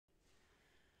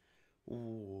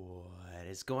What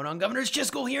is going on, Governors?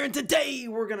 Chisgule here, and today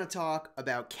we're going to talk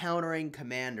about countering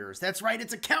commanders. That's right,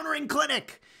 it's a countering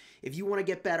clinic! If you want to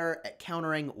get better at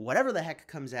countering whatever the heck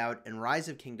comes out in Rise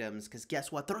of Kingdoms, because guess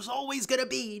what? There's always going to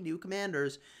be new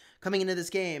commanders coming into this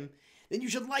game, then you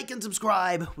should like and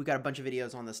subscribe. We got a bunch of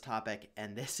videos on this topic,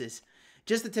 and this is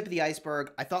just the tip of the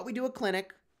iceberg. I thought we'd do a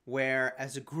clinic where,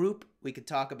 as a group, we could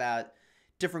talk about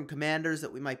different commanders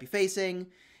that we might be facing,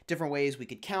 different ways we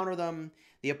could counter them,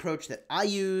 the approach that I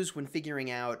use when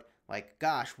figuring out, like,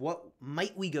 gosh, what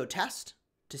might we go test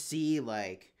to see,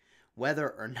 like, whether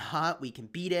or not we can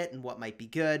beat it and what might be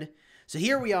good. So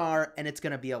here we are, and it's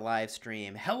going to be a live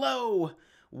stream. Hello,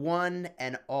 one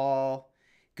and all.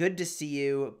 Good to see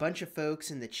you. A bunch of folks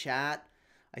in the chat.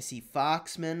 I see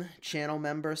Foxman, channel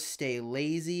member, Stay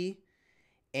Lazy.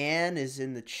 Anne is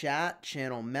in the chat,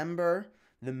 channel member.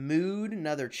 The Mood,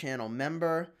 another channel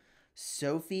member.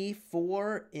 Sophie,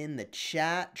 4 in the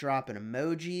chat, dropping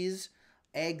emojis.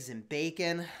 Eggs and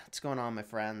bacon. What's going on, my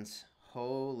friends?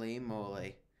 Holy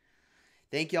moly.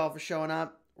 Thank y'all for showing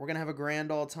up. We're going to have a grand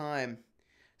old time.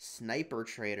 Sniper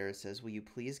Trader says, will you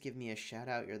please give me a shout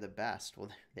out? You're the best. Well,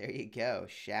 there you go.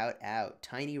 Shout out.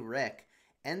 Tiny Rick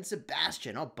and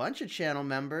Sebastian. A bunch of channel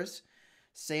members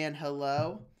saying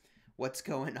hello. What's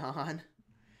going on?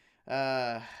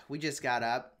 We just got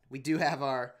up. We do have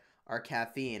our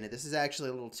caffeine. This is actually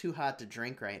a little too hot to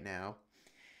drink right now.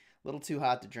 A little too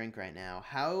hot to drink right now.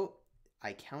 How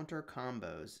I counter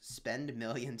combos. Spend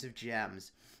millions of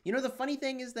gems. You know, the funny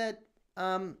thing is that I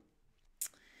don't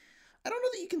know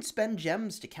that you can spend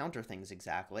gems to counter things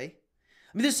exactly.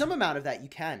 I mean, there's some amount of that you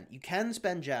can. You can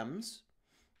spend gems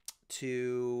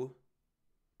to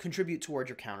contribute towards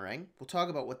your countering. We'll talk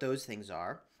about what those things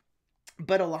are.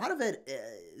 But a lot of it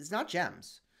is not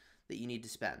gems that you need to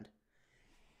spend.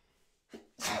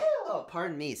 Oh,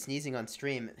 pardon me, sneezing on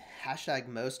stream. Hashtag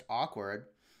most awkward.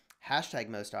 Hashtag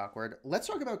most awkward. Let's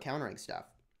talk about countering stuff.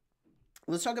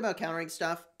 Let's talk about countering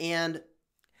stuff. And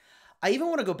I even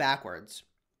want to go backwards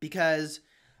because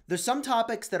there's some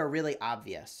topics that are really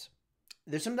obvious.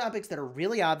 There's some topics that are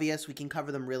really obvious. We can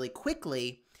cover them really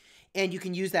quickly and you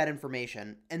can use that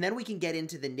information. And then we can get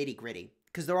into the nitty gritty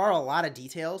because there are a lot of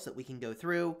details that we can go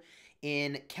through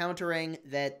in countering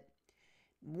that.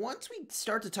 Once we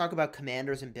start to talk about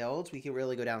commanders and builds, we can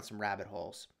really go down some rabbit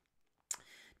holes.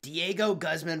 Diego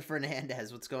Guzman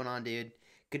Fernandez, what's going on, dude?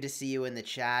 Good to see you in the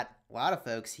chat. A lot of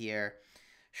folks here.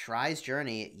 Shrai's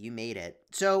Journey, you made it.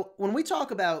 So when we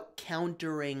talk about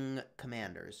countering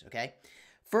commanders, okay,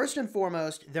 first and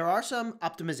foremost, there are some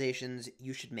optimizations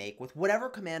you should make with whatever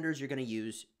commanders you're going to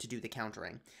use to do the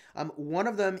countering. One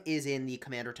of them is in the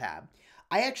commander tab.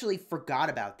 I actually forgot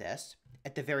about this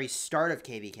at the very start of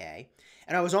KVK,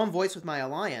 and I was on voice with my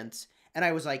alliance, and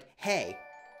I was like, hey,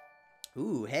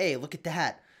 ooh, hey, look at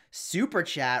that. Super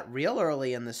chat real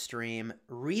early in the stream.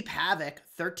 Reap Havoc,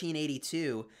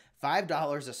 1382,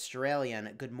 $5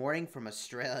 Australian. Good morning from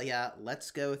Australia. Let's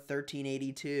go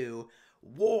 1382.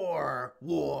 War,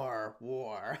 war,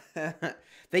 war.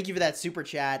 Thank you for that super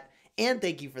chat, and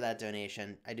thank you for that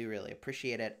donation. I do really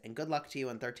appreciate it, and good luck to you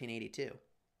on 1382.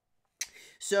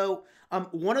 So,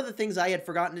 one of the things I had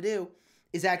forgotten to do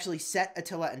is actually set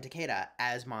Attilla and Takeda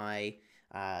as my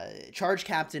charge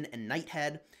captain and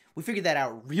knighthead. We figured that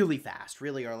out really fast,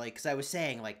 really early, because I was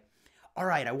saying, like, all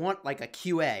right, I want, like, a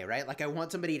QA, right? Like, I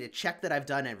want somebody to check that I've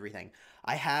done everything.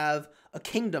 I have a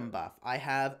kingdom buff. I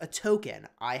have a token.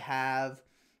 I have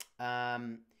a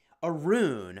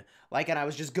rune. Like, and I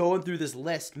was just going through this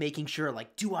list, making sure,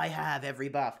 like, do I have every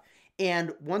buff?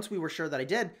 And once we were sure that I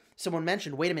did, someone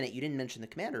mentioned, wait a minute, you didn't mention the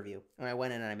commander view. And I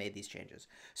went in and I made these changes.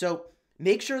 So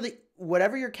make sure that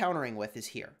whatever you're countering with is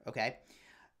here, okay?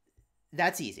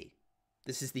 That's easy.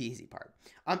 This is the easy part.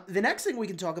 The next thing we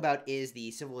can talk about is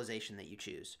the civilization that you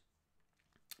choose.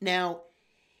 Now,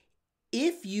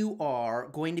 if you are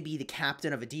going to be the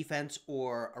captain of a defense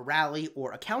or a rally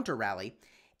or a counter rally,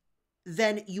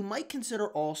 then you might consider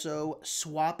also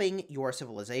swapping your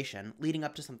civilization leading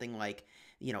up to something like,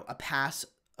 you know, a pass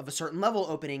of a certain level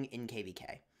opening in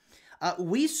KVK.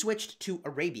 We switched to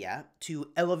Arabia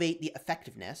to elevate the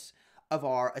effectiveness of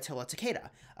our Attilla Takeda.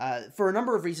 For a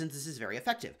number of reasons, this is very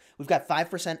effective. We've got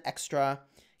 5% extra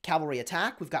cavalry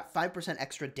attack. We've got 5%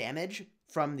 extra damage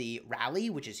from the rally,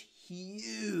 which is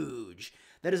huge.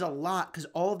 That is a lot because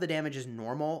all of the damage is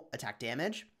normal attack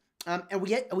damage. And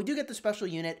we do get the special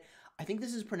unit. I think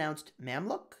this is pronounced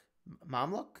Mamluk?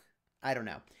 Mamluk? I don't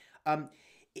know.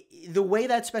 The way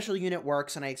that special unit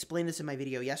works, and I explained this in my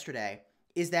video yesterday,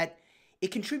 is that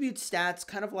it contributes stats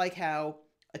kind of like how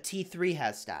a T3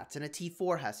 has stats, and a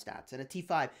T4 has stats, and a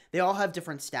T5. They all have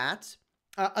different stats.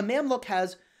 A Mamluk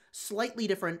has slightly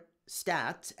different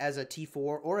stats as a T4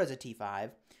 or as a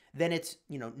T5 than its,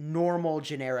 normal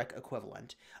generic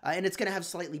equivalent. And it's going to have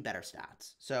slightly better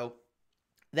stats. So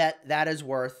that is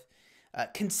worth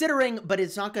considering, but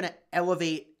it's not going to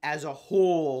elevate as a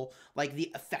whole, like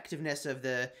the effectiveness of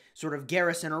the sort of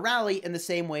garrison or rally in the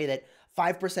same way that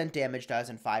 5% damage does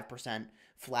and 5%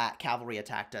 flat cavalry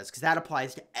attack does, because that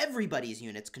applies to everybody's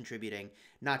units contributing,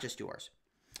 not just yours.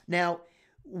 Now,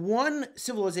 one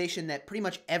civilization that pretty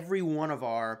much every one of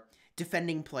our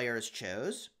defending players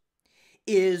chose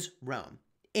is Rome.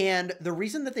 And the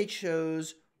reason that they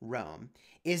chose Rome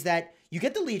is that you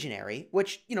get the legionary,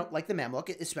 which, like the Mamluk,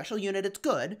 a special unit, it's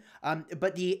good.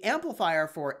 But the amplifier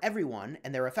for everyone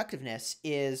and their effectiveness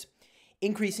is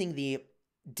increasing the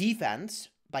defense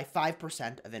by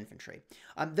 5% of infantry.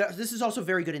 This is also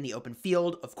very good in the open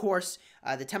field, of course.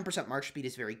 The 10% march speed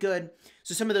is very good.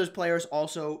 So some of those players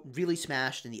also really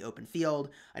smashed in the open field.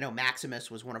 I know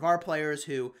Maximus was one of our players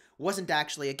who wasn't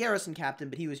actually a garrison captain,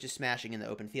 but he was just smashing in the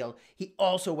open field. He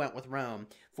also went with Rome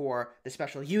for the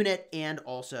special unit and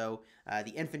also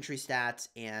the infantry stats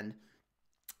and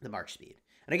the march speed.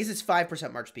 And I guess it's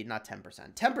 5% march speed, not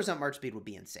 10%. 10% march speed would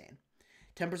be insane.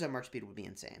 10% march speed would be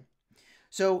insane.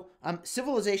 So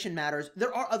civilization matters.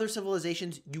 There are other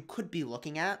civilizations you could be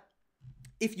looking at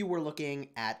if you were looking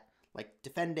at like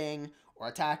defending or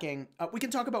attacking. We can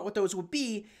talk about what those would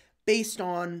be based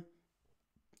on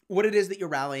what it is that you're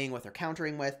rallying with or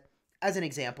countering with. As an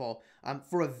example,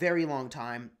 for a very long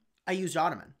time, I used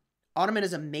Ottoman. Ottoman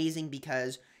is amazing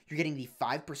because you're getting the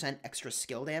 5% extra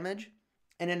skill damage.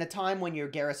 And in a time when your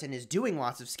garrison is doing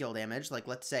lots of skill damage, like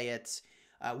let's say it's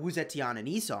Wuzetian and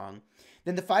Isong,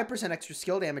 then the 5% extra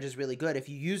skill damage is really good. If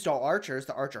you used all archers,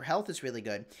 the archer health is really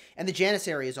good. And the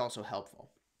Janissary is also helpful.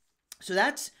 So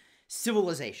that's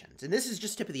civilizations. And this is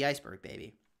just tip of the iceberg,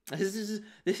 baby. This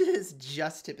is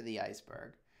just tip of the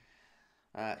iceberg.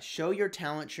 Show your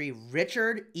talent tree.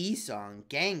 Richard, Isong,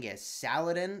 Genghis,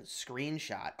 Saladin,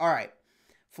 screenshot. All right.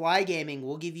 Fly Gaming,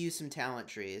 we'll give you some talent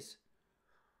trees.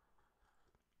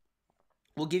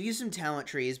 We'll give you some talent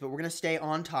trees, but we're going to stay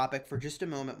on topic for just a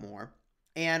moment more.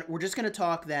 And we're just going to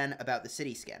talk then about the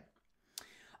city skin.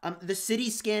 The city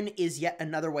skin is yet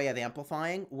another way of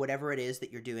amplifying whatever it is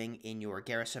that you're doing in your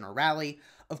garrison or rally.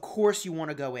 Of course, you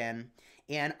want to go in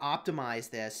and optimize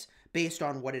this based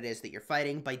on what it is that you're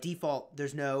fighting. By default,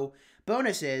 there's no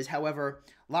bonuses. However,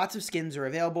 lots of skins are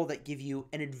available that give you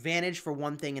an advantage for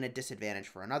one thing and a disadvantage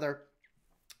for another.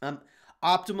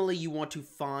 Optimally, you want to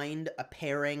find a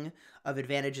pairing of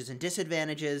advantages and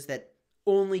disadvantages that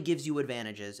only gives you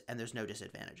advantages and there's no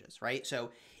disadvantages, right?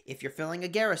 So if you're filling a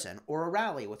garrison or a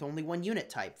rally with only one unit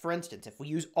type, for instance, if we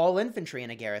use all infantry in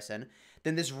a garrison,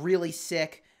 then this really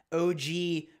sick OG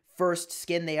first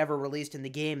skin they ever released in the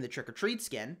game, the Trick or Treat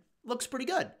skin, looks pretty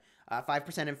good.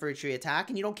 5% infantry attack,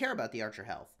 and you don't care about the archer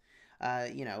health.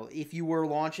 If you were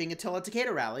launching Attilla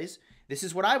Takeda rallies, this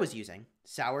is what I was using.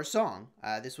 Sour Song.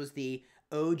 This was the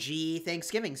OG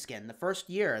Thanksgiving skin, the first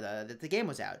year that the game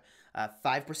was out.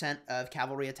 5% of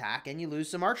cavalry attack, and you lose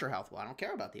some archer health. Well, I don't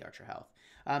care about the archer health.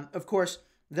 Of course,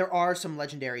 there are some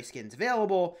legendary skins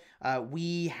available.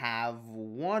 We have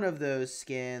one of those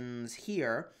skins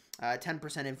here,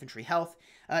 10% infantry health.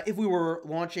 If we were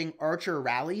launching archer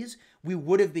rallies, we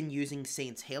would have been using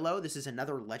Saint's Halo. This is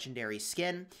another legendary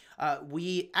skin.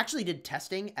 We actually did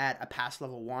testing at a pass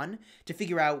level 1 to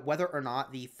figure out whether or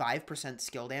not the 5%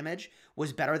 skill damage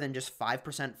was better than just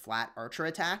 5% flat archer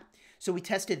attack. So we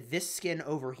tested this skin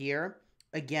over here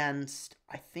against,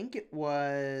 I think it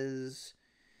was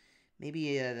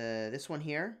maybe this one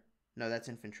here. No, that's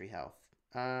infantry health.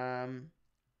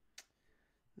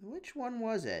 Which one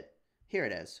was it? Here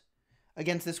it is.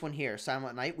 Against this one here,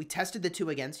 Silent Night. We tested the two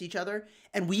against each other,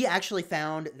 and we actually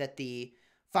found that the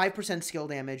 5% skill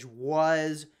damage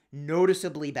was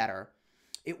noticeably better.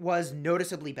 It was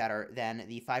noticeably better than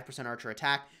the 5% archer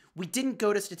attack. We didn't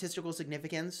go to statistical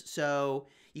significance, so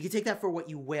you can take that for what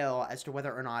you will as to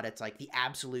whether or not it's like the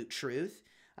absolute truth.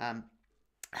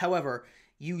 However,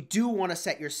 you do want to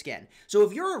set your skin. So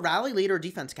if you're a rally leader or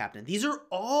defense captain, these are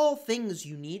all things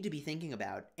you need to be thinking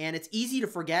about. And it's easy to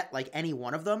forget like any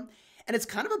one of them. And it's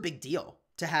kind of a big deal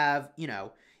to have,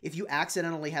 if you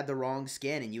accidentally had the wrong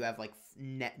skin and you have like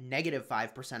negative 5%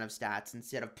 of stats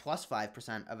instead of plus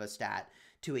 5% of a stat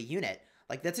to a unit,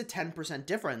 like that's a 10%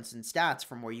 difference in stats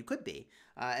from where you could be.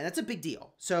 And that's a big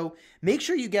deal. So make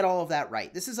sure you get all of that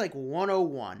right. This is like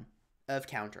 101 of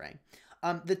countering.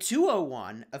 The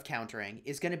 201 of countering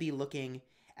is going to be looking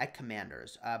at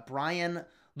commanders. Brian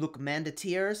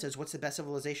Lukmandatier says, what's the best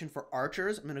civilization for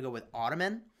archers? I'm going to go with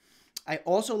Ottoman. I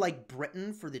also like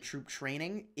Britain for the troop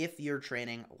training if you're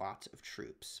training lots of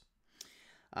troops.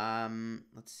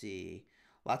 Let's see.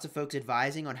 Lots of folks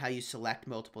advising on how you select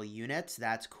multiple units.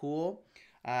 That's cool.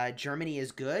 Germany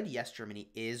is good. Yes, Germany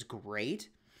is great.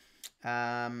 Okay,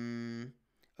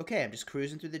 I'm just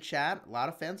cruising through the chat. A lot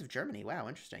of fans of Germany. Wow,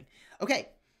 interesting. Okay,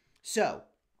 so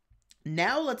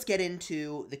now let's get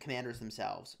into the commanders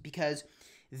themselves, because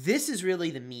this is really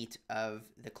the meat of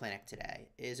the clinic today,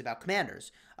 is about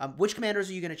commanders. Which commanders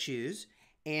are you going to choose,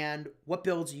 and what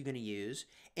builds are you going to use,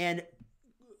 and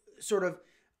sort of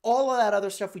all of that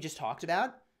other stuff we just talked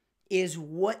about is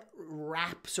what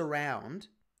wraps around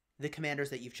the commanders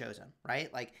that you've chosen,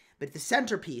 right? Like, but the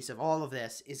centerpiece of all of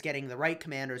this is getting the right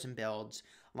commanders and builds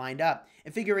lined up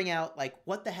and figuring out, like,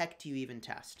 what the heck do you even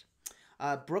test?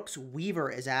 Brooks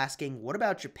Weaver is asking, what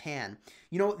about Japan?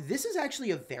 You know, this is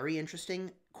actually a very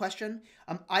interesting question.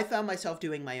 I found myself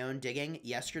doing my own digging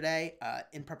yesterday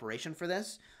in preparation for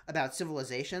this about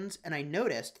civilizations, and I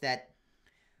noticed that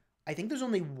I think there's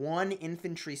only one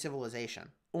infantry civilization,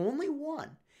 only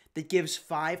one, that gives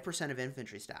 5% of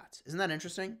infantry stats. Isn't that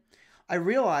interesting? I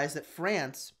realized that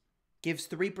France gives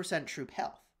 3% troop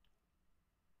health,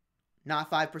 not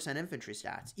 5% infantry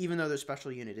stats, even though their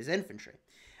special unit is infantry.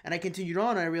 And I continued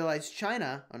on, and I realized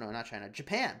China, oh no, not China,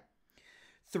 Japan,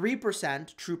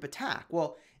 3% troop attack.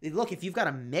 Well, look, if you've got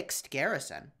a mixed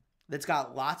garrison that's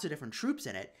got lots of different troops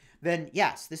in it, then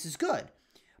yes, this is good.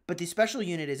 But the special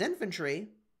unit is infantry.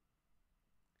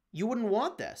 You wouldn't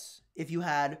want this. If you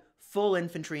had full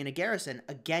infantry in a garrison,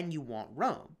 again, you want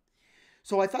Rome.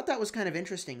 So I thought that was kind of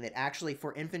interesting that actually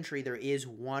for infantry, there is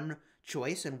one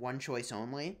choice and one choice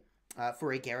only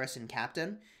for a garrison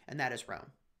captain, and that is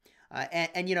Rome.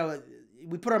 And, you know,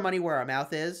 we put our money where our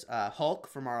mouth is. Hulk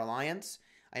from our alliance,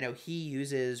 I know he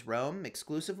uses Rome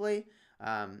exclusively.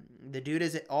 The dude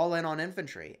is all in on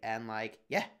infantry, and like,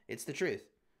 yeah, it's the truth.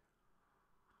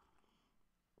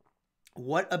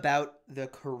 What about the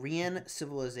Korean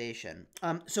civilization?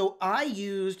 So I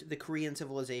used the Korean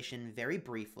civilization very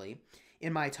briefly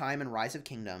in my time in Rise of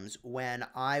Kingdoms when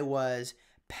I was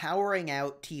powering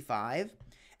out T5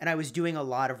 and I was doing a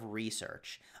lot of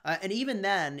research. And even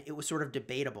then, it was sort of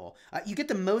debatable. You get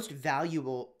the most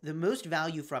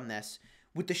value from this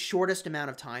with the shortest amount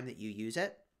of time that you use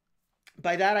it.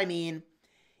 By that, I mean,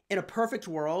 in a perfect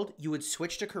world, you would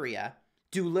switch to Korea,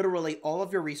 do literally all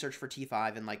of your research for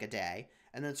T5 in like a day,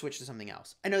 and then switch to something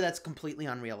else. I know that's completely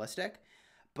unrealistic,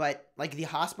 but like the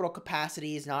hospital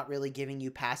capacity is not really giving you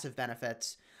passive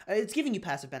benefits. It's giving you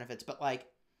passive benefits, but like,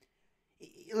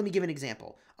 let me give an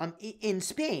example. In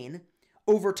Spain,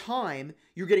 over time,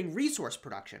 you're getting resource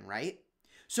production, right?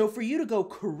 So for you to go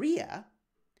Korea,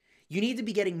 you need to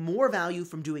be getting more value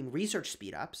from doing research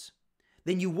speed-ups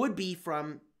than you would be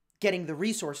from getting the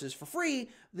resources for free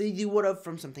than you would have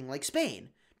from something like Spain.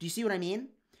 Do you see what I mean?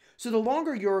 So the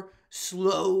longer you're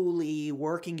slowly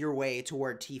working your way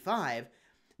toward T5,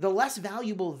 the less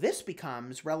valuable this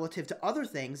becomes relative to other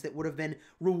things that would have been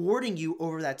rewarding you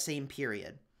over that same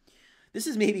period. This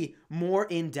is maybe more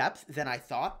in-depth than I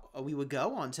thought we would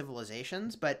go on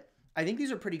civilizations, but I think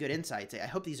these are pretty good insights. I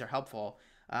hope these are helpful.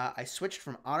 I switched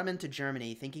from Ottoman to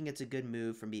Germany thinking it's a good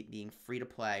move from being free to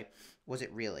play. Was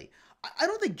it really? I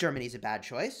don't think Germany's a bad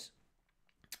choice.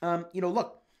 You know,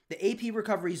 look, the AP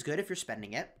recovery is good if you're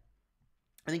spending it.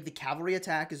 I think the cavalry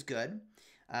attack is good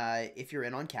if you're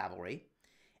in on cavalry.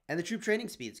 And the troop training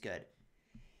speed's good.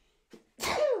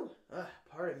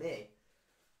 Pardon me.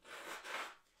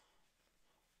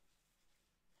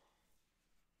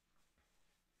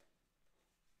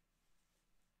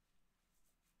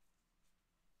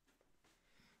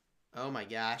 Oh my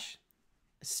gosh.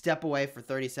 Step away for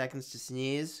 30 seconds to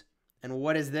sneeze. And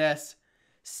what is this?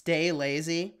 Stay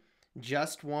lazy.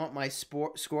 Just want my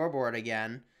scoreboard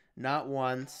again. Not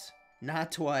once.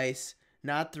 Not twice.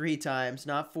 Not 3 times.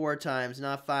 Not 4 times.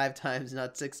 Not 5 times.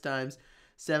 Not 6 times.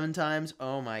 7 times.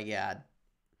 Oh my god.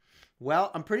 Well,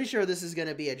 I'm pretty sure this is going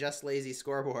to be a Just Lazy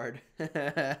scoreboard.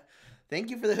 Thank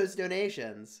you for those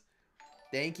donations.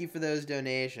 Thank you for those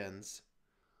donations.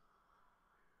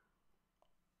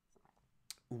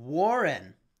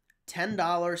 Warren,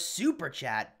 $10 super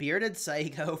chat. Bearded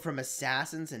Psycho from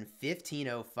Assassins in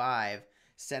 1505.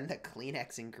 Send a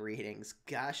Kleenex and greetings.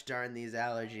 Gosh darn these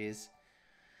allergies.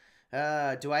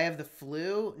 Do I have the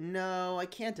flu? No, I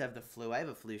can't have the flu. I have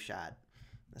a flu shot.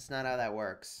 That's not how that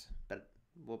works. But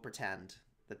we'll pretend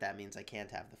that that means I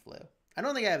can't have the flu. I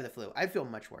don't think I have the flu. I'd feel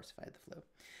much worse if I had the flu.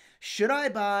 Should I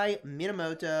buy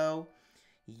Minamoto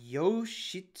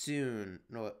Yoshitsune?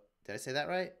 No, did I say that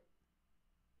right?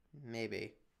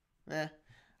 Maybe. I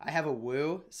have a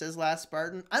woo, says Last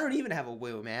Spartan. I don't even have a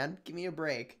woo, man. Give me a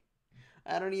break.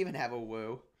 I don't even have a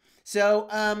woo. So,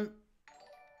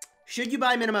 Should you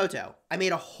buy Minamoto? I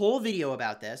made a whole video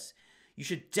about this. You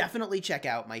should definitely check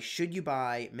out my Should You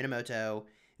Buy Minamoto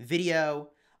video.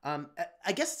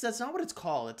 I guess that's not what it's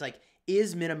called. It's like,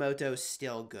 is Minamoto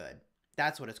still good?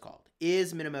 That's what it's called.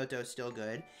 Is Minamoto still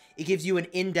good? It gives you an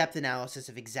in-depth analysis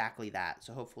of exactly that.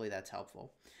 So hopefully that's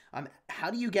helpful. How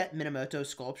do you get Minamoto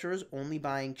sculptures? Only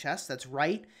buying chests? That's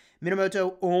right.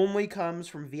 Minamoto only comes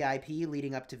from VIP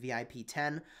leading up to VIP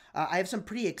 10. I have some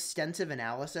pretty extensive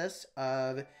analysis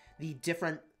of the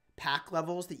different pack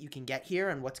levels that you can get here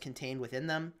and what's contained within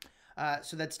them.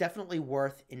 So that's definitely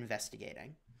worth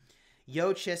investigating.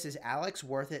 Yo Chis, is Alex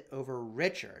worth it over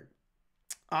Richard?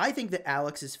 I think that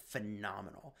Alex is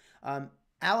phenomenal.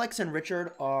 Alex and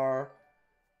Richard are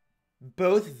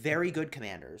both very good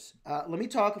commanders. Let me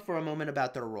talk for a moment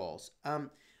about their roles.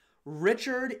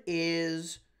 Richard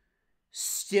is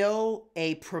still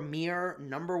a premier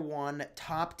 #1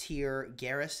 top tier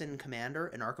garrison commander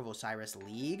in Ark of Osiris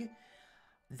League.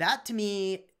 That to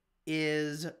me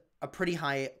is a pretty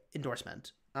high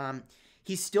endorsement.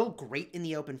 He's still great in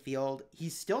the open field.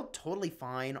 He's still totally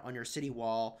fine on your city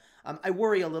wall. I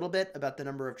worry a little bit about the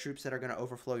number of troops that are going to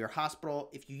overflow your hospital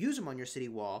if you use him on your city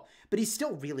wall, but he's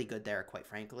still really good there, quite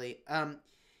frankly.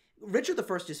 Richard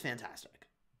I is fantastic.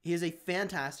 He is a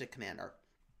fantastic commander.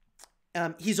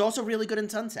 He's also really good in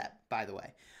Sunset, by the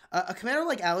way. A commander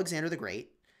like Alexander the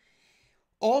Great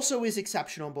also is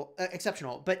exceptional,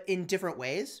 but in different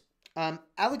ways.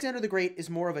 Alexander the Great is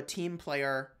more of a team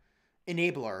player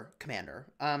enabler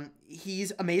commander.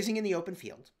 He's amazing in the open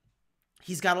field.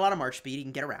 He's got a lot of march speed. He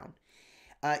can get around.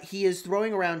 He is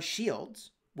throwing around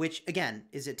shields, which, again,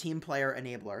 is a team player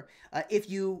enabler. If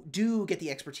you do get the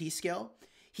expertise skill,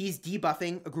 he's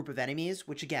debuffing a group of enemies,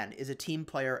 which, again, is a team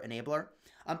player enabler.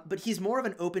 But he's more of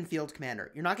an open field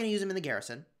commander. You're not going to use him in the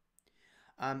garrison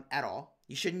at all.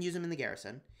 You shouldn't use him in the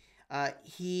garrison.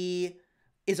 He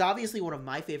is obviously one of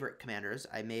my favorite commanders.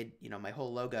 I made, my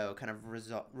whole logo kind of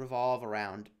revolve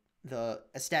around the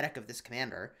aesthetic of this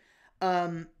commander.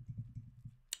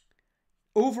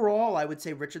 Overall, I would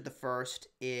say Richard I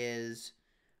is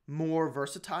more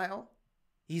versatile.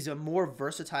 He's a more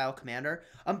versatile commander.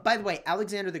 By the way,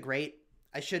 Alexander the Great,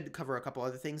 I should cover a couple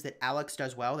other things that Alex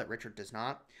does well that Richard does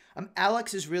not.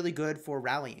 Alex is really good for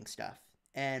rallying stuff,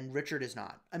 and Richard is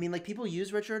not. I mean, people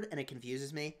use Richard, and it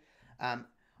confuses me.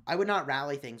 I would not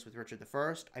rally things with Richard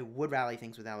I. I would rally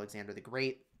things with Alexander the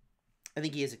Great. I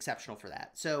think he is exceptional for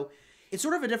that. So it's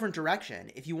sort of a different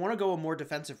direction. If you want to go a more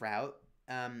defensive route,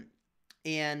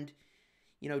 and,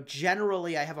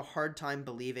 generally I have a hard time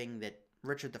believing that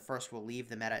Richard I will leave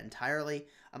the meta entirely.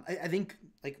 I think,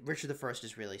 Richard I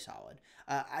is really solid.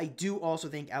 I do also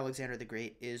think Alexander the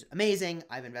Great is amazing.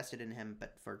 I've invested in him,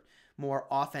 but for more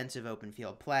offensive open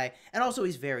field play. And also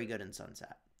he's very good in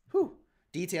Sunset. Whew.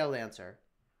 Detailed answer.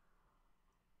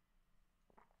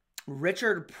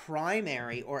 Richard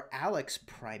primary or Alex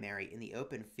primary in the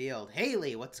open field?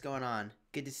 Haley, what's going on?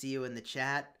 Good to see you in the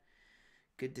chat.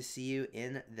 Good to see you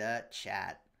in the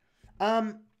chat.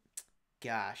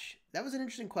 Gosh, that was an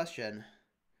interesting question.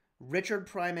 Richard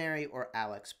primary or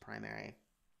Alex primary?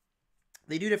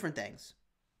 They do different things.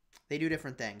 They do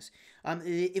different things.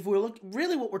 If we're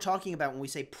really what we're talking about when we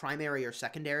say primary or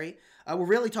secondary, we're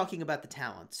really talking about the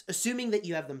talents. Assuming that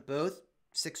you have them both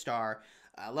 6-star,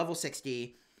 level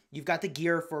 60, you've got the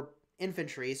gear for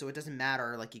infantry, so it doesn't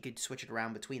matter. You could switch it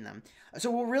around between them. So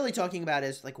what we're really talking about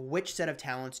is which set of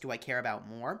talents do I care about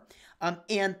more?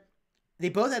 And they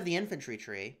both have the infantry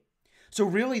tree. So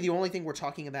really the only thing we're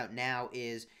talking about now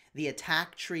is the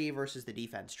attack tree versus the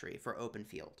defense tree for open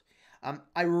field.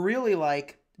 I really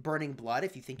like Burning Blood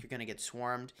if you think you're going to get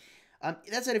swarmed.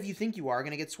 That said, if you think you are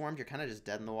going to get swarmed, you're kind of just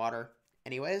dead in the water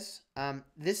anyways.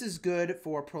 This is good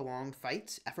for prolonged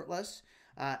fights, effortless.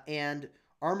 And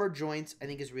Armored Joints I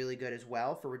think is really good as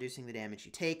well for reducing the damage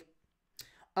you take.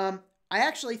 I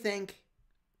actually think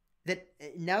that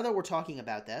now that we're talking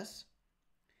about this,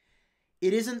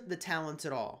 it isn't the talents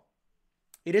at all.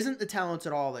 It isn't the talents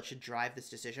at all that should drive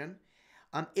this decision.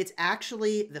 It's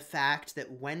actually the fact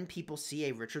that when people see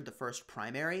a Richard I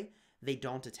primary, they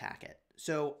don't attack it.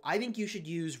 So I think you should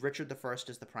use Richard I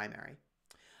as the primary.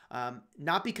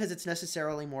 Not because it's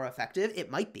necessarily more effective, it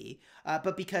might be,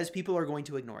 but because people are going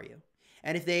to ignore you.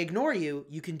 And if they ignore you,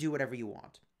 you can do whatever you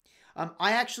want.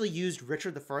 I actually used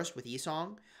Richard I with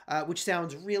Esong, which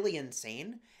sounds really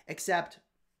insane, except,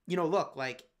 look,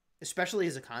 especially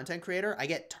as a content creator, I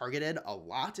get targeted a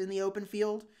lot in the open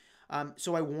field.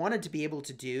 So I wanted to be able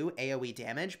to do AoE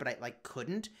damage, but I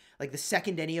couldn't. The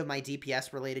second any of my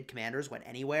DPS related commanders went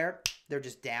anywhere, they're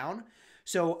just down.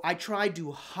 So I tried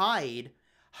to hide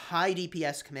high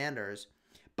DPS commanders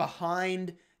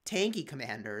behind tanky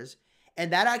commanders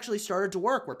And that actually started to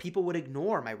work, where people would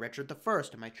ignore my Richard the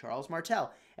First and my Charles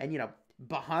Martel. And,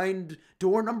 behind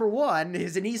door number 1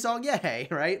 is an Isong Ye,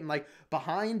 right? And like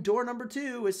behind door number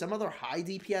 2 is some other high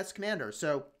DPS commander.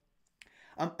 So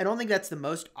I don't think that's the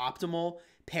most optimal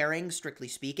pairing, strictly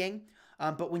speaking.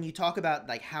 But when you talk about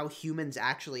like how humans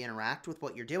actually interact with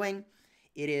what you're doing,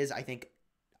 it is, I think,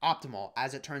 optimal,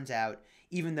 as it turns out,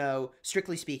 even though,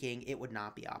 strictly speaking, it would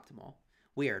not be optimal.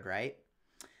 Weird, right?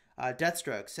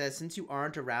 Deathstroke says, since you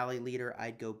aren't a rally leader,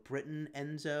 I'd go Britain,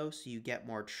 Enzo, so you get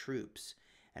more troops.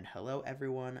 And hello,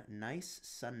 everyone. Nice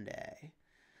Sunday.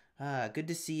 Good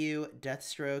to see you,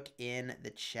 Deathstroke, in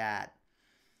the chat.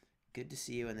 Good to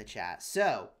see you in the chat.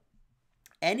 So,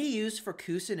 any use for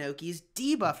Kusanoki's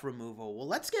debuff removal? Well,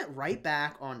 let's get right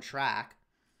back on track.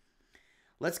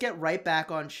 Let's get right back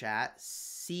on chat.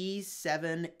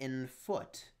 C7 in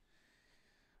foot.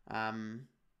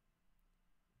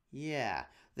 Yeah.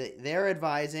 They're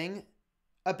advising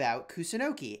about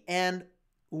Kusanoki. And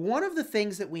one of the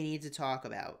things that we need to talk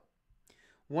about,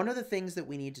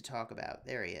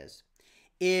 there he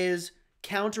is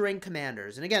countering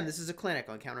commanders. And again, this is a clinic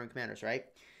on countering commanders, right?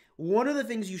 One of the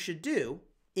things you should do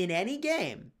in any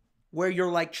game where you're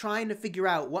like trying to figure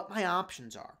out what my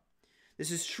options are,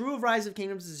 this is true of Rise of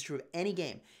Kingdoms, this is true of any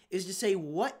game, is to say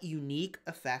what unique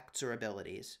effects or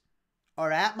abilities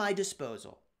are at my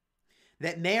disposal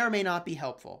that may or may not be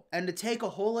helpful, and to take a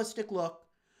holistic look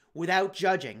without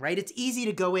judging, right? It's easy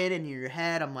to go in and in your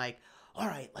head, I'm like, all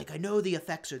right, like I know the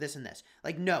effects are this and this.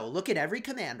 Like, no, look at every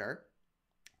commander,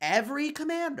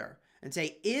 and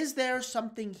say, is there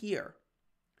something here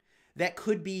that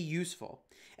could be useful?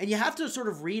 And you have to sort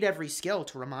of read every skill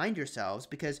to remind yourselves,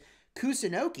 because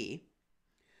Kusanoki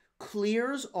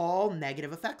clears all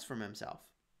negative effects from himself.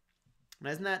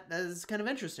 Isn't that is kind of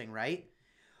interesting, right?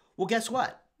 Well, guess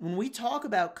what? When we talk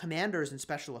about commanders and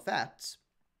special effects,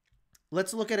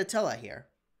 let's look at Attila here.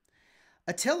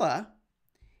 Attila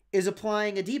is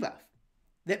applying a debuff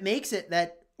that makes it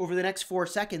that over the next 4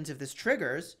 seconds, if this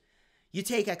triggers, you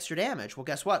take extra damage. Well,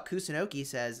 guess what? Kusanoki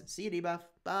says, see you, debuff.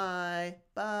 Bye.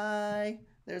 Bye.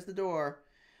 There's the door.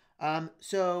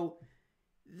 So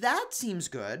that seems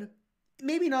good.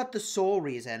 Maybe not the sole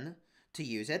reason to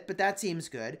use it, but that seems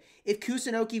good. If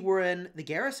Kusanoki were in the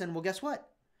garrison, well, guess what?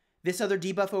 This other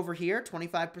debuff over here,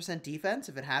 25% defense,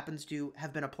 if it happens to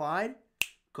have been applied,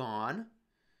 gone.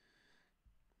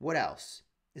 What else?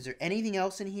 Is there anything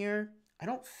else in here? I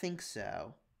don't think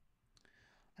so.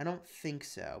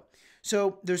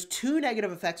 So there's 2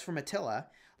 negative effects from Attila.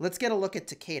 Let's get a look at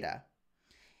Takeda.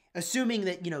 Assuming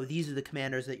that, these are the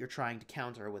commanders that you're trying to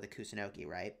counter with a Kusanoki,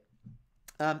 right?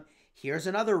 Here's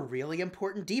another really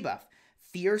important debuff.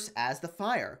 Fierce as the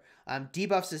fire.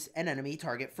 Debuffs an enemy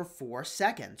target for 4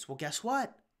 seconds. Well, guess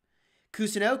what?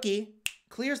 Kusanoki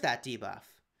clears that debuff.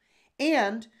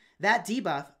 And that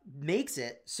debuff makes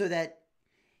it so that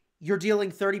you're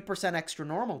dealing 30% extra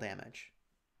normal damage.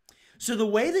 So the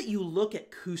way that you look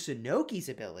at Kusanoki's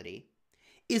ability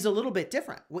is a little bit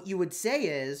different. What you would say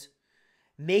is,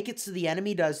 make it so the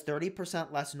enemy does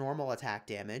 30% less normal attack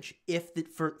damage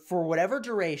for whatever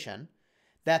duration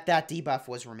that debuff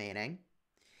was remaining.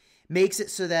 Makes it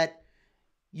so that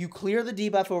you clear the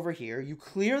debuff over here,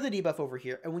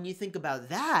 and when you think about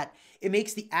that, it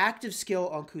makes the active skill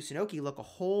on Kusanoki look a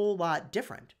whole lot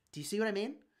different. Do you see what I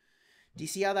mean? Do you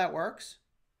see how that works?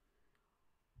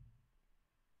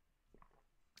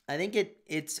 I think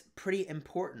it's pretty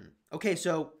important. Okay,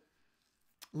 so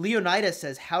Leonidas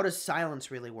says, how does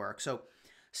silence really work? So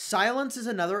silence is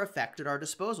another effect at our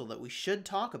disposal that we should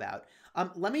talk about.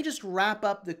 Let me just wrap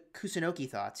up the Kusanoki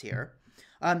thoughts here.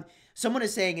 Someone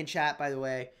is saying in chat, by the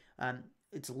way,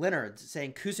 it's Leonard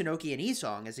saying Kusanoki and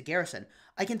Isong as a garrison.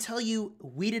 I can tell you,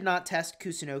 we did not test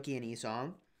Kusanoki and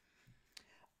Isong.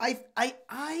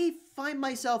 I find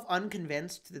myself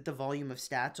unconvinced that the volume of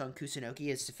stats on Kusanoki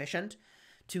is sufficient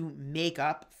to make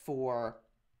up for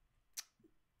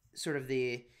sort of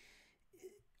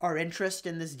our interest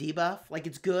in this debuff. Like,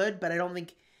 it's good, but I don't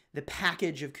think the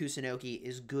package of Kusanoki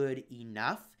is good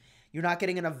enough. You're not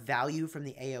getting enough value from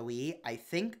the AoE, I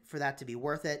think, for that to be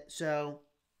worth it. So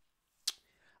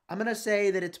I'm going to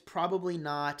say that it's probably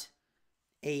not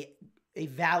a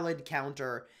valid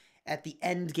counter at the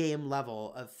end game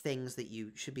level of things that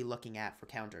you should be looking at for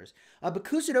counters. But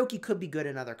Kusanoki could be good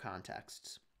in other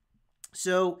contexts.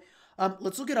 So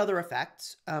let's look at other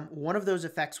effects. One of those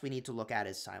effects we need to look at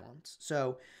is silence.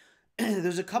 So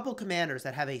there's a couple commanders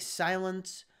that have a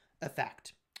silence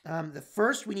effect. The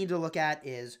first we need to look at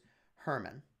is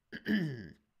Herman.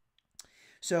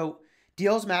 So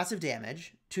deals massive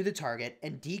damage to the target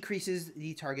and decreases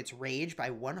the target's rage by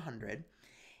 100.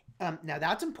 Now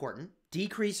that's important.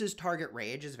 decreases target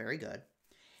rage is very good,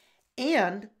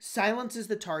 and silences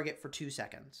the target for 2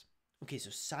 seconds. Okay, so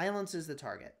silences the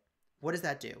target. What does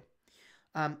that do?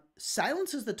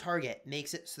 Silences the target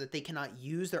makes it so that they cannot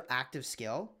use their active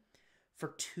skill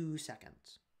for 2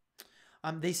 seconds.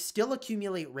 They still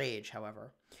accumulate rage,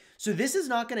 however. So this is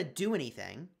not going to do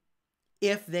anything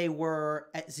if they were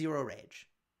at 0 rage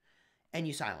and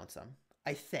you silence them.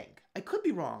 I think. I could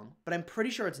be wrong, but I'm pretty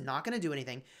sure it's not going to do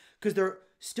anything because they're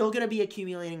still going to be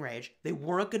accumulating rage. They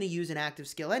weren't going to use an active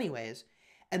skill anyways.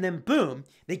 And then boom,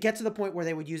 they get to the point where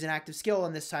they would use an active skill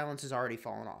and this silence has already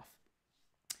fallen off.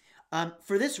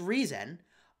 For this reason,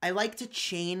 I like to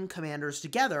chain commanders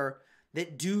together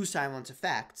that do silence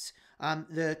effects.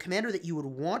 The commander that you would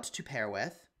want to pair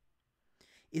with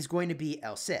is going to be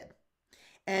El Cid.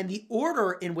 And the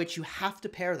order in which you have to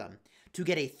pair them to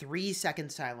get a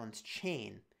 3-second silence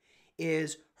chain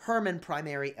is Herman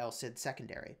primary, El Cid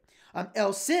secondary.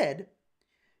 El Cid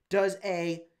does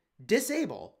a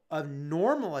disable of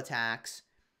normal attacks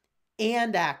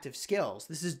and active skills.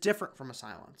 This is different from a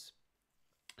silence.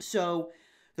 So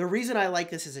the reason I like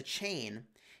this as a chain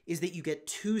is that you get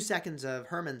 2 seconds of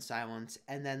Herman's silence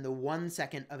and then the 1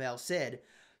 second of El Cid,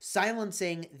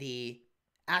 silencing the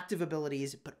active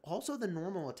abilities, but also the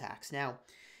normal attacks. Now,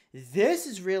 this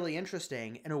is really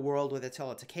interesting in a world with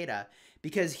Atilla Takeda,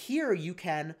 because here you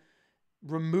can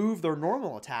remove their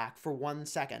normal attack for 1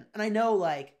 second. And I know,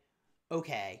 like,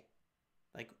 okay,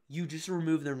 like, you just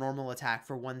remove their normal attack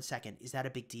for 1 second. Is that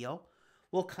a big deal?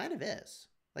 Well, it kind of is.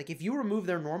 Like, if you remove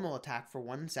their normal attack for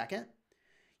 1 second,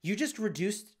 you just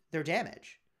reduced their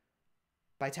damage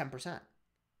by 10%.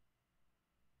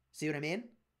 See what I mean?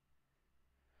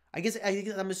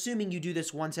 I'm assuming you do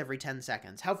this once every 10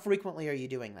 seconds. How frequently are you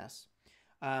doing this?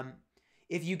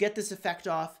 If you get this effect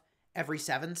off every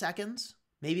 7 seconds,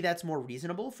 maybe that's more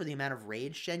reasonable for the amount of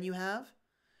rage gen you have,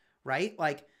 right?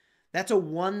 Like, that's a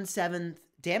 1/7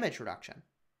 damage reduction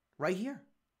right here.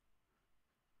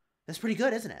 That's pretty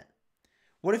good, isn't it?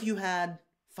 What if you had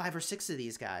 5 or 6 of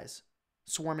these guys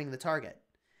swarming the target?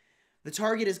 The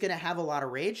target is going to have a lot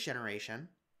of rage generation,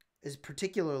 is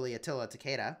particularly Atilla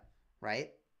Takeda,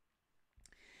 right?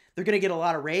 They're going to get a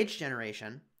lot of rage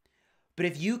generation, but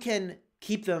if you can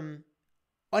keep them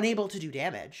unable to do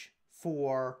damage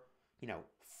for,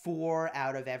 4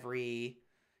 out of every,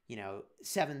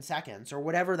 7 seconds, or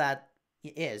whatever that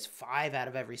is, 5 out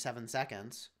of every 7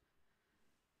 seconds,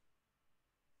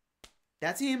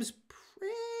 that seems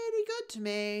pretty good to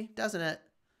me, doesn't it?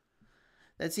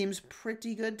 That seems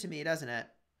pretty good to me, doesn't it?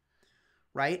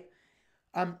 Right?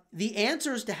 The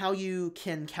answers to how you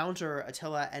can counter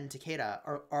Atilla and Takeda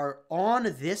are on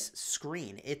this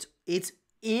screen. It's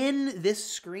in this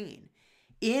screen,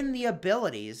 in the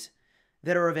abilities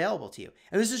that are available to you.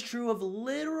 And this is true of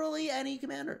literally any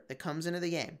commander that comes into the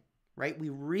game, right? We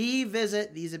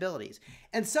revisit these abilities.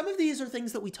 And some of these are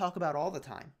things that we talk about all the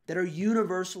time that are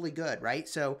universally good, right?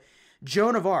 So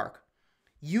Joan of Arc,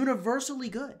 universally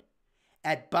good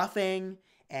at buffing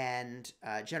and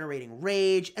generating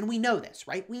rage. And we know this,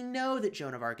 right? We know that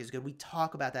Joan of Arc is good. We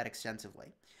talk about that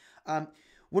extensively.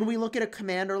 When we look at a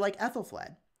commander like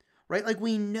Ethelfled, right? Like,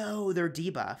 we know their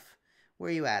debuff. Where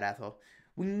are you at, Ethel?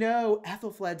 We know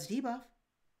Ethelfled's debuff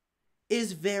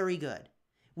is very good.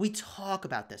 We talk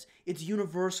about this. It's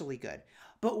universally good.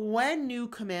 But when new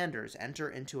commanders enter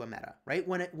into a meta, right?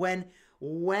 When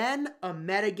a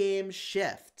metagame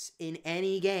shifts in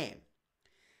any game,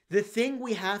 the thing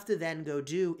we have to then go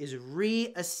do is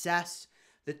reassess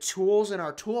the tools in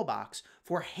our toolbox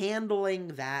for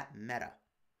handling that meta.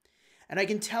 And I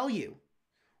can tell you,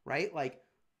 right, like,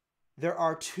 there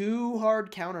are 2 hard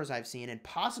counters I've seen and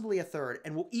possibly a third,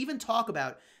 and we'll even talk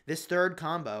about this third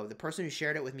combo. The person who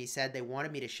shared it with me said they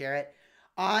wanted me to share it.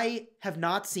 I have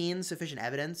not seen sufficient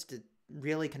evidence to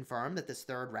really confirm that this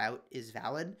third route is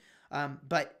valid,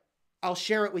 but I'll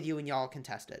share it with you and y'all can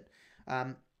test it.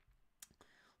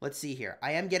 Let's see here.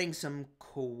 I am getting some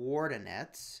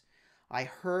coordinates. I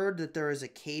heard that there is a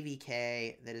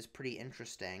KVK that is pretty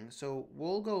interesting. So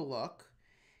we'll go look,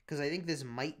 because I think this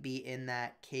might be in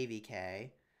that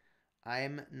KVK.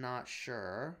 I'm not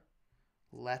sure.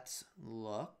 Let's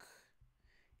look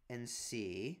and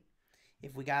see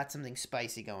if we got something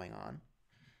spicy going on.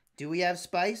 Do we have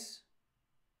spice?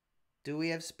 Do we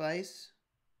have spice?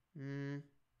 I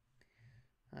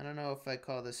don't know if I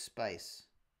call this spice.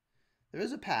 There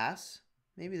is a pass.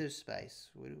 Maybe there's spice.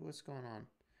 What's going on?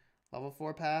 Level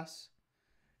 4 pass?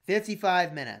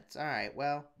 55 minutes. All right,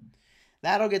 well,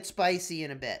 that'll get spicy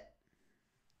in a bit.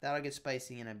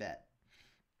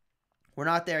 We're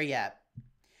not there yet.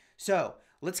 So,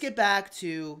 let's get back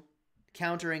to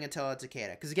countering Atilla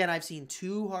Takeda. Because, again, I've seen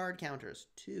 2 hard counters.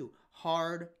 2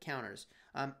 hard counters.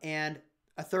 And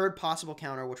a third possible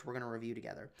counter, which we're going to review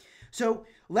together. So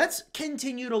let's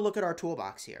continue to look at our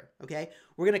toolbox here, okay?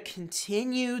 We're going to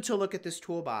continue to look at this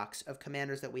toolbox of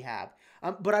commanders that we have.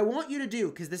 But I want you to do,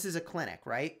 because this is a clinic,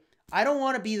 right? I don't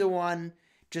want to be the one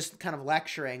just kind of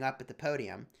lecturing up at the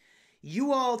podium.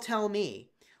 You all tell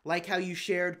me, like how you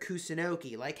shared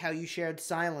Kusunoki, like how you shared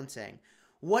silencing.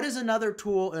 What is another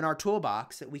tool in our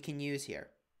toolbox that we can use here?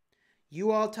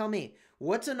 You all tell me.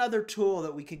 What's another tool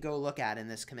that we could go look at in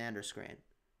this commander screen?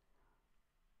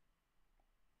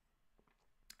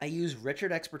 I use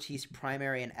Richard Expertise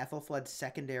primary and Ethelfled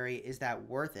secondary. Is that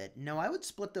worth it? No, I would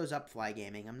split those up, Fly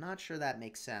Gaming. I'm not sure that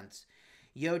makes sense.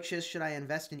 Yo, Chis, should I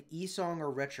invest in Esong or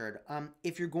Richard?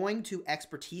 If you're going to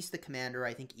expertise the commander,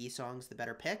 I think Esong's the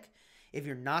better pick. If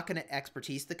you're not going to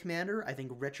expertise the commander, I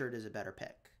think Richard is a better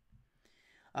pick.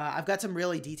 I've got some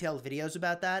really detailed videos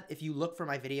about that. If you look for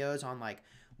my videos on like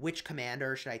which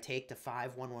commander should I take to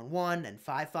 5111 and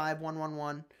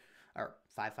 55111 or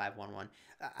 5511,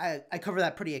 I cover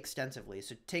that pretty extensively.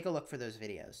 So take a look for those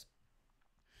videos.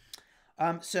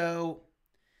 So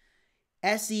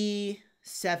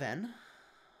SE7,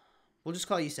 we'll just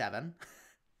call you 7.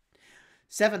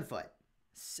 7 foot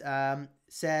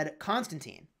said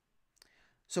Constantine.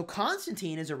 So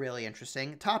Constantine is a really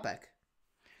interesting topic.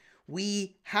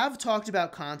 We have talked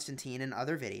about Constantine in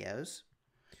other videos,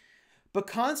 but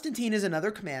Constantine is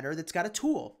another commander that's got a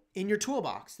tool in your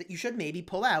toolbox that you should maybe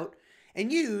pull out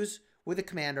and use with a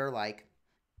commander like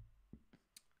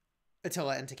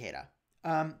Attila and Takeda.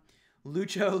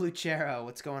 Lucho Lucero,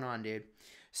 what's going on, dude?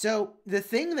 So the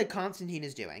thing that Constantine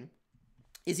is doing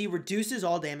is he reduces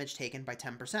all damage taken by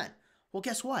 10%. Well,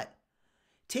 guess what?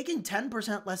 Taking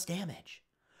 10% less damage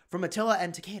from Attila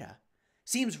and Takeda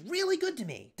seems really good to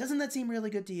me. Doesn't that seem really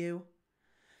good to you?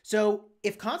 So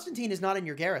if Constantine is not in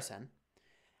your garrison,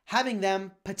 having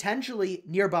them potentially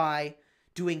nearby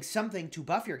doing something to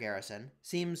buff your garrison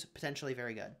seems potentially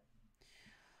very good.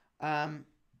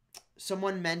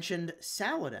 Someone mentioned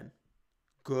Saladin.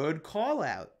 Good call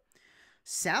out.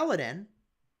 Saladin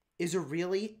is a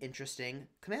really interesting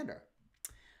commander.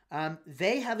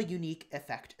 They have a unique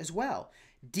effect as well,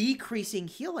 decreasing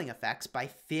healing effects by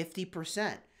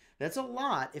 50%. That's a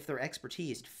lot if they're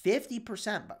expertised.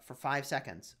 50% for 5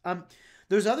 seconds.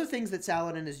 There's other things that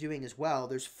Saladin is doing as well.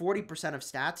 There's 40% of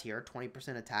stats here,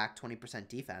 20% attack, 20%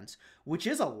 defense, which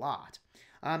is a lot.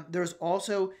 There's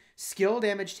also skill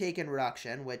damage taken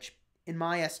reduction, which in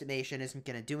my estimation isn't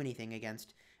going to do anything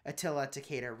against Attila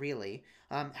Takeda, really.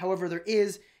 However, there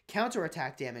is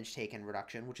counterattack damage taken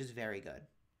reduction, which is very good.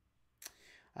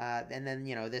 And then,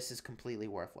 you know, this is completely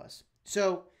worthless.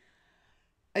 So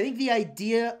I think the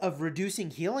idea of reducing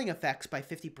healing effects by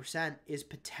 50% is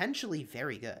potentially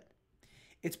very good.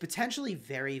 It's potentially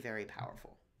very, very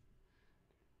powerful.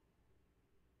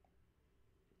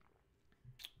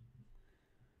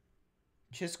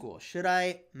 Chisgule, should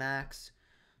I max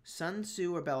Sun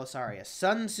Tzu or Belisarius?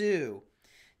 Sun Tzu.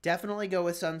 Definitely go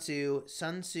with Sun Tzu.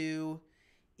 Sun Tzu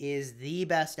is the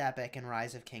best epic in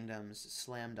Rise of Kingdoms.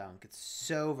 Slam dunk. It's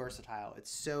so versatile.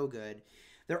 It's so good.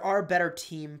 There are better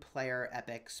team player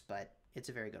epics, but it's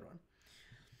a very good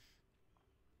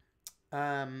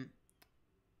one.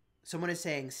 Someone is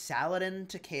saying Saladin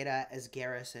Takeda as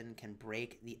garrison can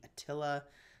break the Attila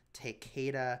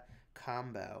Takeda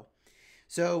combo.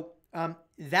 So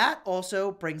that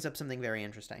also brings up something very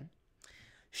interesting.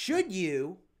 Should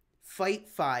you fight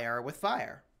fire with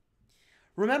fire?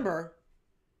 Remember,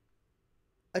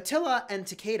 Attila and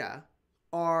Takeda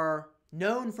are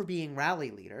known for being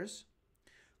rally leaders.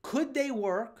 Could they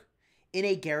work in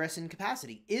a garrison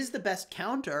capacity? Is the best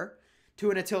counter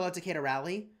to an Attila Takeda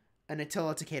rally an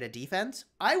Attila Takeda defense?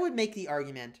 I would make the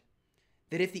argument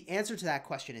that if the answer to that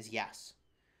question is yes,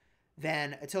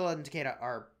 then Attila and Takeda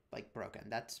are, like, broken.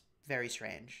 That's very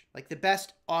strange. Like, the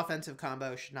best offensive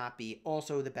combo should not be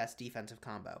also the best defensive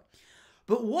combo.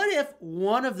 But what if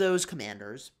one of those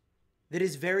commanders that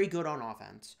is very good on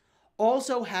offense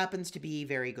also happens to be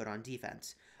very good on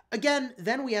defense? Again,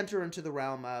 then we enter into the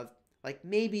realm of, like,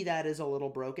 maybe that is a little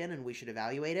broken and we should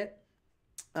evaluate it.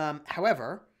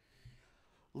 However,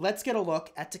 let's get a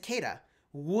look at Takeda.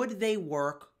 Would they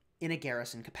work in a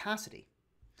garrison capacity?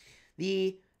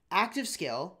 The active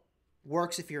skill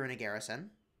works if you're in a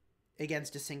garrison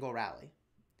against a single rally.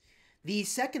 The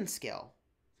second skill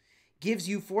gives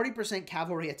you 40%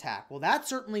 cavalry attack. Well, that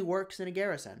certainly works in a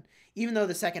garrison. Even though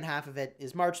the second half of it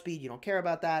is march speed, you don't care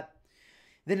about that.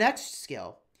 The next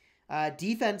skill,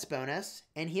 defense bonus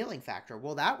and healing factor.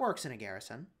 Well, that works in a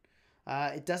garrison.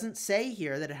 It doesn't say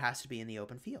here that it has to be in the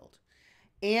open field.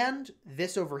 And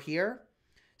this over here,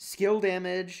 skill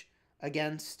damage,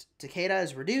 against Takeda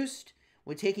is reduced.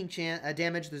 When taking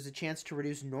damage, there's a chance to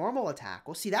reduce normal attack.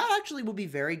 Well, see, that actually will be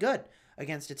very good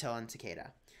against Attila and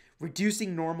Takeda.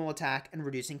 Reducing normal attack and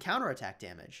reducing counterattack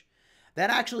damage. That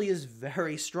actually is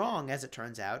very strong, as it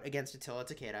turns out, against Atilla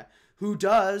Takeda, who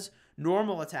does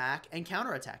normal attack and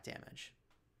counterattack damage.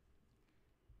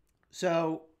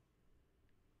 So,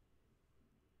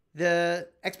 the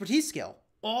expertise skill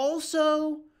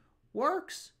also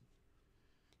works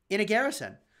in a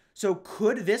garrison. So,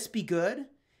 could this be good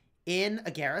in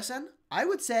a garrison? I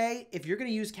would say, if you're going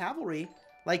to use cavalry,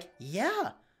 like,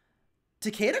 yeah,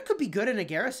 Takeda could be good in a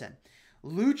garrison.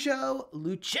 Lucero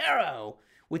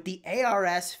with the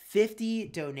ARS 50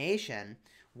 donation.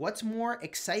 What's more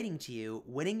exciting to you,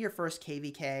 winning your first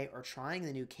KVK or trying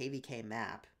the new KVK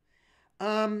map?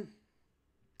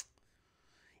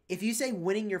 If you say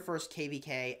winning your first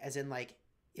KVK, as in, like,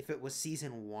 if it was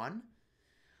Season 1,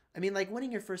 I mean, like,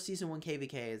 winning your first Season 1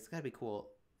 KVK, it's got to be cool.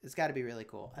 It's got to be really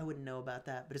cool. I wouldn't know about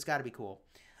that, but it's got to be cool.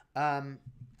 I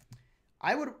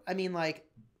mean, like,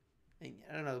 I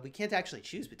don't know. We can't actually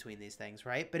choose between these things,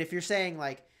 right? But if you're saying,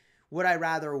 like, would I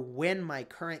rather win my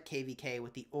current KVK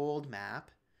with the old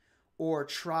map or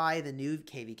try the new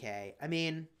KVK? I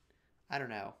mean, I don't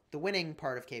know. The winning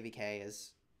part of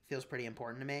KVK feels pretty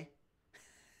important to me.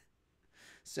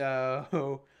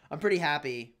 So I'm pretty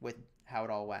happy with how it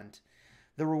all went.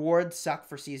 The rewards suck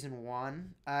for Season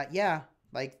 1. Yeah,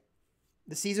 like,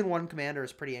 the Season 1 commander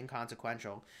is pretty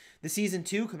inconsequential. The Season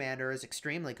 2 commander is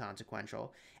extremely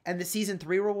consequential. And the Season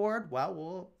 3 reward, well,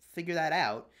 we'll figure that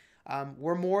out.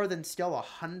 We're more than still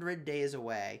 100 days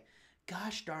away.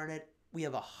 Gosh darn it, we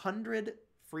have 100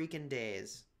 freaking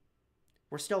days.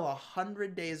 We're still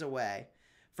 100 days away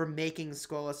from making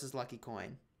Skolas's lucky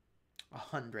coin.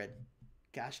 100.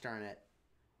 Gosh darn it.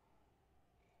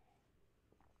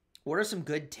 What are some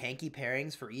good tanky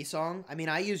pairings for Esong? I mean,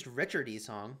 I used Richard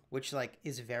Esong, which, like,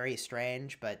 is very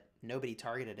strange, but nobody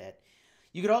targeted it.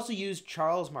 You could also use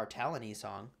Charles Martel in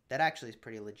Esong. That actually is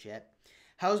pretty legit.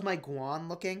 How's my Guan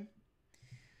looking?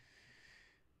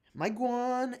 My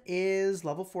Guan is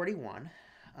level 41.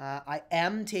 I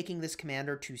am taking this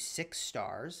commander to 6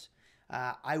 stars.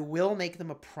 I will make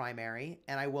them a primary,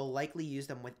 and I will likely use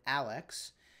them with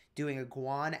Alex, doing a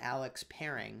Guan-Alex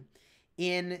pairing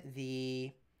in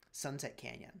the Sunset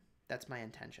Canyon. That's my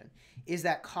intention. Is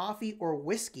that coffee or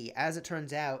whiskey, as it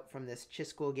turns out from this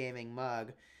Chisgule Gaming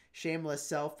mug? Shameless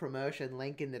self-promotion,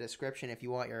 link in the description if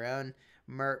you want your own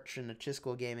merch and a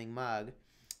Chisgule Gaming mug.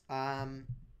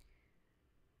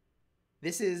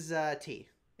 This is tea.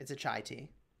 It's a chai tea.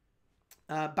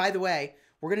 By the way,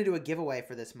 we're going to do a giveaway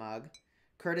for this mug,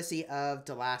 courtesy of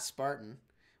The Last Spartan,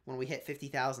 when we hit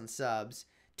 50,000 subs.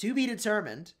 To be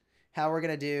determined how we're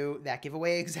going to do that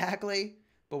giveaway exactly,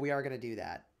 but we are going to do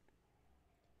that.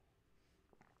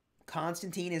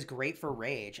 Constantine is great for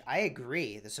Rage. I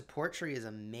agree. The support tree is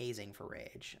amazing for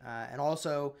Rage. And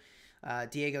also,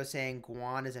 Diego saying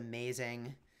Guan is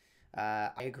amazing.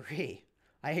 I agree.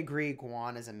 I agree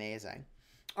Guan is amazing.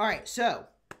 All right, so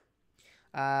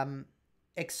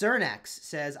Exernex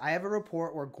says, I have a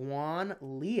report where Guan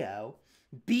Leo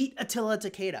beat Attila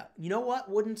Takeda. You know what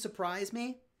wouldn't surprise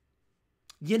me?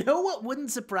 You know what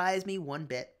wouldn't surprise me one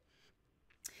bit?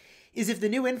 Is if the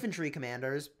new infantry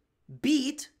commanders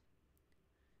beat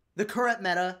the current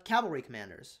meta cavalry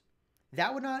commanders.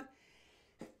 That would not...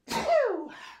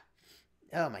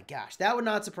 Oh my gosh. That would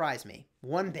not surprise me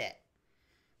one bit.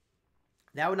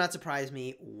 That would not surprise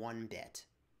me one bit.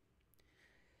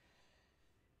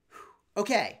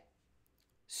 Okay.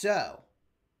 So,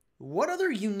 what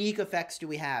other unique effects do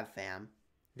we have, fam,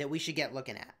 that we should get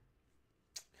looking at?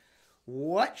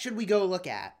 What should we go look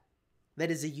at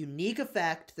that is a unique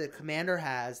effect that commander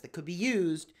has that could be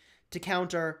used to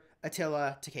counter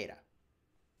Attila Takeda?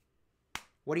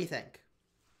 What do you think?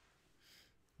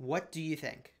 What do you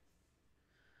think?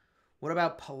 What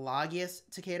about Pelagius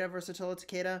Takeda versus Attila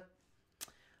Takeda?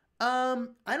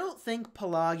 I don't think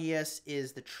Pelagius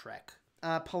is the trick.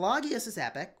 Pelagius is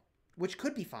epic, which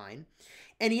could be fine,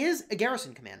 and he is a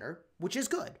garrison commander, which is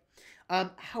good.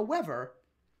 However,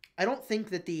 I don't think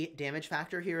that the damage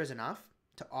factor here is enough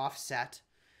to offset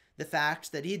the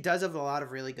fact that he does have a lot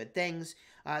of really good things.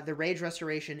 The Rage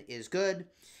Restoration is good.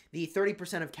 The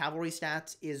 30% of cavalry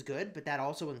stats is good, but that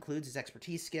also includes his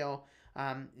expertise skill.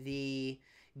 The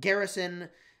Garrison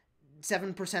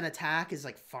 7% attack is,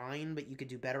 like, fine, but you could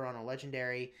do better on a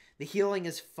legendary. The healing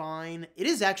is fine. It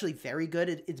is actually very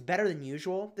good. It's better than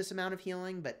usual, this amount of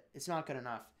healing, but it's not good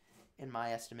enough in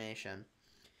my estimation.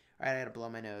 All right, I gotta blow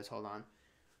my nose. Hold on.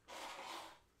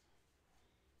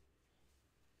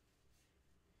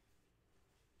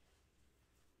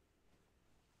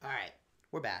 All right,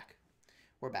 we're back.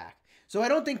 We're back. So I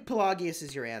don't think Pelagius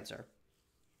is your answer.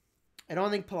 I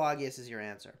don't think Pelagius is your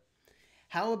answer.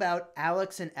 How about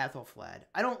Alex and Ethelfled?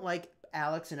 I don't like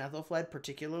Alex and Ethelfled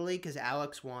particularly because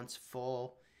Alex wants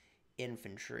full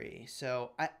infantry.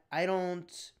 So I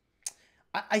don't...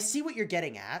 I see what you're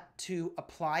getting at. To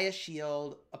apply a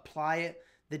shield, apply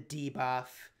the debuff,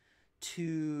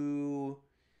 to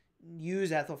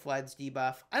use Ethelfled's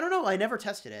debuff. I don't know. I never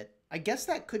tested it. I guess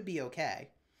that could be okay.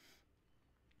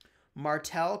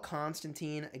 Martel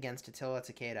Constantine against Attila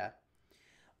Takeda.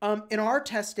 In our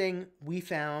testing, we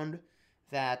found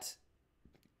that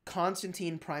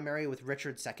Constantine primary with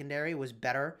Richard secondary was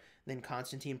better than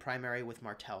Constantine primary with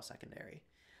Martel secondary.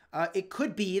 It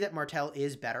could be that Martel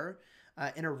is better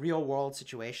in a real world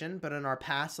situation, but in our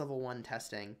past level 1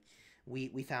 testing,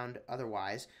 we found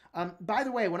otherwise. By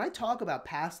the way, when I talk about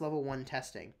past level 1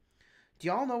 testing, do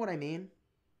y'all know what I mean?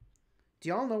 Do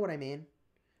y'all know what I mean?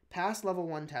 Past level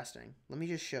 1 testing. Let me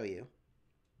just show you.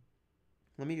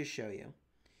 Let me just show you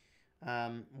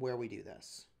where we do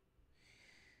this.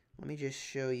 Let me just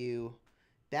show you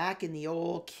back in the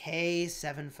old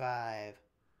K75.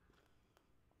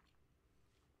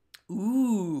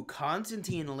 Ooh,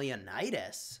 Constantine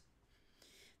Leonidas.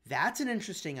 That's an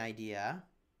interesting idea.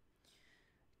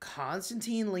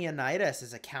 Constantine Leonidas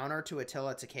is a counter to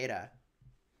Attila Takeda.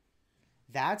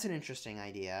 That's an interesting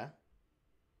idea.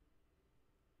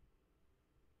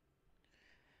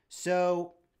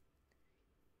 So,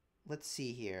 let's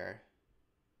see here.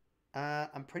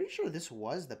 I'm pretty sure this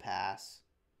was the pass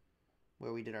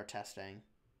where we did our testing.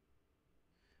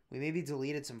 We maybe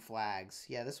deleted some flags.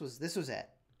 Yeah, this was it.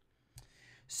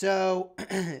 So,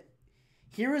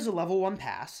 here is a level 1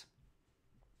 pass.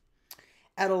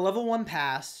 At a level 1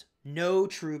 pass, no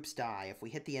troops die. If we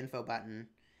hit the info button,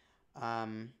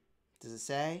 does it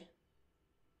say?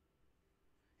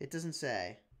 It doesn't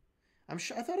say. I'm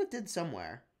sure. I thought it did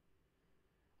somewhere.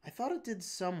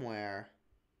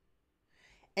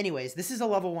 Anyways, this is a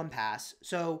level 1 pass.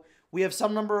 So we have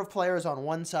some number of players on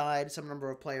one side, some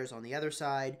number of players on the other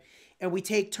side, and we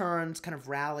take turns kind of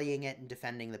rallying it and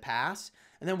defending the pass.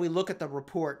 And then we look at the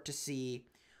report to see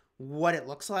what it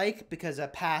looks like, because a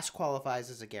pass qualifies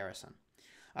as a garrison.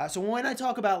 So when I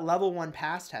talk about level 1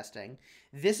 pass testing,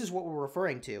 this is what we're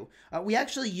referring to. We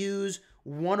actually use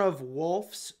one of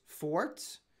Wolf's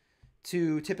forts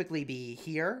to typically be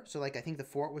here. So like I think the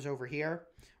fort was over here,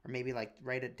 or maybe like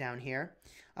right it down here,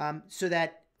 so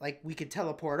that like we could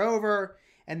teleport over,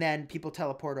 and then people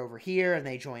teleport over here and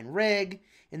they join Rig,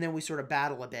 and then we sort of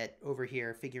battle a bit over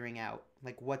here, figuring out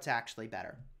like what's actually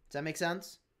better. Does that make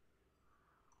sense?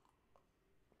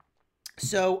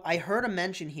 So I heard a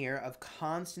mention here of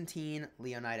Constantine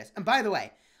Leonidas. And by the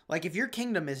way, like if your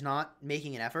kingdom is not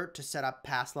making an effort to set up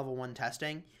past level 1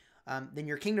 testing, then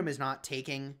your kingdom is not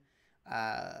taking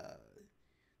the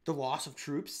loss of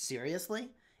troops seriously,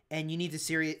 and you need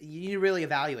to really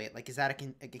evaluate, like, is that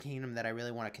a kingdom that I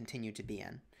really want to continue to be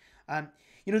in?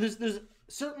 You know, there's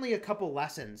certainly a couple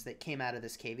lessons that came out of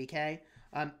this KVK,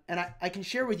 and I can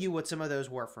share with you what some of those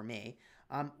were for me.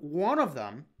 One of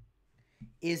them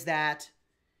is that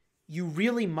you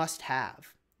really must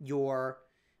have your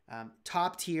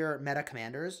top tier meta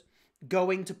commanders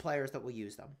going to players that will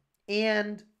use them.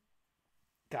 And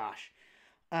gosh,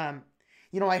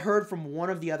 you know, I heard from one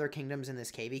of the other kingdoms in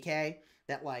this KVK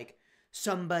that like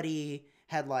somebody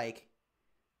had like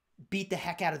beat the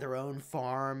heck out of their own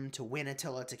farm to win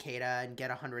Attila Takeda and get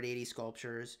 180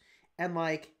 sculptures, and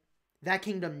like that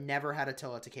kingdom never had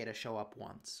Attila Takeda show up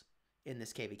once in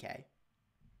this KVK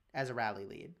as a rally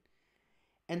lead.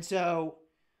 And so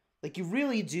like you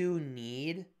really do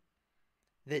need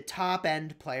the top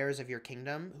end players of your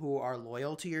kingdom who are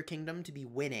loyal to your kingdom to be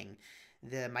winning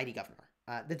the Mighty Governor.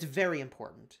 That's very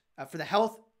important for the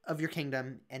health of your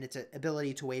kingdom and its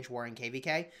ability to wage war in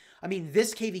KVK. I mean,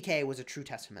 this KVK was a true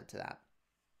testament to that.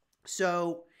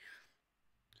 So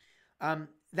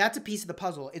that's a piece of the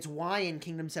puzzle. It's why in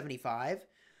Kingdom 75,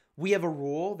 we have a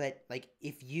rule that like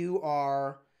if you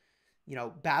are, you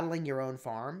know, battling your own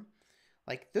farm,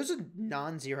 like there's a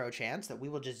non-zero chance that we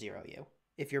will just zero you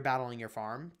if you're battling your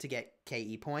farm to get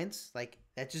KE points. Like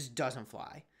that just doesn't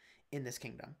fly in this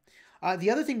kingdom.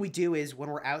 The other thing we do is when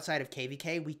we're outside of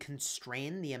KVK, we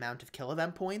constrain the amount of kill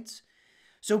event points.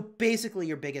 So basically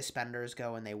your biggest spenders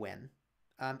go and they win.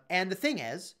 And the thing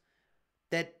is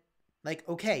that, like,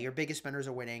 okay, your biggest spenders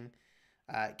are winning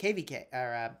KVK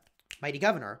or Mighty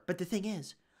Governor. But the thing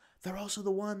is, they're also the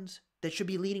ones that should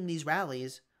be leading these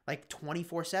rallies like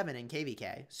 24/7 in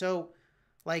KVK. So,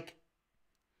 like,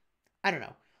 I don't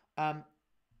know.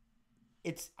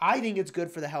 I think it's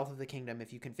good for the health of the kingdom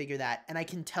if you configure that. And I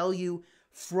can tell you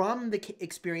from the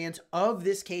experience of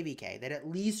this KVK that at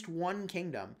least one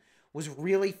kingdom was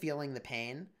really feeling the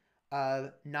pain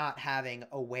of not having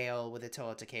a whale with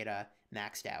Attila Takeda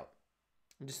maxed out.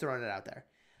 I'm just throwing it out there.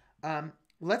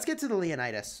 Let's get to the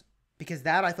Leonidas, because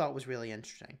that I thought was really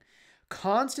interesting.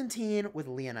 Constantine with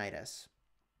Leonidas.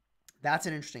 That's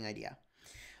an interesting idea.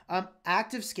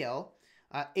 Active skill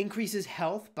increases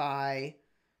health by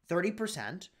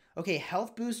 30%. Okay,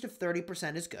 health boost of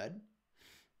 30% is good.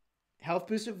 Health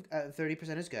boost of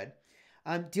 30% is good.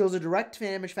 Deals a direct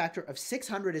damage factor of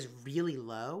 600 is really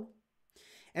low.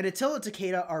 And Attila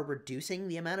Takeda are reducing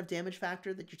the amount of damage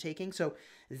factor that you're taking, so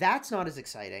that's not as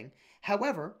exciting.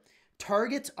 However,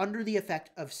 targets under the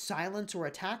effect of silence or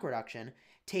attack reduction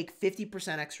take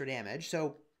 50% extra damage,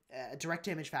 so a direct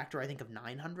damage factor, I think, of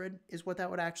 900 is what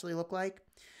that would actually look like.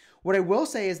 What I will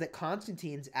say is that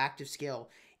Constantine's active skill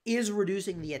is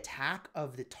reducing the attack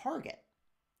of the target.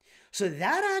 So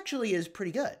that actually is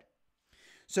pretty good.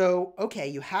 So, okay,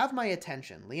 you have my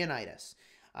attention, Leonidas.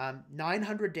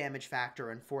 900 damage factor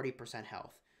and 40%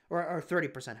 health, or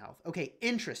 30% health. Okay,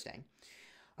 interesting.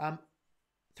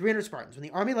 300 Spartans. When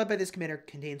the army led by this commander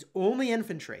contains only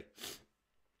infantry.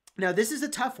 Now, this is a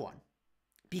tough one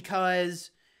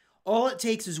because all it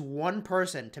takes is one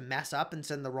person to mess up and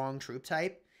send the wrong troop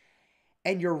type,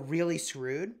 and you're really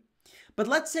screwed. But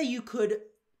let's say you could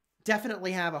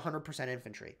definitely have 100%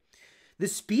 infantry. The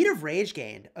speed of rage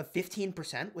gained of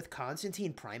 15% with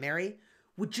Constantine primary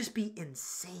would just be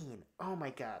insane. Oh my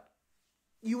god.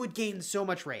 You would gain so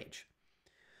much rage.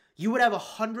 You would have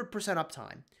 100%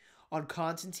 uptime on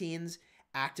Constantine's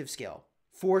active skill.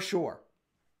 For sure.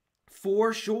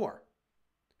 For sure.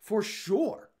 For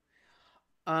sure.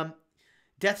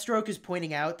 Deathstroke is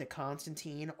pointing out that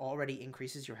Constantine already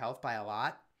increases your health by a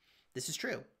lot. This is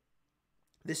true.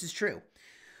 This is true.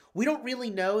 We don't really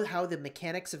know how the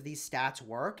mechanics of these stats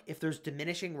work, if there's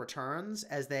diminishing returns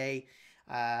as they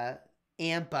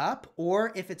amp up,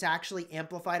 or if it's actually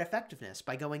amplified effectiveness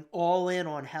by going all in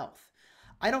on health.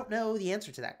 I don't know the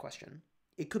answer to that question.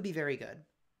 It could be very good.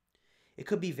 It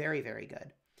could be very, very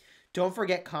good. Don't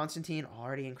forget Constantine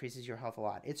already increases your health a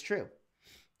lot. It's true.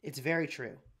 It's very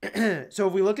true. So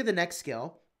if we look at the next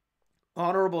skill,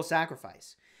 Honorable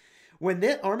Sacrifice. When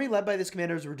the army led by this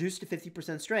commander is reduced to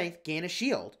 50% strength, gain a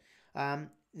shield.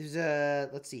 There's a,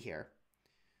 let's see here.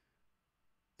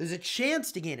 There's a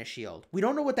chance to gain a shield. We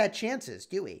don't know what that chance is,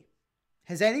 do we?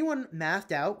 Has anyone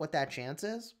mathed out what that chance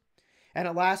is? And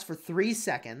it lasts for 3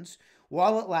 seconds.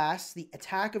 While it lasts, the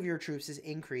attack of your troops is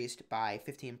increased by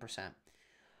 15%.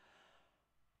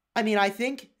 I mean, I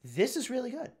think this is really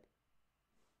good.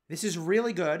 This is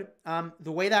really good.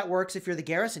 The way that works if you're the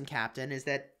garrison captain is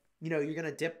that, you know, you're going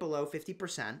to dip below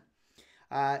 50%.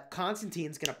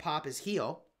 Constantine's going to pop his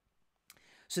heel.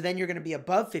 So then you're going to be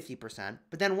above 50%.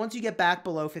 But then once you get back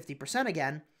below 50%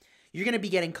 again, you're going to be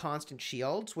getting constant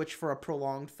shields, which for a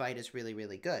prolonged fight is really,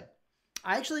 really good.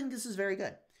 I actually think this is very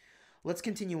good. Let's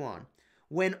continue on.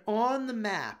 When on the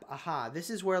map, this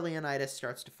is where Leonidas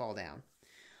starts to fall down.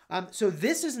 So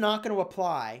this is not going to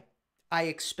apply, I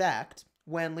expect,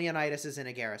 when Leonidas is in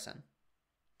a garrison.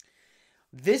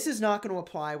 This is not going to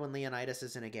apply when Leonidas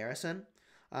is in a garrison.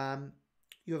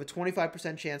 You have a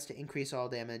 25% chance to increase all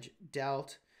damage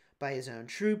dealt by his own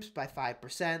troops by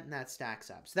 5%, and that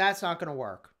stacks up. So that's not going to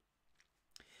work.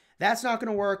 That's not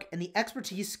going to work. And the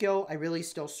expertise skill, I really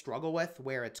still struggle with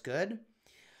where it's good.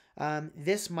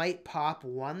 This might pop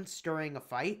once during a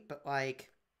fight, but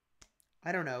like,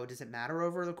 I don't know. Does it matter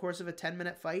over the course of a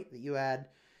 10-minute fight that you had,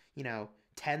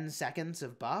 10 seconds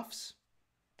of buffs?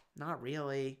 Not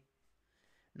really.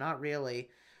 Not really.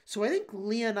 So I think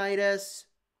Leonidas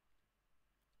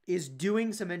is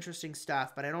doing some interesting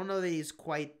stuff, but I don't know that he's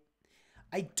quite...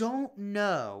 I don't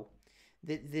know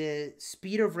that the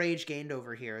speed of rage gained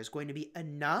over here is going to be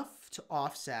enough to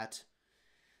offset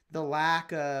the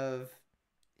lack of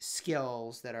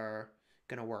skills that are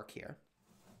going to work here.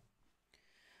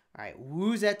 All right,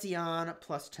 Wu Zetian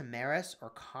plus Tamaris or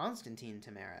Constantine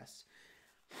Tamaris.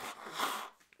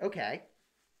 Okay.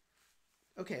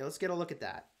 Okay, let's get a look at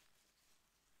that.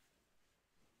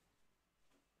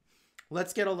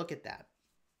 Let's get a look at that.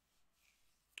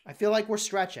 I feel like we're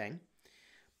stretching,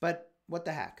 but what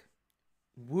the heck?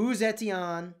 Wu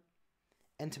Zetian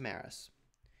and Tamaris.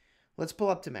 Let's pull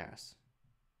up Tamaris.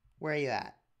 Where are you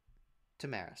at?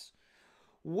 Tamaris.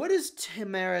 What is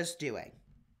Tamaris doing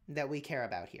that we care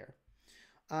about here?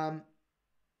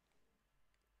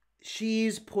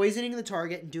 She's poisoning the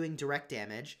target and doing direct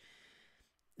damage.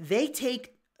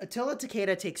 Attila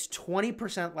Takeda takes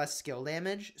 20% less skill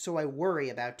damage, so I worry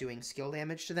about doing skill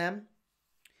damage to them.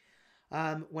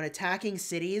 When attacking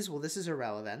cities, well, this is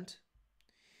irrelevant.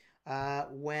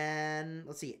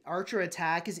 Let's see, archer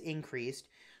attack is increased.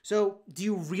 So do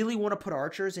you really want to put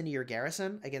archers into your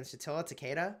garrison against Attilla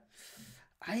Takeda?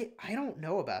 I don't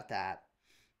know about that.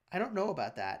 I don't know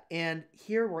about that. And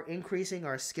here we're increasing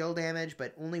our skill damage,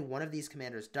 but only one of these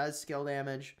commanders does skill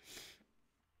damage.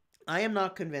 I am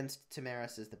not convinced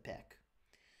Tamaris is the pick.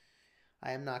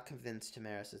 I am not convinced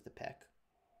Tamaris is the pick.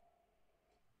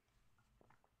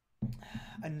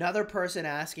 Another person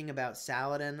asking about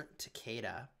Saladin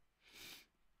Takeda.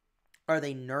 Are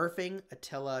they nerfing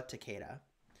Attilla Takeda?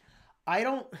 I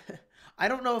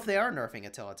don't know if they are nerfing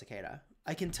Attilla Takeda.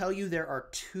 I can tell you there are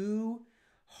 2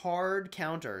 hard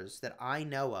counters that I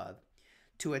know of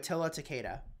to Attilla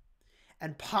Takeda,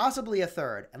 and possibly a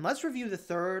third. And let's review the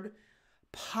third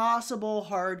possible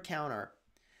hard counter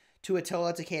to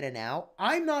Attilla Takeda now.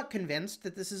 I'm not convinced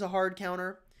that this is a hard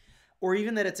counter, or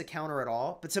even that it's a counter at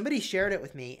all, but somebody shared it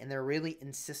with me, and they're really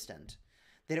insistent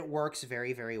that it works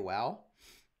very, very well.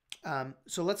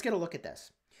 So let's get a look at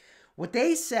this. What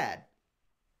they said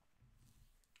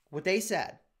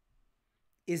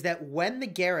is that when the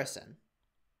garrison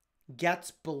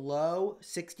gets below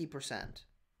 60%,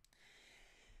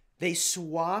 they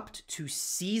swapped to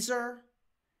Caesar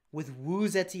with Wu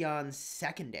Zetian's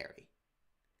secondary.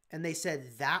 And they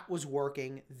said that was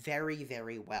working very,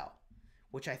 very well,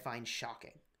 which I find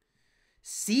shocking.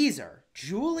 Caesar,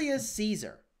 Julius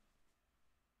Caesar,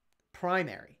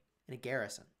 primary in a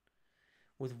garrison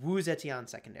with Wu Zetian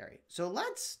secondary. So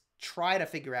let's try to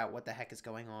figure out what the heck is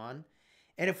going on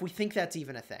and if we think that's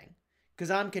even a thing,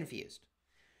 because I'm confused.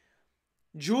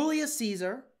 Julius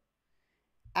Caesar,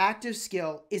 active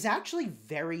skill, is actually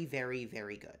very, very,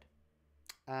 very good.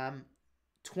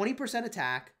 20%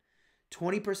 attack,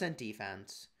 20%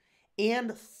 defense,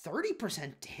 and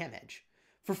 30% damage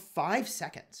for 5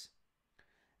 seconds.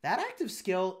 That active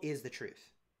skill is the truth,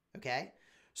 okay?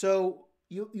 So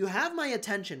you have my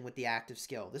attention with the active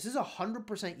skill. This is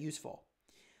 100% useful.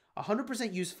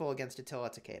 100% useful against Attilla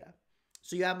Takeda.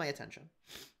 So you have my attention.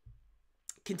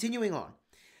 Continuing on.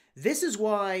 This is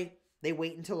why they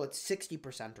wait until it's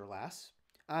 60% or less.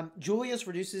 Julius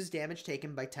reduces damage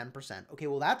taken by 10%. Okay,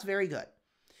 well, that's very good.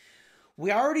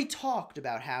 We already talked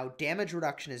about how damage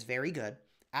reduction is very good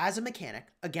as a mechanic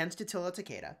against Attilla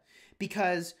Takeda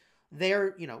because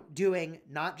they're, doing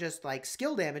not just like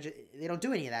skill damage. They don't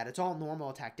do any of that. It's all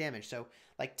normal attack damage. So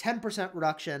like 10%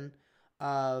 reduction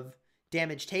of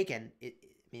damage taken,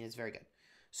 it's very good.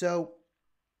 So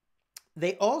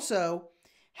they also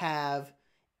have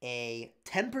a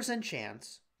 10%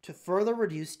 chance to further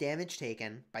reduce damage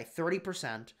taken by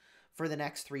 30% for the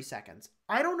next 3 seconds.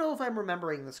 I don't know if I'm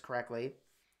remembering this correctly,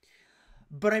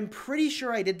 but I'm pretty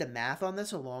sure I did the math on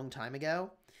this a long time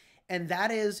ago, and that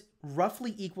is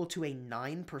roughly equal to a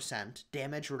 9%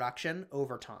 damage reduction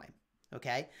over time,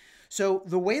 okay? So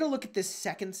the way to look at this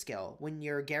second skill when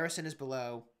your garrison is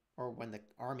below, or when the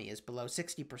army is below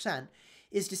 60%,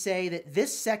 is to say that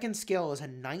this second skill is a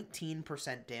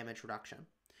 19% damage reduction,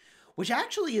 which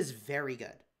actually is very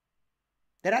good.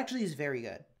 That actually is very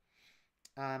good.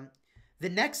 The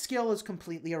next skill is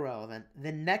completely irrelevant.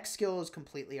 The next skill is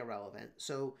completely irrelevant.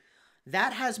 So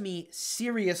that has me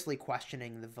seriously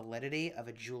questioning the validity of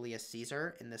a Julius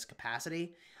Caesar in this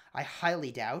capacity. I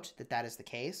highly doubt that that is the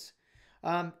case.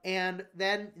 And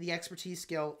then the expertise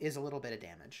skill is a little bit of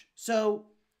damage. So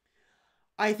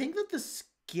I think that the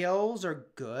skills are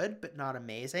good, but not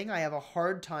amazing. I have a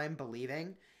hard time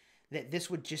believing that this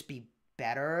would just be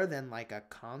better than like a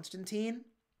Constantine.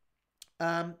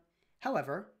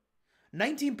 However,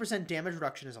 19% damage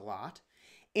reduction is a lot.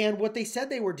 And what they said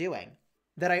they were doing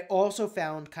that I also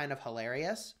found kind of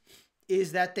hilarious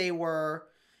is that they were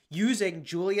using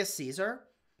Julius Caesar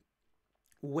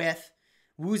with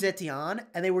Wu Zetian,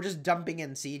 and they were just dumping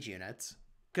in siege units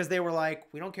because they were like,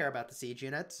 we don't care about the siege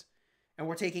units, and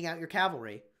we're taking out your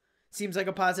cavalry. Seems like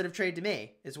a positive trade to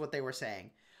me, is what they were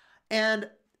saying. And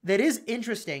that is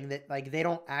interesting that like they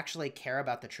don't actually care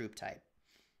about the troop type.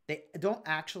 They don't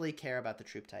actually care about the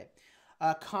troop type.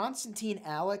 Constantine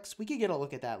Alex, we could get a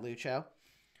look at that, Lucho.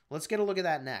 Let's get a look at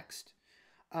that next.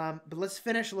 But let's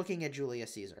finish looking at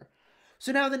Julius Caesar.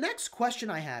 So now the next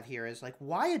question I have here is like,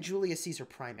 why a Julius Caesar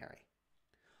primary?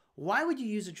 Why would you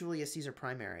use a Julius Caesar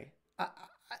primary?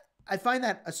 I find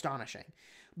that astonishing.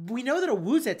 We know that a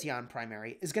Wu Zetian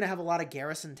primary is going to have a lot of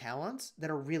garrison talents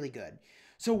that are really good.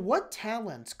 So what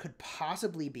talents could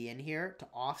possibly be in here to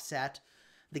offset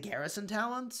the garrison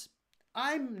talents?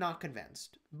 I'm not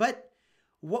convinced. But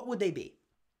what would they be?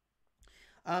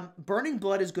 Burning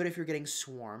Blood is good if you're getting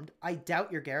swarmed. I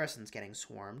doubt your garrison's getting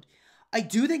swarmed. I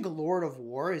do think Lord of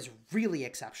War is really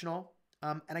exceptional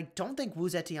And I don't think Wu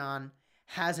Zetian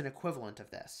has an equivalent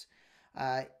of this.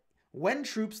 When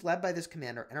troops led by this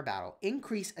commander enter battle,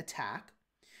 increase attack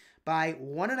by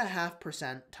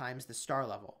 1.5% times the star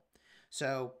level.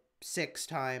 So 6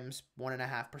 times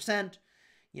 1.5%,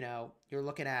 you're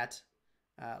looking at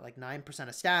like 9%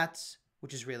 of stats,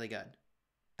 which is really good.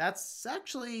 That's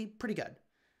actually pretty good.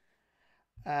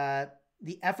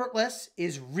 The effortless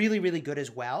is really, really good as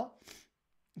well.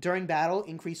 During battle,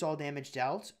 increase all damage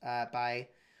dealt by,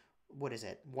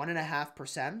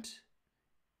 1.5%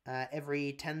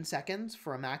 every 10 seconds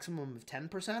for a maximum of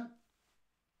 10%.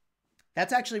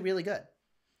 That's actually really good.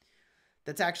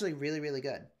 That's actually really, really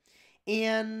good.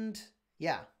 And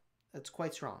yeah, that's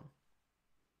quite strong.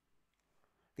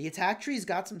 The attack tree's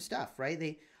got some stuff,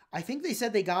 right? I think they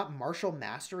said they got martial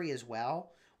mastery as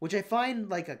well, which I find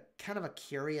like a kind of a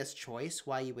curious choice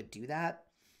why you would do that.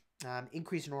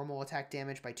 Increase normal attack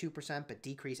damage by 2%, but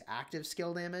decrease active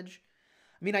skill damage.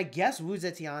 I mean, I guess Wu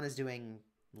Zetian is doing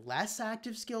less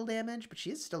active skill damage, but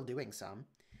she is still doing some.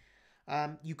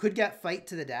 You could get fight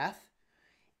to the death,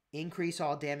 increase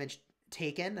all damage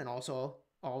taken, and also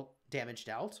all damage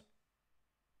dealt.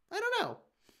 I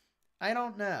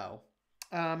don't know.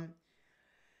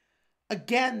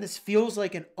 Again, this feels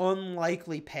like an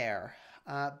unlikely pair,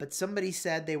 but somebody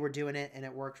said they were doing it and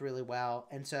it worked really well.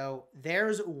 And so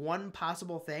there's one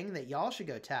possible thing that y'all should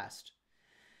go test.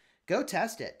 Go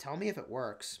test it. Tell me if it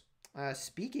works.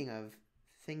 Speaking of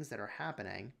things that are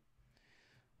happening,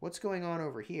 what's going on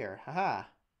over here? Haha.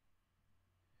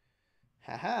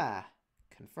 Haha.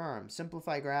 Confirm.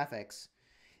 Simplify graphics.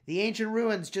 The Ancient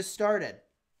Ruins just started.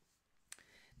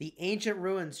 The Ancient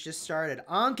Ruins just started.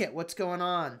 Ankit, what's going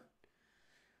on?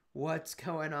 What's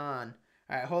going on?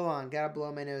 All right, hold on. Gotta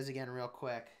blow my nose again real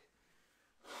quick.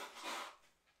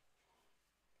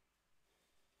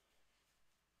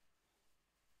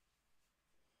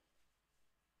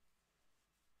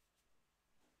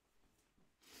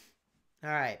 All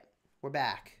right, we're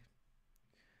back.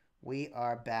 We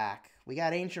are back. We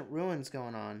got Ancient Ruins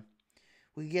going on.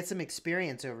 We could get some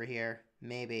experience over here.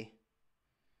 Maybe.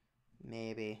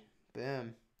 Maybe.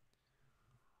 Boom.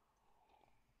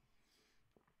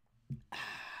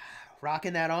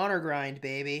 Rocking that honor grind,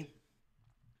 baby.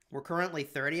 We're currently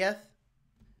 30th,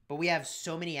 but we have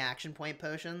so many action point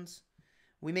potions.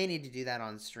 We may need to do that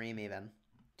on stream even.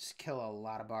 Just kill a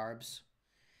lot of barbs.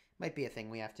 Might be a thing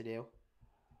we have to do.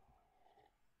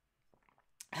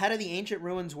 How do the Ancient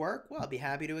Ruins work? Well, I'll be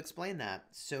happy to explain that.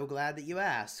 So glad that you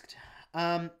asked.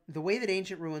 The way that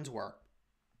Ancient Ruins work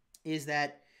is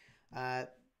that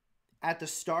at the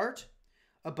start,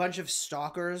 a bunch of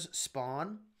stalkers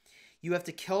spawn. You have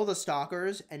to kill the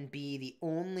stalkers and be the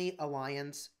only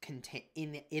alliance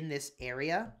in this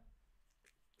area.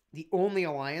 The only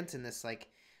alliance in this like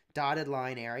dotted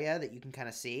line area that you can kind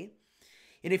of see.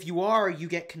 And if you are, you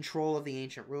get control of the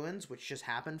Ancient Ruins, which just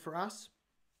happened for us.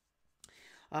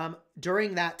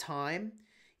 During that time,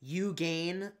 you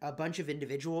gain a bunch of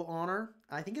individual honor.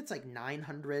 I think it's like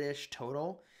 900-ish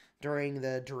total during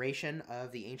the duration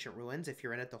of the Ancient Ruins, if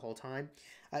you're in it the whole time.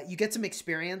 You get some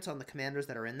experience on the commanders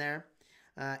that are in there,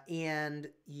 and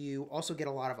you also get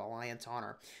a lot of alliance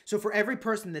honor. So for every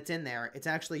person that's in there, it's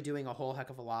actually doing a whole heck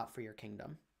of a lot for your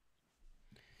kingdom.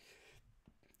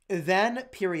 Then,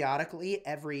 periodically,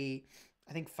 every,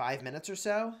 I think, 5 minutes or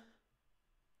so,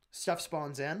 stuff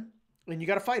spawns in. And you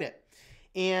got to fight it.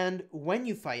 And when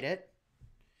you fight it,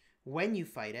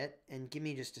 and give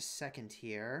me just a second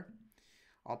here,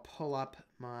 I'll pull up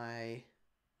my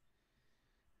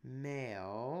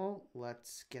mail.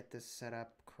 Let's get this set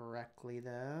up correctly,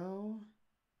 though.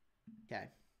 Okay.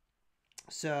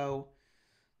 So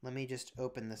let me just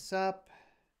open this up.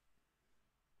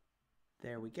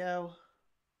 There we go.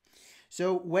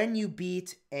 So when you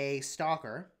beat a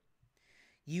stalker,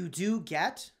 you do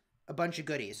get a bunch of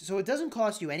goodies. So it doesn't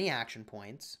cost you any action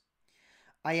points.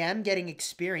 I am getting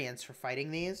experience for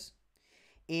fighting these.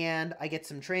 And I get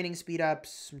some training speed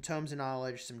ups, some tomes of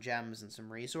knowledge, some gems, and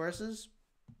some resources.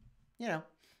 You know,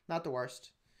 not the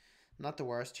worst. Not the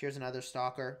worst. Here's another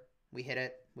stalker. We hit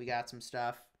it. We got some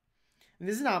stuff. And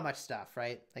this is not much stuff,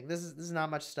 right? Like this is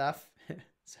not much stuff.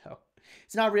 So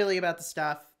it's not really about the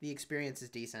stuff. The experience is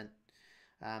decent.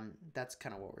 That's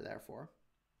kind of what we're there for.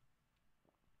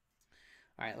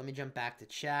 All right, let me jump back to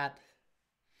chat.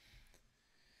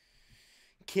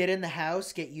 Kid in the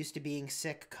house, get used to being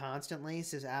sick constantly,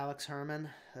 says Alex Herman.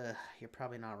 You're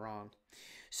probably not wrong.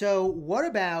 So what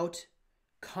about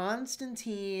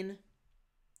Constantine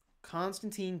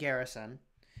Garrison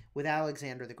with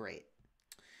Alexander the Great?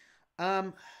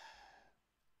 Let's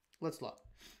look.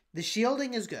 The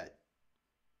shielding is good.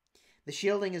 The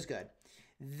shielding is good.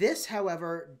 This,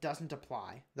 however, doesn't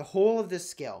apply. The whole of this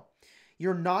skill.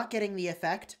 You're not getting the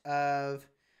effect of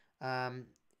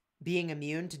being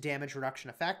immune to damage reduction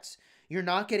effects. You're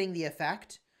not getting the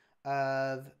effect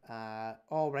of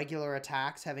all regular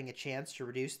attacks having a chance to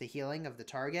reduce the healing of the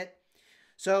target.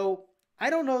 So I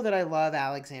don't know that I love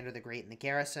Alexander the Great in the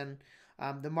garrison.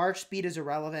 The march speed is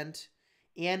irrelevant,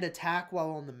 and attack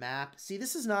while on the map. See,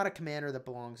 this is not a commander that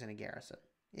belongs in a garrison.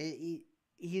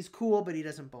 He's cool, but he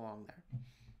doesn't belong there.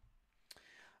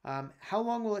 How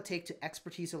long will it take to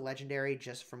expertise a legendary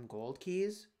just from gold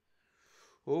keys?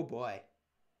 Oh boy.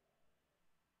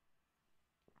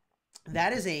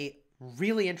 That is a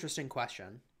really interesting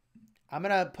question. I'm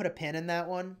going to put a pin in that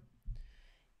one.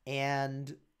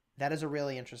 And that is a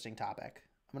really interesting topic.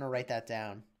 I'm going to write that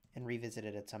down and revisit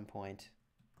it at some point.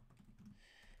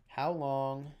 How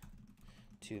long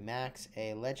to max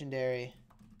a legendary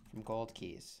from gold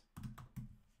keys?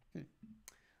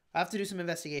 I have to do some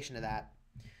investigation of that.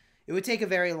 It would take a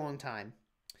very long time.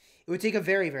 It would take a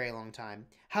very, very long time.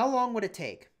 How long would it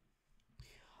take?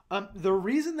 The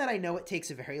reason that I know it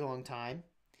takes a very long time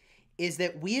is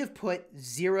that we have put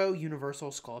 0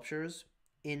 universal sculptures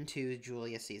into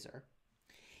Julius Caesar.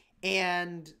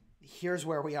 And here's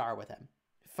where we are with him.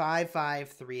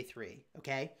 5-5-3-3,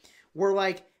 okay? We're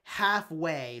like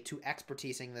halfway to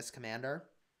expertising this commander.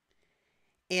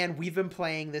 And we've been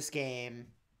playing this game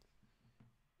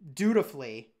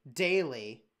dutifully,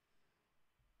 daily,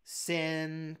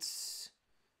 since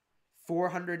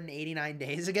 489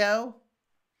 days ago.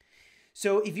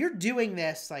 So if you're doing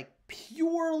this like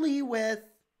purely with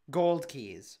gold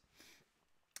keys,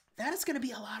 that is going to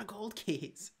be a lot of gold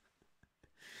keys.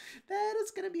 That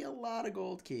is going to be a lot of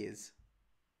gold keys.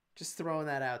 Just throwing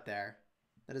that out there.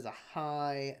 That is a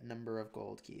high number of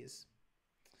gold keys.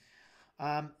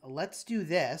 Let's do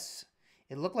this.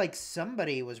 It looked like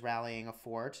somebody was rallying a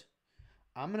fort.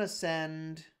 I'm going to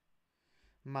send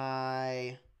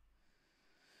my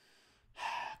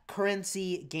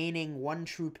currency gaining 1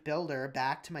 troop builder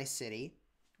back to my city.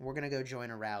 We're going to go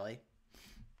join a rally.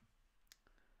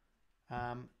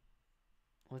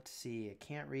 Let's see. I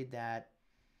can't read that.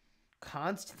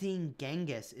 Constantine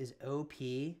Genghis is OP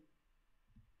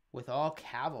with all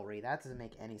cavalry. That doesn't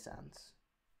make any sense.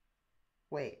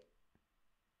 Wait.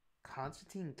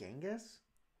 Constantine Genghis?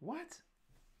 What?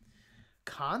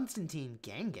 Constantine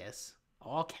Genghis?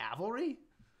 All cavalry?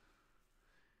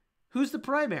 Who's the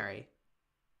primary?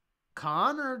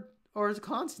 Khan or is it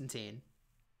Constantine?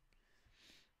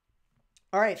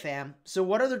 All right, fam. So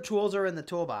what other tools are in the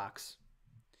toolbox?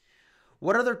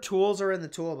 What other tools are in the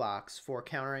toolbox for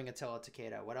countering Attila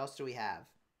Takeda? What else do we have?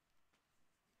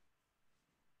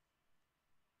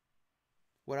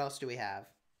 What else do we have?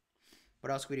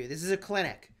 What else can we do? This is a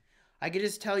clinic. I could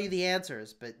just tell you the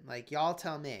answers, but like y'all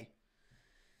tell me.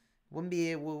 Wouldn't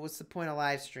be, well, what's the point of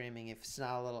live streaming if it's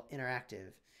not a little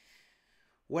interactive?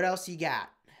 What else you got?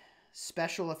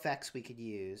 Special effects we could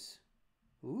use.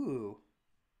 Ooh.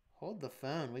 Hold the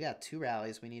phone. We got 2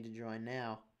 rallies we need to join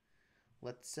now.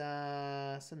 Let's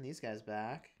send these guys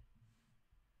back.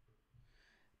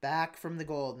 Back from the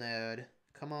gold node.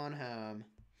 Come on home.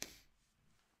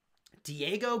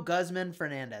 Diego Guzman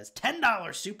Fernandez.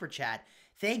 $10 super chat.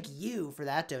 Thank you for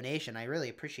that donation. I really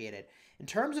appreciate it. In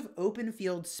terms of open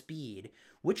field speed,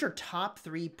 which are top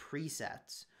 3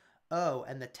 presets? Oh,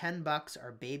 and the $10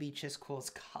 are baby Chisgule's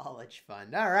college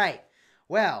fund. All right.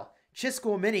 Well,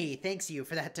 Chisgule Mini thanks you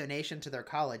for that donation to their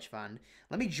college fund.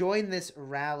 Let me join this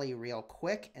rally real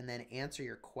quick and then answer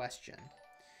your question.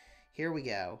 Here we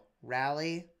go.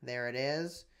 Rally. There it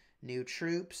is. New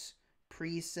troops.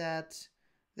 Preset.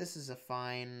 This is a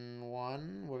fine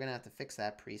one. We're going to have to fix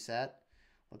that preset.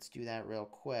 Let's do that real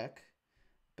quick.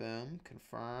 Boom.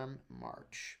 Confirm.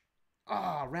 March.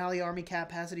 Ah, rally army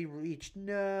capacity reached.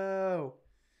 No.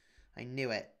 I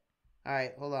knew it. All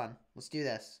right, hold on. Let's do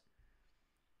this.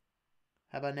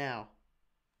 How about now?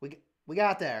 We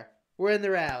got there. We're in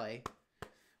the rally.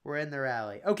 We're in the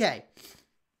rally. Okay.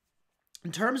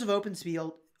 In terms of open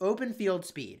field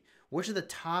speed, which are the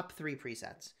top 3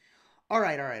 presets? All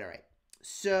right.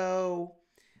 So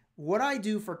what I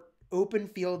do for open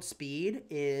field speed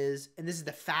is, and this is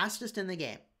the fastest in the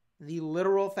game, the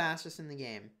literal fastest in the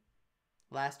game.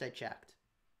 Last I checked.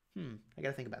 I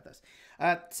gotta think about this.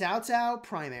 Cao Cao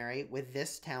primary with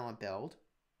this talent build.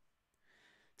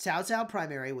 Cao Cao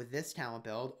primary with this talent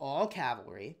build, all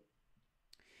cavalry.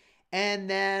 And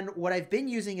then what I've been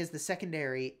using as the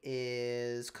secondary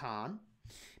is Khan,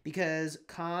 because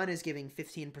Khan is giving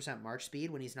 15% march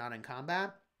speed when he's not in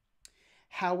combat.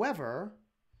 However,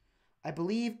 I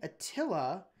believe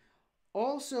Attila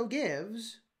also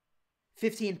gives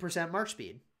 15% march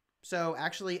speed. So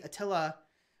actually Attila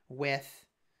with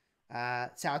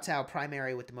Cao Cao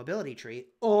primary with the mobility tree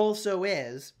also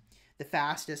is the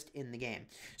fastest in the game.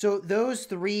 So those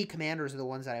three commanders are the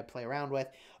ones that I play around with.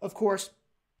 Of course,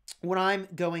 when I'm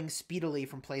going speedily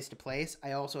from place to place,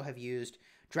 I also have used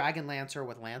Dragon Lancer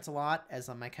with Lancelot as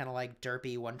my kind of like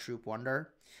derpy one-troop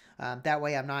wonder. That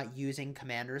way I'm not using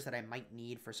commanders that I might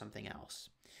need for something else.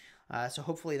 So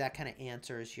hopefully that kind of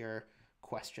answers your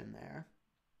question there.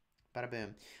 Bada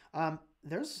boom.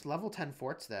 There's level 10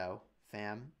 forts though,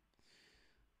 fam.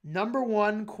 Number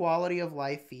one quality of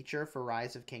life feature for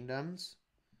Rise of Kingdoms.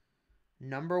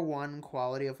 Number one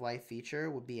quality of life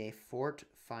feature would be a fort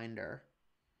finder.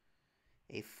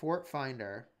 A fort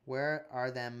finder. Where are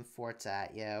them forts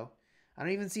at, yo? I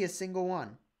don't even see a single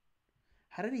one.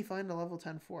 How did he find a level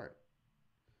 10 fort?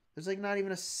 There's like not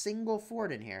even a single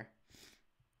fort in here.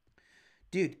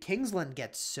 Dude, Kingsland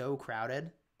gets so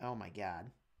crowded. Oh my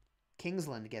god.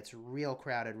 Kingsland gets real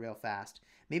crowded real fast.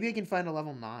 Maybe I can find a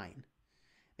level 9.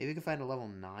 Maybe we can find a level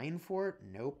 9 fort.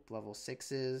 Nope. Level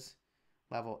 6s.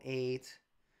 Level 8.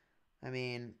 I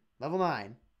mean, level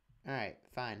 9. Alright,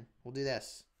 fine. We'll do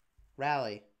this.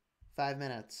 Rally. 5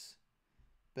 minutes.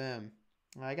 Boom.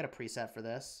 Oh, I got a preset for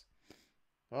this.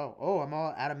 Oh, I'm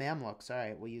all out of Mamluks.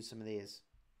 Alright, we'll use some of these.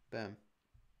 Boom.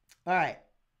 Alright.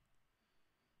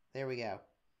 There we go.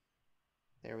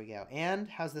 There we go. And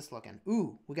how's this looking?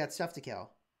 Ooh, we got stuff to kill.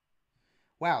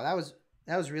 Wow,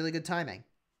 that was really good timing.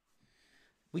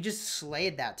 We just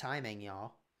slayed that timing,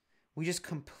 y'all. We just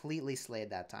completely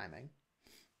slayed that timing.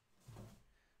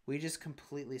 We just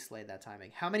completely slayed that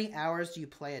timing. How many hours do you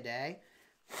play a day?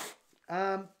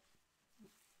 That's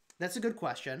a good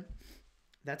question.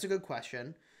 That's a good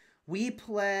question. We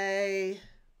play...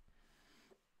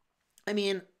 I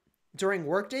mean, during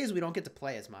work days, we don't get to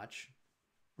play as much.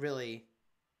 Really,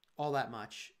 all that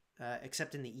much.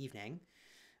 Except in the evening.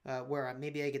 Where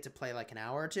maybe I get to play like an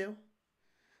hour or two.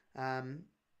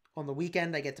 On the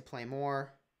weekend, I get to play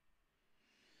more.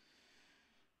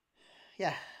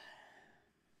 Yeah.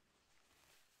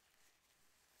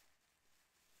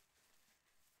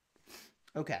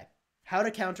 Okay. How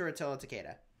to counter Attila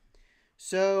Takeda.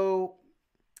 So,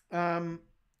 now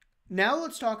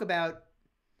let's talk about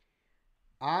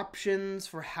options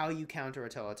for how you counter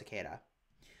Attila Takeda.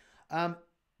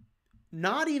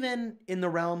 Not even in the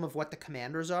realm of what the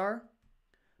commanders are,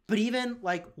 but even,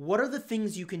 like, what are the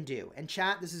things you can do? And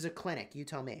chat, this is a clinic. You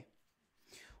tell me.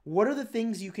 What are the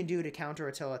things you can do to counter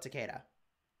Attila Takeda?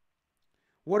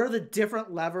 What are the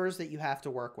different levers that you have to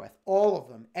work with? All of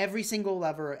them. Every single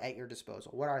lever at your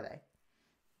disposal. What are they?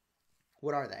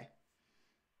 What are they?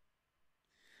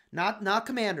 Not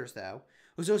commanders, though.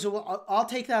 So I'll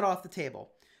take that off the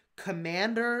table.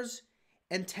 Commanders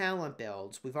and talent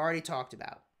builds, we've already talked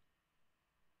about.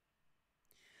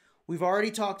 We've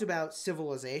already talked about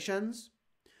civilizations.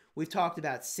 We've talked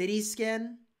about city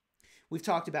skin. We've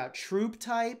talked about troop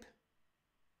type.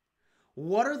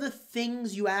 What are the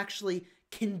things you actually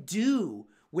can do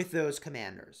with those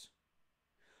commanders?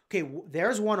 Okay,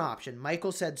 there's one option.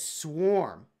 Michael said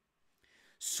swarm.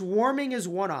 Swarming is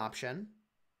one option.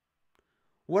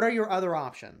 What are your other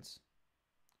options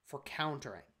for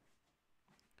countering?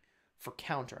 For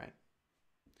countering.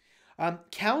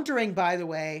 Countering, by the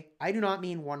way, I do not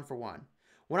mean one for one.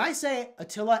 When I say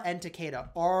Attila and Takeda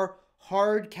are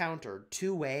hard countered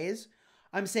 2 ways,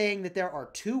 I'm saying that there are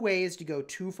 2 ways to go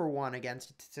 2 for 1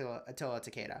 against Attila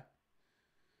Takeda.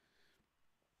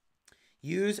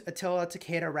 Use Attila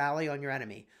Takeda rally on your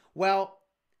enemy. Well,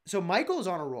 so Michael's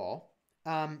on a roll.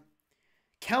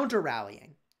 Counter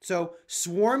rallying. So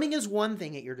swarming is one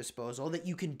thing at your disposal that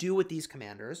you can do with these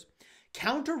commanders.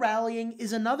 Counter rallying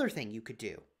is another thing you could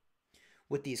do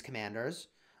with these commanders.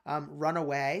 Run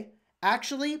away.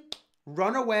 Actually,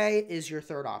 run away is your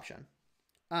third option.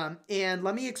 And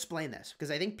let me explain this,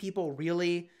 because I think people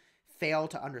really fail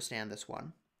to understand this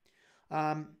one.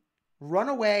 Run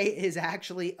away is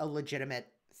actually a legitimate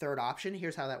third option.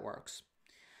 Here's how that works.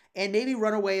 And maybe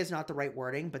run away is not the right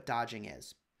wording, but dodging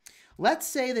is. Let's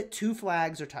say that 2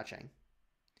 flags are touching.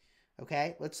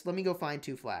 Okay, let me go find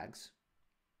 2 flags.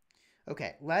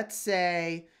 Okay, let's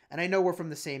say, and I know we're from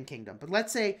the same kingdom, but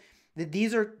let's say that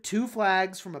these are 2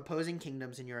 flags from opposing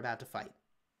kingdoms and you're about to fight.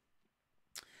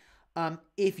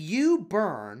 If you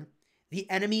burn the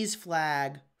enemy's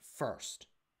flag first,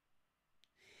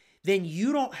 then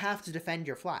you don't have to defend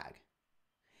your flag.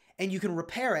 And you can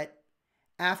repair it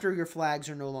after your flags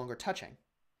are no longer touching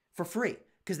for free,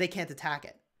 because they can't attack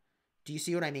it. Do you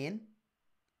see what I mean?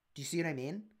 Do you see what I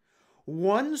mean?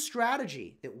 One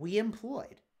strategy that we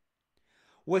employed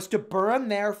was to burn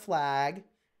their flag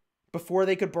before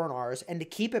they could burn ours and to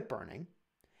keep it burning.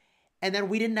 And then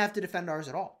we didn't have to defend ours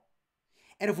at all.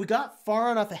 And if we got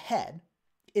far enough ahead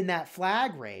in that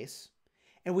flag race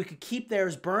and we could keep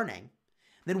theirs burning,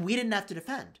 then we didn't have to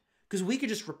defend because we could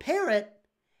just repair it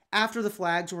after the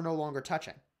flags were no longer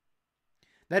touching.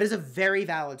 That is a very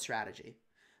valid strategy.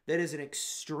 That is an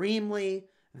extremely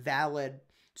valid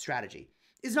strategy.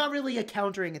 It's not really a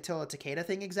countering Attilla Takeda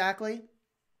thing exactly,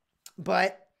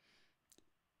 but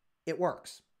it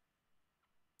works.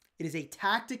 It is a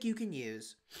tactic you can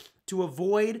use to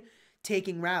avoid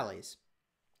taking rallies.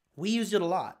 We used it a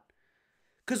lot.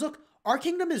 Because look, our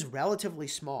kingdom is relatively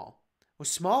small. We're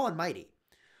small and mighty.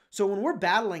 So when we're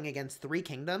battling against 3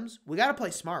 kingdoms, we got to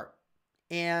play smart.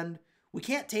 And we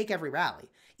can't take every rally.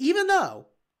 Even though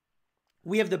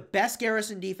we have the best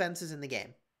garrison defenses in the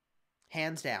game.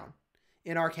 Hands down.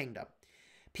 In our kingdom.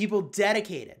 People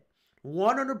dedicated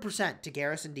 100% to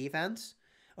garrison defense.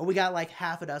 And we got like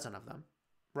half a dozen of them.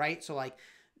 Right? So like,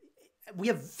 we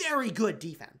have very good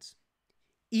defense.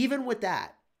 Even with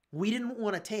that, we didn't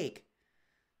want to take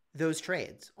those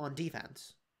trades on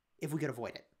defense if we could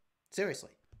avoid it. Seriously.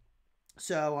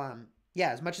 So, yeah,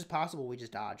 as much as possible, we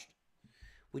just dodged.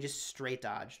 We just straight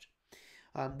dodged.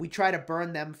 We try to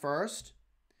burn them first.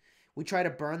 We try to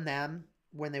burn them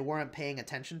when they weren't paying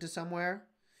attention to somewhere.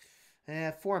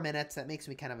 4 minutes, that makes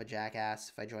me kind of a jackass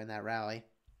if I join that rally.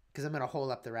 Because I'm going to hold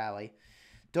up the rally.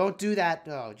 Don't do that.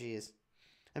 Oh, geez.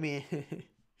 I mean,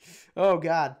 oh,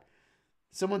 God.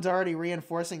 Someone's already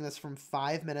reinforcing this from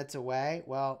 5 minutes away.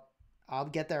 Well, I'll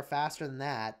get there faster than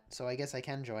that, so I guess I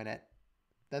can join it.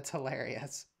 That's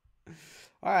hilarious.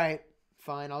 All right,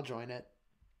 fine, I'll join it.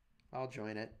 I'll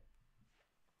join it.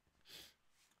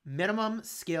 Minimum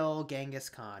skill Genghis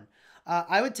Khan.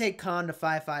 I would take Khan to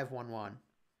 5511.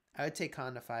 I would take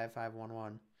Khan to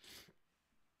 5511.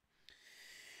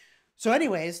 So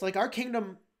anyways, like our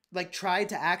kingdom like tried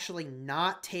to actually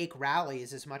not take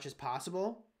rallies as much as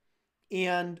possible.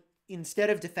 And instead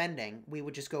of defending, we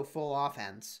would just go full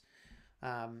offense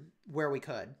where we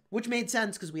could. Which made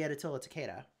sense because we had Attilla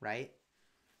Takeda, right?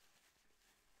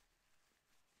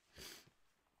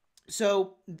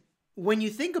 So when you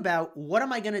think about what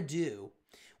am I going to do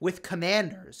with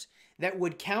commanders that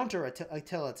would counter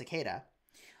Attilla Takeda,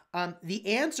 the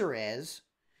answer is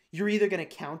you're either going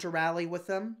to counter rally with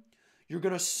them, you're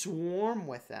going to swarm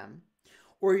with them,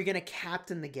 or you're going to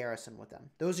captain the garrison with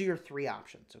them. Those are your 3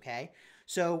 options, okay?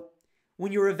 So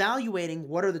when you're evaluating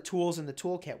what are the tools in the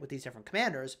toolkit with these different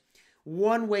commanders,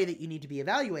 one way that you need to be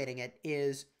evaluating it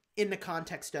is in the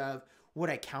context of, would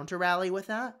I counter rally with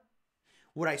that?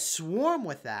 Would I swarm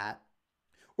with that?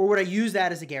 Or would I use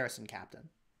that as a garrison captain?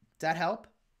 Does that help?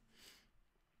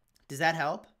 Does that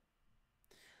help?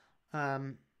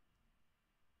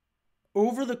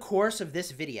 Over the course of this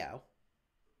video,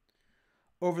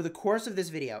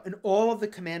 and all of the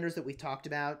commanders that we've talked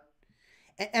about,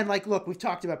 and like, look, we've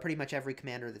talked about pretty much every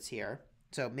commander that's here,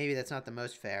 so maybe that's not the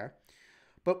most fair,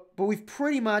 but we've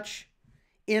pretty much,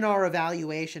 in our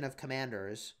evaluation of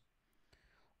commanders,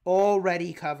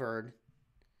 already covered,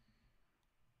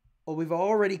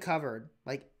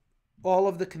 like, all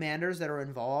of the commanders that are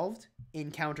involved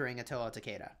in countering Attilla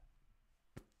Takeda.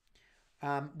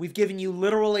 We've given you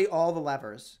literally all the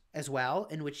levers as well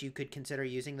in which you could consider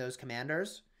using those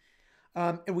commanders.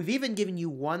 And we've even given you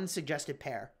one suggested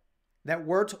pair that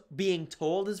we're being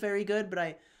told is very good, but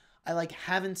I like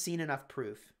haven't seen enough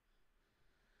proof.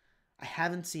 I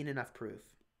haven't seen enough proof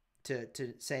to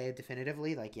say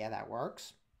definitively, like, yeah, that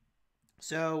works.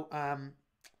 So,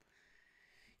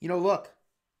 you know, look,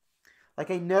 like,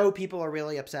 I know people are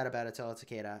really upset about Attilla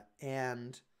Takeda,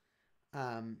 and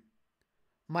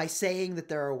my saying that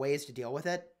there are ways to deal with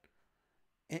it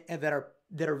and that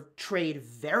are trade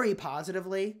very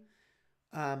positively,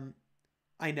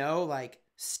 I know, like,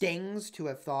 stings to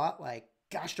have thought, like,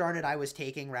 gosh darn it, I was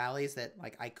taking rallies that,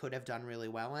 like, I could have done really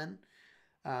well in.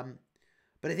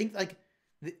 But I think, like,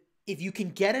 if you can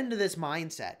get into this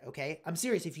mindset, okay? I'm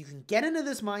serious. If you can get into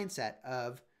this mindset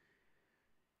of,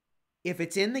 if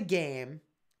it's in the game,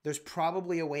 there's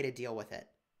probably a way to deal with it.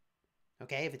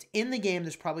 Okay? If it's in the game,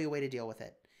 there's probably a way to deal with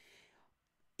it.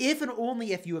 If and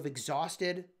only if you have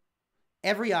exhausted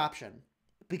every option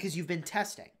because you've been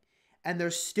testing and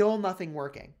there's still nothing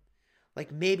working.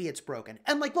 Like, maybe it's broken.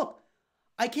 And, like, look,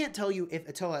 I can't tell you if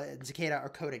Attila and Takeda are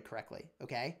coded correctly,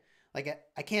 okay? Like,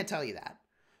 I can't tell you that.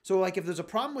 So, like, if there's a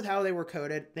problem with how they were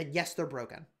coded, then yes, they're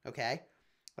broken, okay?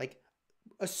 Like,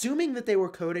 assuming that they were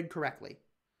coded correctly,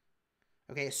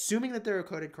 okay? Assuming that they were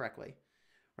coded correctly,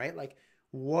 right? Like,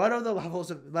 what are the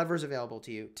levers available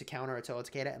to you to counter Attila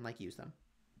Takeda and, like, use them?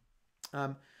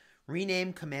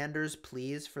 Rename commanders,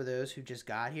 please, for those who just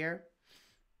got here.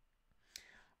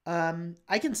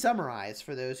 I can summarize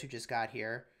for those who just got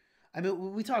here. I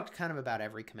mean, we talked kind of about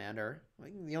every commander.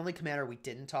 Like, the only commander we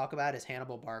didn't talk about is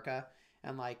Hannibal Barca.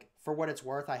 And, like, for what it's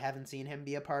worth, I haven't seen him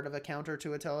be a part of a counter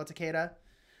to Attila Takeda.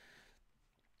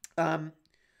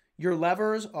 Your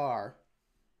levers are,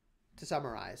 to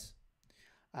summarize,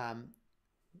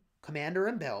 commander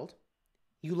and build.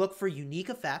 You look for unique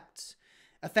effects.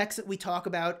 Effects that we talk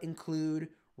about include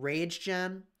rage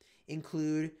gen,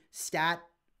 include stat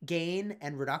gain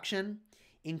and reduction,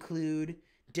 include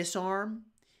disarm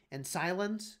and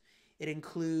silence. It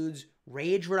includes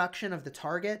rage reduction of the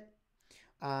target.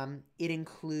 It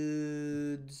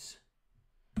includes,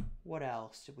 what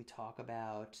else did we talk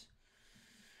about?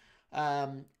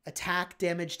 Attack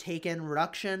damage taken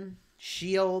reduction,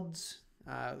 shields,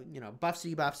 buffs,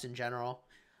 debuffs in general.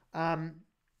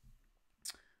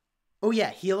 Oh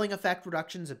yeah, healing effect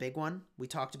reduction is a big one. We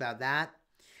talked about that.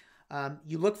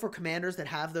 You look for commanders that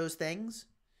have those things,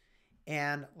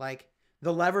 and like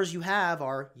the levers you have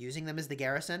are using them as the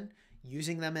garrison,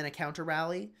 using them in a counter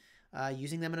rally,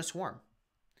 using them in a swarm.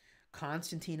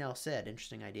 Constantine El Cid,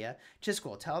 interesting idea.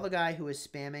 Chisgule, tell the guy who is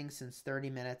spamming since 30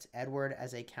 minutes Edward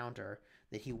as a counter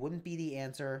that he wouldn't be the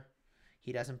answer.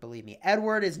 He doesn't believe me.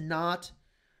 Edward is not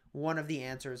one of the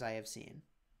answers I have seen.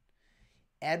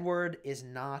 Edward is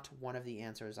not one of the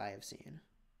answers I have seen.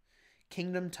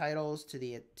 Kingdom titles to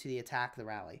the attack the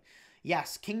rally.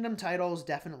 Yes, kingdom titles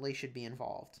definitely should be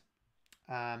involved.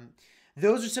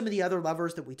 Those are some of the other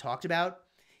levers that we talked about.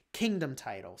 Kingdom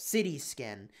title, city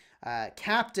skin,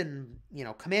 captain,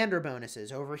 commander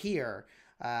bonuses over here.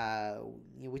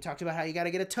 We talked about how you got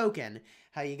to get a token,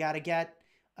 how you got to get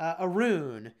a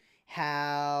rune,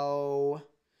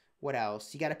 what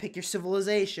else? You got to pick your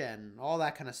civilization, all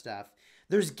that kind of stuff.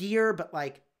 There's gear, but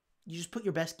like you just put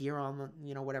your best gear on,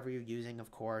 whatever you're using,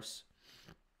 of course.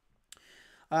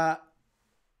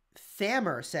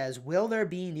 Thammer says, will there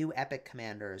be new epic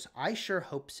commanders? I sure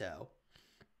hope so.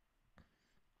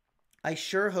 I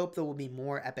sure hope there will be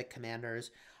more epic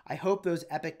commanders. I hope those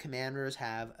epic commanders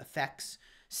have effects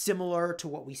similar to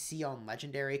what we see on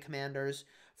legendary commanders.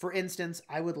 For instance,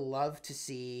 I would love to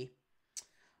see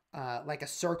like a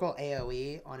circle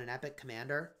AoE on an epic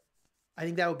commander. I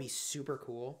think that would be super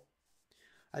cool.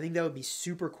 I think that would be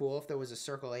super cool if there was a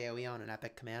circle AoE on an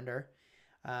epic commander.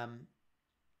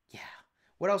 Yeah.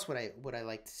 What else would I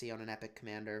like to see on an epic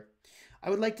commander?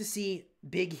 I would like to see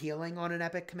big healing on an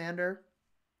epic commander.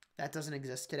 That doesn't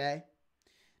exist today.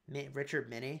 Richard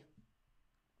Mini.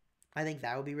 I think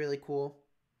that would be really cool.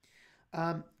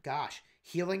 Gosh,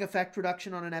 healing effect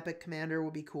reduction on an epic commander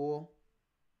would be cool.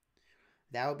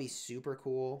 That would be super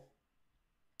cool.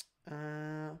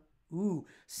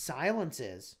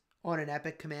 Silences on an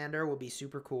epic commander would be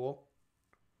super cool.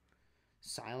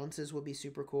 Silences would be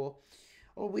super cool.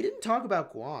 Oh, we didn't talk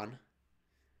about Guan.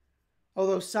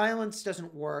 Although silence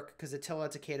doesn't work because Attila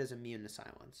Takeda is immune to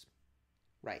silence.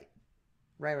 Right.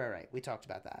 We talked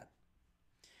about that.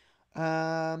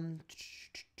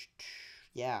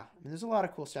 Yeah. I mean, there's a lot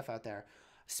of cool stuff out there.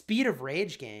 Speed of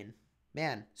rage gain.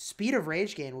 Man, speed of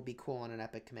rage gain will be cool on an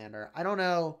epic commander. I don't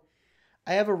know.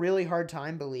 I have a really hard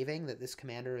time believing that this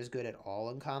commander is good at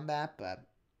all in combat, but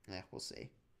we'll see.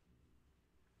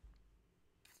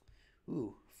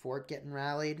 Ooh, fort getting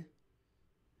rallied.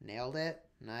 Nailed it.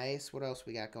 Nice. What else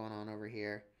we got going on over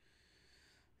here?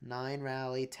 9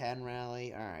 rally, 10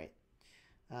 rally. All right.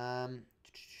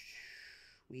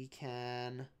 We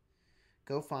can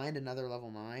go find another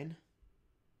level 9.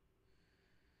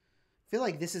 I feel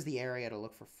like this is the area to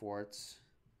look for forts.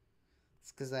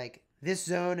 It's because, like, this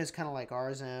zone is kind of like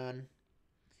our zone.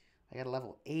 I got a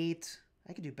level 8.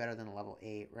 I could do better than a level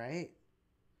 8, right?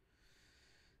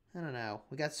 I don't know.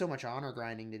 We got so much honor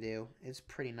grinding to do. It's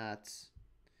pretty nuts.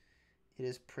 It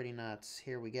is pretty nuts.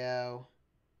 Here we go.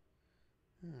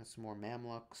 Some more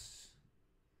Mamluks.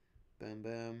 Boom,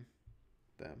 boom,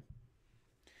 boom.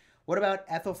 What about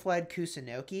Ethelflaed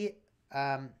Kusunoki?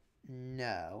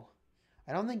 No.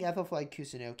 I don't think Ethelflaed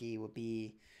Kusunoki would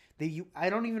be... I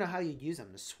don't even know how you'd use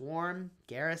them. The Swarm?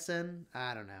 Garrison?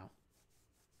 I don't know.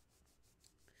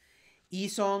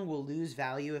 Esong will lose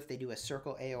value if they do a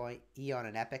circle AoE on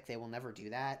an epic. They will never do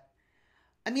that.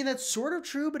 I mean, that's sort of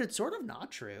true, but it's sort of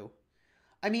not true.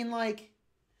 I mean, like...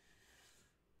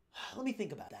 Let me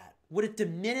think about that. Would it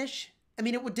diminish... I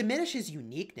mean, it would diminish his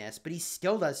uniqueness, but he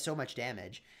still does so much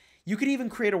damage. You could even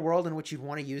create a world in which you'd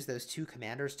want to use those two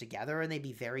commanders together, and they'd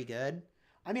be very good.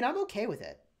 I mean, I'm okay with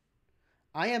it.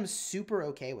 I am super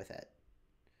okay with it.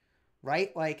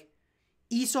 Right? Like,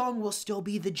 Esong will still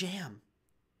be the jam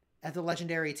at the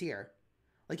legendary tier.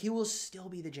 Like, he will still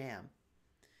be the jam.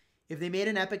 If they made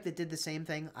an epic that did the same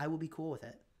thing, I will be cool with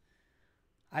it.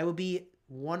 I will be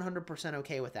 100%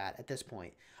 okay with that at this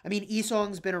point. I mean,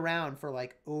 Esong's been around for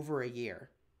like over a year.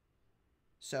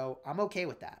 So I'm okay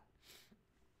with that.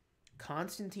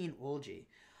 Constantine Ulgi.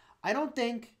 I don't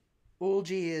think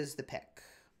Ulgi is the pick.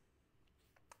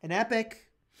 An epic.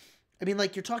 I mean,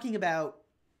 like, you're talking about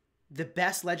the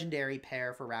best legendary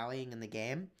pair for rallying in the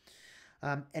game.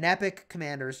 An epic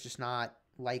commander is just not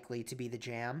likely to be the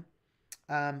jam.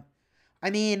 I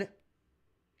mean,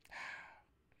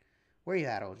 where are you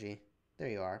at, Ulgi? There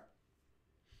you are.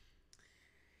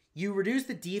 You reduce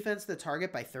the defense of the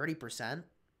target by 30%,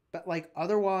 but, like,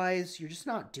 otherwise, you're just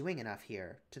not doing enough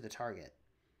here to the target.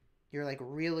 You're, like,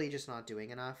 really just not doing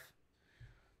enough.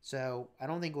 So, I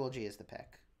don't think Ulgi is the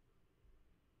pick.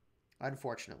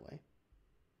 Unfortunately.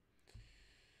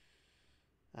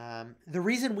 The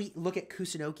reason we look at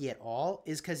Kusunoki at all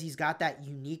is because he's got that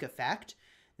unique effect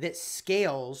that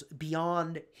scales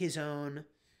beyond his own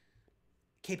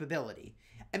capability.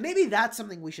 And maybe that's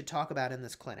something we should talk about in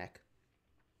this clinic.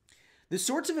 The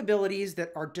sorts of abilities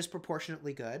that are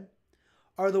disproportionately good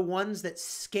are the ones that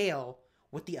scale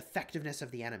with the effectiveness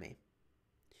of the enemy.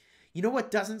 You know what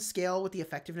doesn't scale with the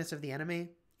effectiveness of the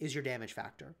enemy is your damage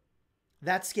factor.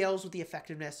 That scales with the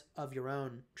effectiveness of your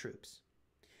own troops.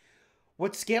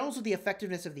 What scales with the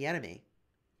effectiveness of the enemy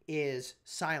is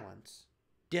silence,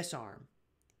 disarm,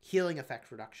 healing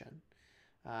effect reduction,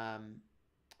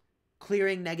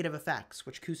 clearing negative effects,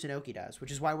 which Kusunoki does,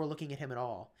 which is why we're looking at him at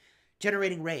all,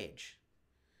 generating rage.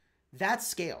 That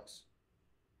scales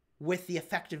with the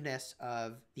effectiveness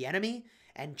of the enemy,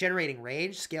 and generating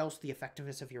rage scales with the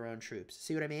effectiveness of your own troops.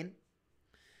 See what I mean?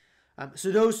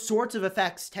 So those sorts of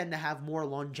effects tend to have more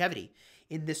longevity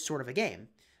in this sort of a game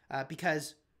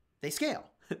because they scale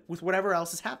with whatever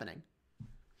else is happening.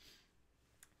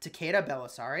 Takeda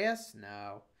Belisarius?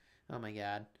 No. Oh my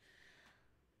god.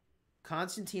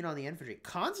 Constantine on the infantry.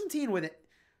 Constantine with it.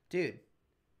 Dude.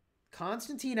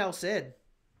 Constantine El Cid.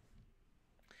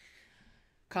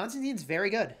 Constantine's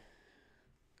very good.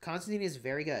 Constantine is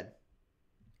very good.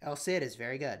 El Cid is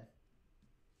very good.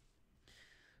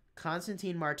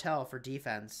 Constantine Martel for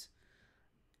defense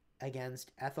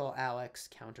against Ethel Alex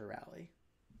counter rally.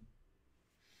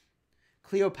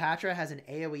 Cleopatra has an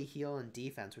AoE heal and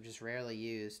defense, which is rarely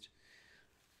used.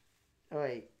 Oh,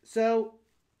 wait. So,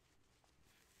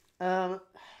 I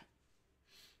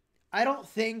don't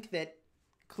think that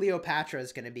Cleopatra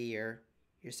is going to be your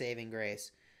saving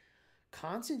grace.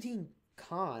 Constantine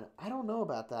Khan, I don't know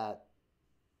about that.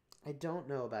 I don't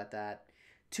know about that.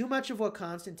 Too much of what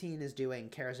Constantine is doing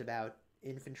cares about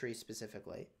infantry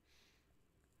specifically.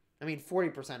 I mean,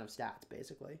 40% of stats,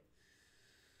 basically.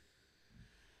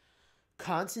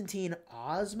 Constantine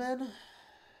Osman?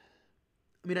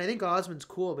 I mean, I think Osman's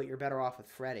cool, but you're better off with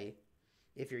Freddy.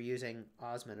 If you're using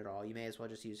Osman at all, you may as well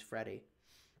just use Freddy.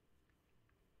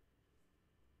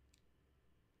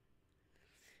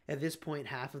 At this point,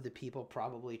 half of the people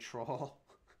probably troll.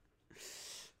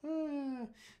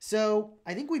 So,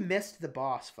 I think we missed the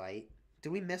boss fight.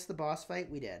 Did we miss the boss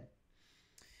fight? We did.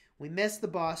 We missed the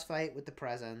boss fight with the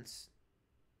presents.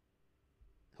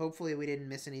 Hopefully we didn't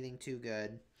miss anything too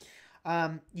good.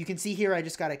 You can see here I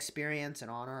just got experience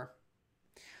and honor.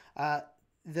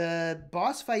 The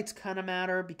boss fights kind of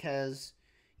matter because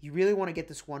you really want to get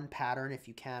this one pattern if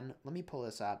you can. Let me pull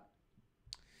this up.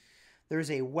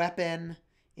 There's a weapon.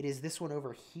 It is this one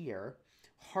over here.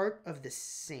 Heart of the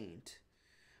Saint.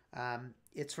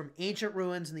 It's from Ancient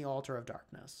Ruins and the Altar of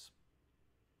Darkness.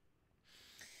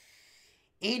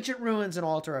 Ancient Ruins and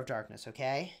Altar of Darkness,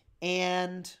 okay?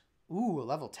 And, ooh,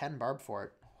 level 10 Barb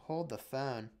Fort. Hold the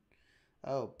phone.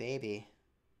 Oh, baby.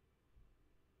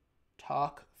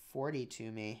 Talk 40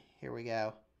 to me. Here we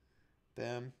go.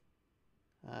 Boom.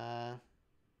 We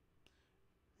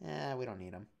don't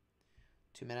need them.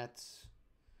 2 minutes.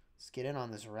 Let's get in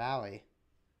on this rally.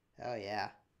 Oh, yeah.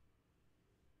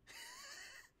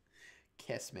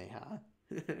 Kiss me, huh?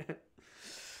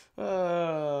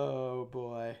 Oh,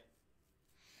 boy.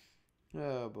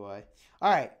 Oh, boy.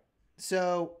 All right.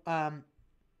 So, I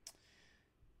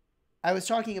was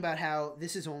talking about how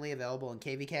this is only available in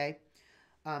KVK.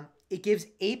 It gives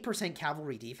 8%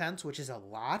 cavalry defense, which is a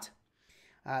lot.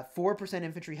 4%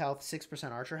 infantry health,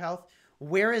 6% archer health.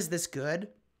 Where is this good?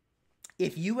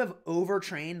 If you have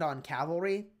overtrained on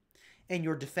cavalry and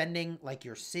you're defending like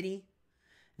your city,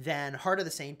 then Heart of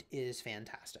the Saint is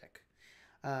fantastic.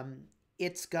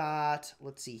 It's got,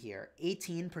 let's see here,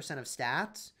 18% of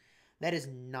stats. That is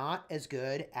not as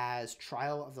good as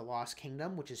Trial of the Lost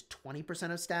Kingdom, which is 20%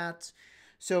 of stats.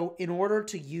 So in order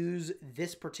to use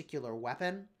this particular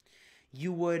weapon,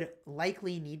 you would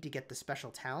likely need to get the special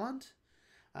talent,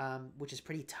 which is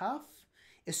pretty tough,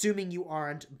 assuming you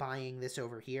aren't buying this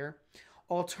over here.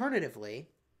 Alternatively,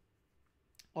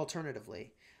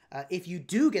 if you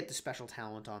do get the special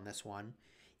talent on this one,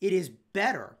 it is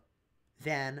better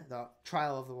than the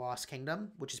Trial of the Lost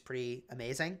Kingdom, which is pretty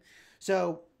amazing.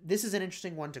 So this is an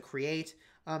interesting one to create.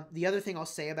 The other thing I'll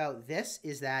say about this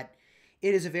is that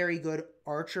it is a very good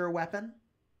archer weapon.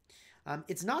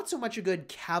 It's not so much a good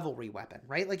cavalry weapon,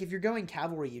 right? Like if you're going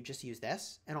cavalry, you just use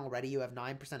this, and already you have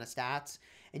 9% of stats,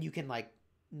 and you can like,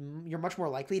 you're much more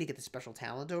likely to get the special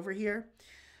talent over here.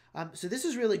 So this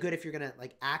is really good if you're gonna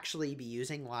like actually be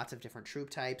using lots of different troop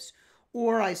types,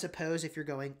 or I suppose if you're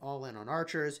going all in on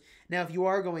archers. Now, if you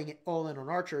are going all in on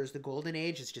archers, the Golden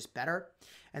Age is just better,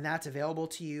 and that's available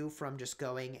to you from just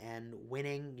going and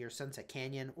winning your Sunset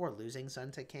Canyon or losing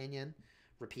Sunset Canyon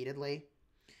repeatedly.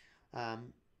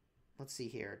 Let's see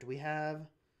here. Do we have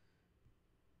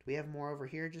more over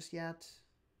here just yet?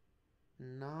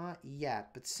 Not yet,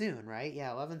 but soon, right?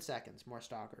 Yeah, 11 seconds. More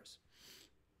stalkers.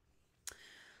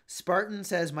 Spartan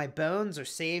says, my bones are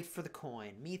saved for the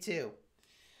coin. Me too.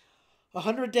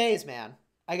 100 days, man.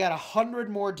 I got 100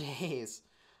 more days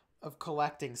of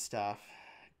collecting stuff.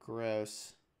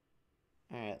 Gross.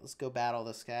 All right, let's go battle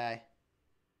this guy.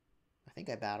 I think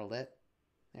I battled it.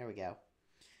 There we go.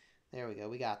 There we go.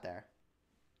 We got there.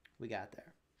 We got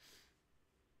there.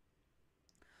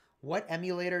 What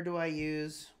emulator do I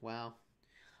use? Well,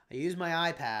 I use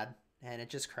my iPad, and it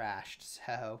just crashed.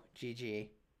 So, GG.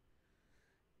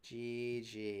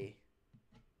 GG.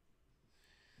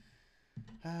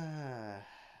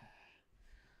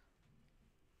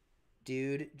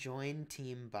 Dude, join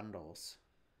Team Bundles.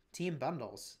 Team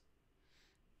Bundles?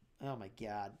 Oh my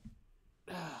god.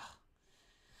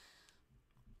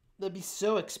 That'd be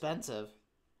so expensive.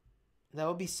 That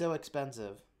would be so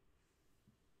expensive.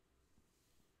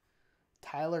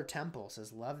 Tyler Temple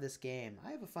says, love this game.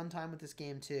 I have a fun time with this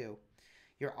game too.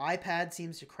 Your iPad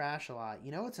seems to crash a lot.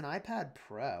 You know, it's an iPad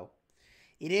Pro.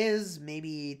 It is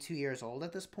maybe 2 years old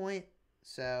at this point,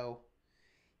 so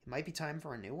it might be time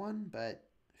for a new one, but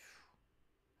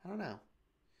I don't know.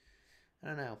 I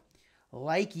don't know.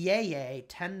 Like Yay,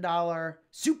 $10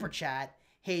 super chat.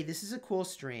 Hey, this is a cool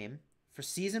stream. For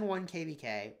Season 1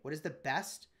 KVK, what is the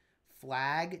best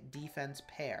flag defense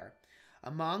pair?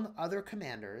 Among other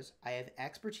commanders, I have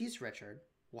Expertise Richard,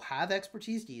 will have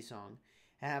Expertise D-Song,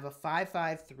 and have a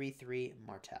 5-5-3-3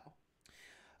 Martel.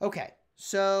 Okay,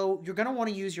 so you're going to want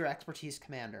to use your Expertise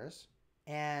commanders,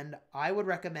 and I would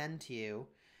recommend to you,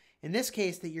 in this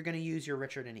case, that you're going to use your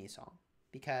Richard and E-Song,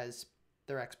 because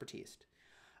they're Expertised.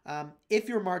 If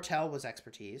your Martel was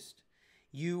Expertised,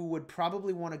 you would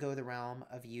probably want to go the realm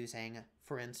of using,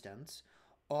 for instance,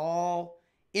 all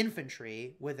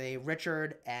infantry with a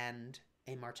Richard and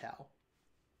a Martel.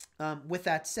 With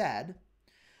that said,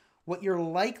 what you're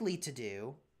likely to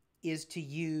do is to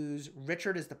use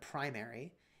Richard as the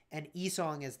primary and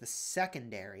E-Song as the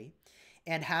secondary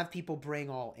and have people bring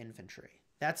all infantry.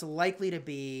 That's likely to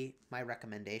be my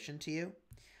recommendation to you.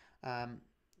 Let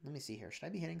me see here. Should I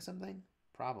be hitting something?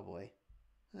 Probably.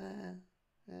 No,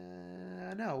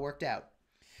 it worked out.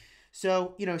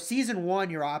 So, you know, Season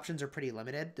 1, your options are pretty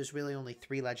limited. There's really only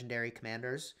 3 legendary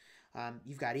commanders.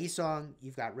 You've got E-Song,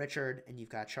 you've got Richard, and you've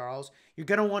got Charles. You're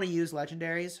going to want to use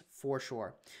legendaries for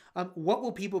sure. What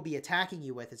will people be attacking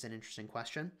you with is an interesting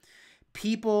question.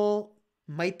 People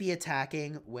might be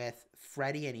attacking with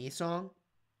Freddy and E-Song.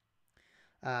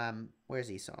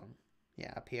 Where's E-Song?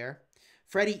 Yeah, up here.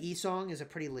 Freddy E-Song is a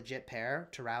pretty legit pair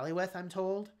to rally with, I'm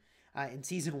told, in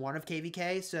Season 1 of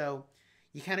KVK. So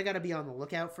you kind of got to be on the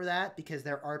lookout for that because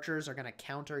their archers are going to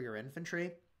counter your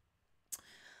infantry.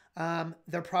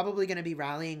 They're probably going to be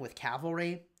rallying with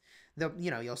cavalry.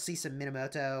 You'll see some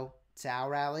Minamoto Tsao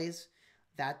rallies.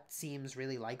 That seems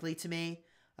really likely to me.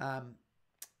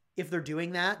 If they're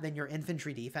doing that, then your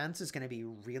infantry defense is going to be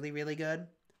really, really good.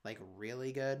 Like,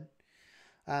 really good.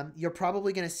 You're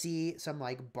probably going to see some,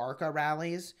 like, Barca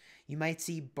rallies. You might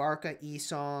see Barca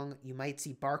E-Song. You might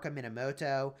see Barca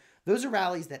Minamoto. Those are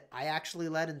rallies that I actually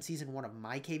led in Season 1 of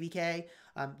my KVK.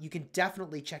 You can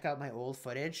definitely check out my old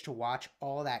footage to watch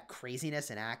all that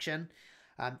craziness in action.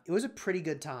 It was a pretty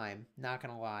good time, not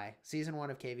going to lie. Season 1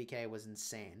 of KVK was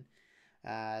insane.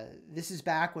 This is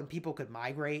back when people could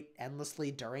migrate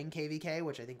endlessly during KVK,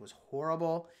 which I think was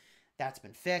horrible. That's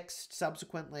been fixed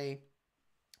subsequently,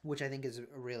 which I think is a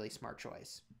really smart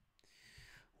choice.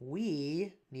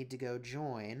 We need to go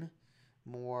join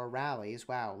more rallies.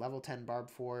 Wow, level 10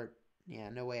 Barb Fort. Yeah,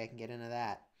 no way I can get into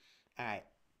that. All right.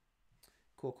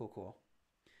 Cool.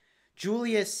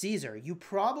 Julius Caesar. You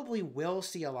probably will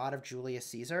see a lot of Julius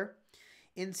Caesar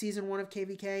in Season 1 of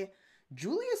KVK.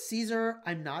 Julius Caesar,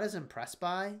 I'm not as impressed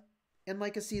by in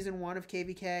like a Season 1 of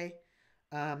KVK.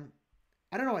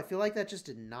 I don't know. I feel like that just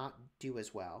did not do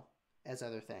as well as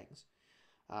other things.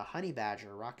 Honey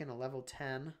Badger rocking a level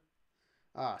 10.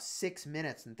 6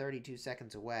 minutes and 32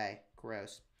 seconds away.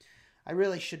 Gross. I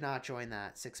really should not join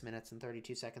that 6 minutes and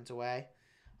 32 seconds away.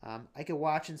 I could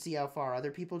watch and see how far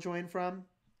other people join from,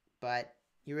 but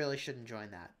you really shouldn't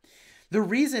join that. The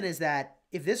reason is that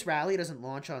if this rally doesn't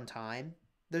launch on time,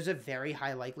 there's a very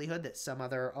high likelihood that some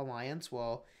other alliance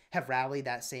will have rallied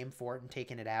that same fort and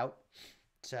taken it out.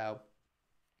 So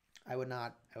I would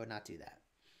not do that.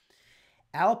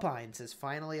 Alpine says,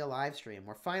 finally a live stream.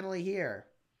 We're finally here.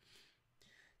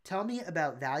 Tell me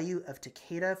about value of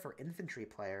Takeda for infantry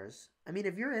players. I mean,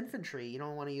 if you're infantry, you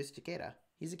don't want to use Takeda.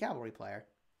 He's a cavalry player.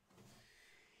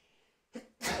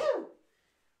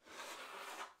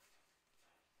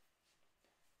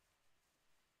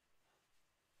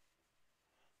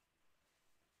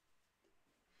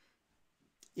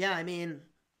 Yeah, I mean,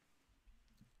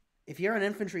 if you're an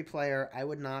infantry player, I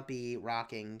would not be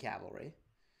rocking cavalry.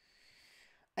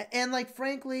 And, like,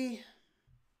 frankly,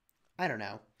 I don't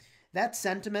know. That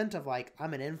sentiment of, like,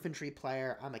 I'm an infantry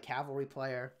player, I'm a cavalry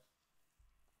player.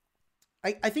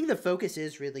 I think the focus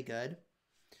is really good.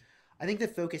 I think the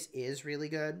focus is really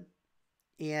good.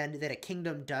 And that a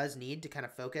kingdom does need to kind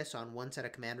of focus on one set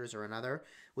of commanders or another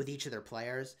with each of their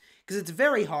players. Because it's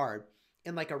very hard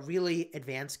in, like, a really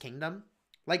advanced kingdom.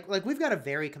 Like we've got a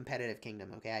very competitive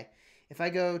kingdom, okay? If I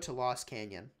go to Lost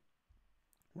Canyon,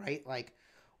 right? Like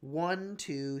 1,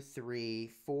 2,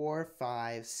 3, 4,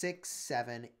 5, 6,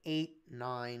 7, 8,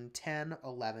 9, 10,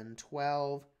 11,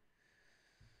 12.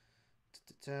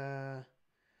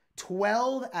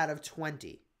 12 out of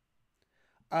 20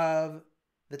 of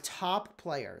the top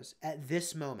players at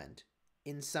this moment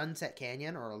in Sunset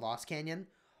Canyon or Lost Canyon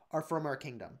are from our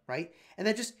kingdom, right? And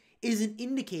that just is an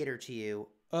indicator to you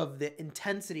of the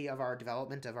intensity of our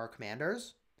development of our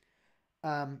commanders.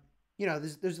 You know,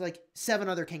 there's like 7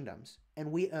 other kingdoms,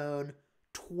 and we own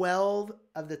 12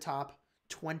 of the top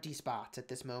 20 spots at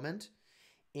this moment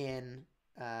in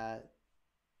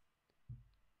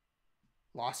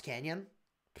Lost Canyon,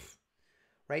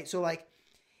 right? So, like,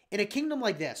 in a kingdom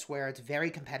like this, where it's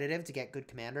very competitive to get good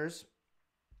commanders,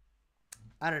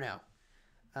 I don't know.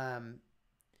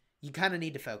 You kind of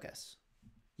need to focus.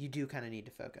 You do kind of need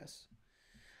to focus.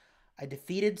 I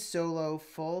defeated solo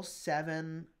full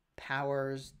 7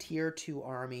 powers tier 2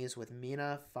 armies with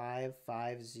Mina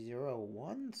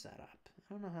 5501 setup.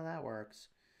 I don't know how that works.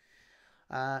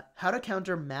 How to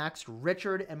counter maxed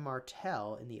Richard and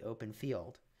Martel in the open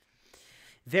field.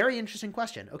 Very interesting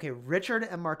question. Okay, Richard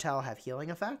and Martel have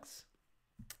healing effects,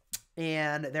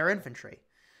 and they're infantry.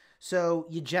 So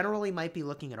you generally might be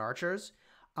looking at archers.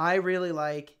 I really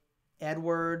like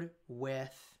Edward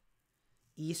with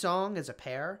Esong as a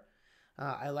pair.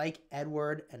 I like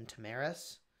Edward and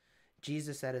Tamaris.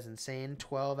 Jesus, that is insane.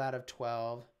 12 out of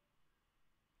 12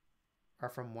 are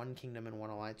from one kingdom and one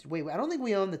alliance. Wait, I don't think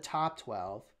we own the top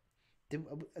 12.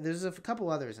 There's a couple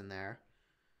others in there.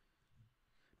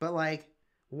 But like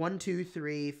 1, 2,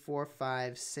 3, 4,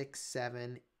 5, 6,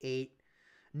 7, 8,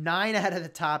 9 out of the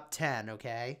top 10,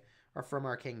 okay, are from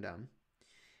our kingdom.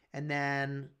 And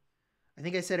then I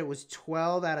think I said it was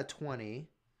 12 out of 20.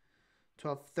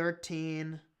 12,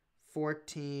 13,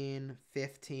 14,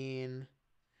 15,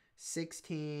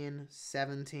 16,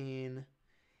 17,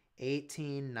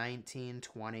 18, 19,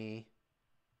 20,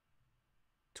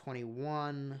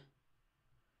 21,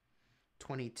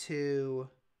 22.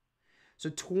 So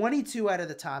 22 out of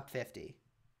the top 50.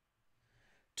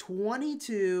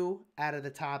 22 out of the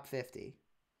top 50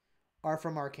 are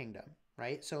from our kingdom,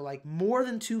 right? So like more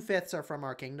than 2/5 are from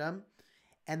our kingdom,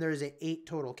 and there's 8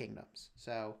 total kingdoms.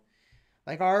 So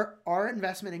like our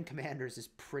investment in commanders is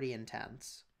pretty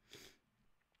intense.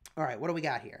 All right, what do we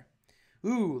got here?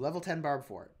 Ooh, level 10 Barb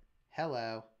Fort.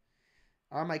 Hello.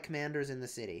 Are my commanders in the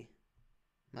city?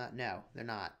 No, they're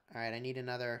not. All right, I need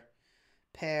another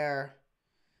pair.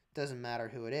 Doesn't matter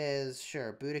who it is.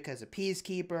 Sure, Boudica's a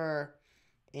peacekeeper.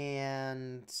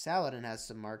 And Saladin has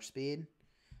some march speed.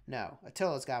 No,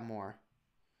 Attila's got more.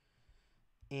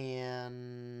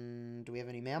 And do we have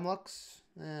any Mamluks?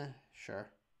 Sure.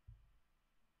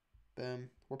 Boom.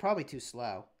 We're probably too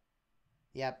slow.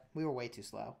 Yep, we were way too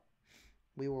slow.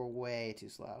 We were way too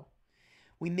slow.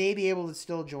 We may be able to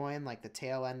still join, like, the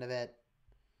tail end of it.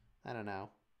 I don't know.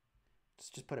 Let's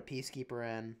just put a peacekeeper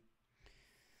in.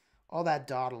 All that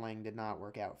dawdling did not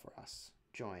work out for us.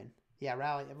 Join. Yeah,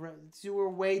 rally. We're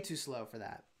way too slow for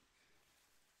that.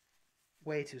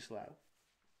 Way too slow.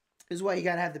 This is why you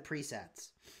got to have the presets.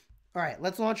 All right,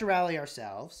 let's launch a rally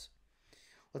ourselves.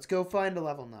 Let's go find a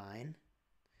level 9.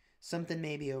 Something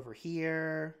maybe over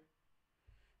here.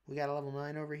 We got a level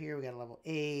 9 over here. We got a level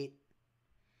 8.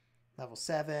 Level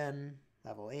 7,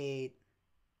 level 8.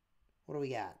 What do we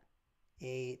got?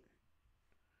 8.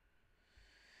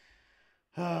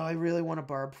 Oh, I really want a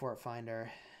Barb Fort Finder.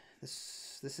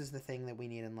 This is the thing that we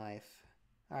need in life.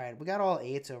 All right, we got all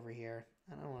 8s over here.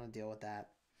 I don't want to deal with that.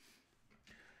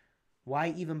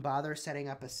 Why even bother setting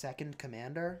up a second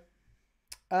commander?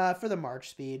 For the march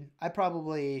speed. I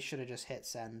probably should have just hit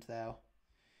send, though.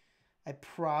 I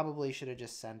probably should have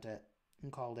just sent it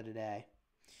and called it a day.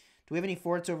 Do we have any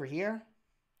forts over here?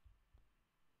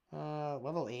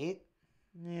 Level 8?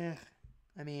 Yeah,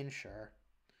 I mean, sure.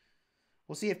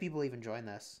 We'll see if people even join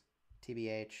this.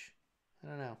 TBH. I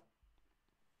don't know.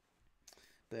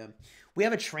 Boom. We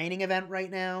have a training event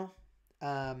right now.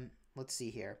 Let's see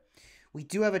here. We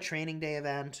do have a training day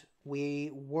event.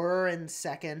 We were in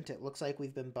second. It looks like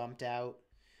we've been bumped out.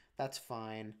 That's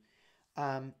fine.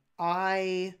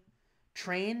 I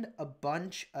trained a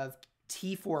bunch of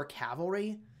T4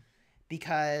 cavalry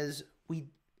because we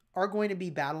are going to be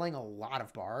battling a lot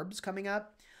of barbs coming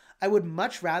up. I would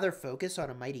much rather focus on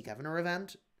a Mighty Governor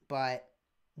event, but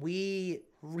we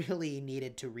really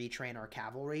needed to retrain our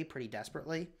cavalry pretty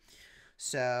desperately.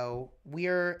 So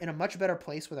we're in a much better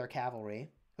place with our cavalry.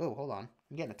 Oh, hold on.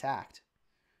 I'm getting attacked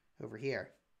over here.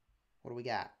 What do we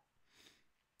got?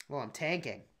 Well, I'm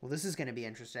tanking. Well, this is going to be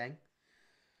interesting.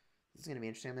 This is going to be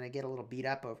interesting. I'm going to get a little beat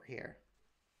up over here.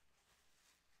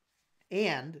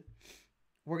 And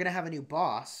we're going to have a new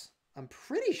boss. I'm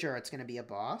pretty sure it's going to be a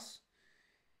boss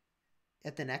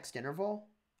at the next interval.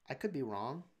 I could be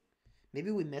wrong.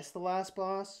 Maybe we missed the last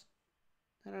boss.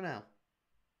 I don't know.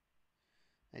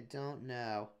 I don't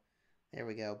know. There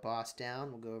we go. Boss down.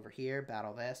 We'll go over here.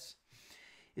 Battle this.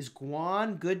 Is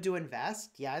Guan good to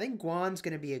invest? Yeah, I think Guan's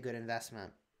going to be a good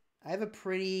investment. I feel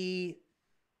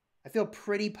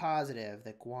pretty positive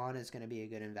that Guan is going to be a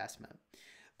good investment.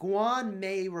 Guan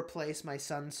may replace my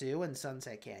Sun Tzu and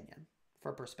Sunset Canyon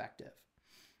for perspective.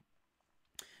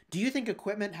 Do you think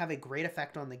equipment have a great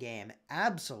effect on the game?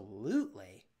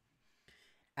 Absolutely.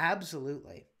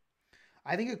 Absolutely.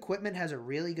 I think equipment has a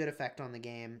really good effect on the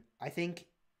game. I think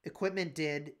equipment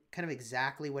did kind of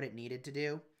exactly what it needed to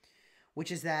do, which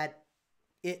is that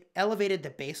it elevated the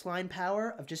baseline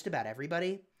power of just about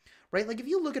everybody, right? Like if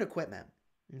you look at equipment,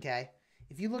 okay?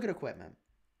 If you look at equipment,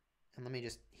 and let me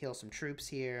just heal some troops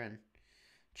here and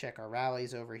check our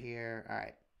rallies over here. All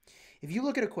right. If you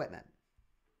look at equipment,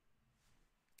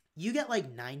 you get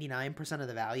like 99% of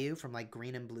the value from like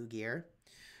green and blue gear.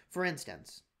 For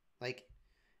instance, like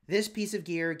this piece of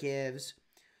gear gives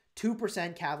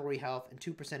 2% cavalry health and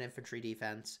 2% infantry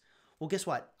defense. Well, guess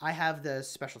what? I have the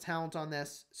special talent on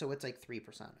this, so it's like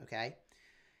 3%, okay?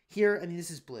 Here, I mean,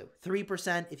 this is blue.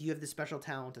 3%, if you have the special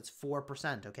talent, it's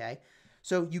 4%, okay?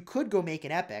 So you could go make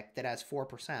an epic that has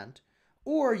 4%,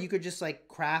 or you could just like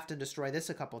craft and destroy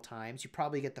this a couple times. You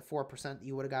probably get the 4% that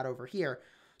you would have got over here.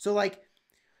 So like,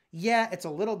 yeah, it's a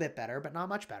little bit better, but not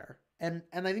much better. And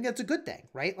I think that's a good thing,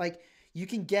 right? Like you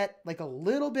can get like a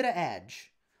little bit of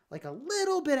edge,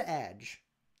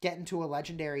 get into a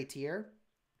legendary tier,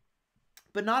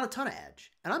 but not a ton of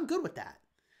edge. And I'm good with that,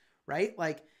 right?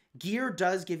 Like gear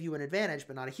does give you an advantage,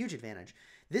 but not a huge advantage.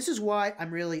 This is why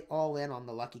I'm really all in on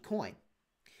the lucky coin,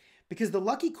 because the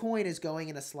lucky coin is going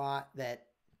in a slot that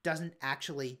doesn't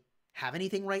actually have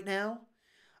anything right now.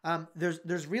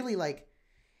 There's really like,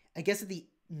 I guess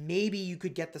maybe you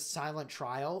could get the silent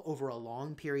trial over a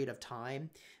long period of time,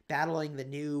 battling the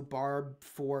new Barb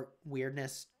Fort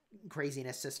weirdness,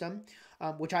 craziness system,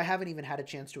 which I haven't even had a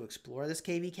chance to explore this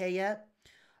KVK yet.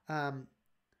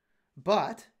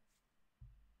 But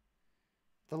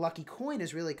the lucky coin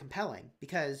is really compelling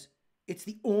because it's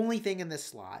the only thing in this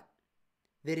slot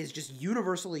that is just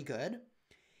universally good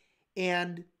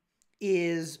and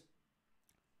is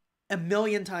a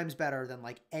million times better than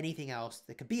like anything else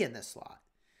that could be in this slot,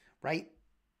 right?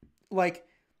 Like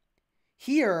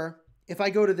here, if I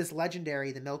go to this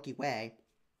legendary, the Milky Way,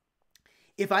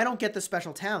 if I don't get the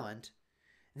special talent,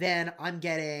 then I'm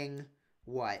getting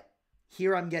what?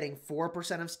 Here I'm getting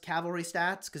 4% of cavalry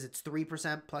stats because it's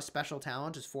 3% plus special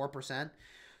talent is 4%.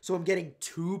 So I'm getting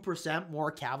 2%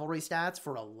 more cavalry stats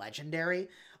for a legendary.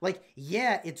 Like,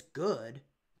 yeah, it's good,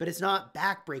 but it's not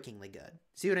backbreakingly good.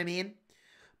 See what I mean?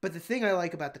 But the thing I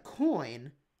like about the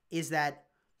coin is that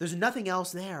there's nothing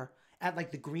else there at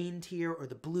like the green tier or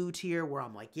the blue tier where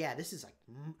I'm like, yeah, this is like,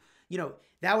 you know,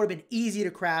 that would have been easy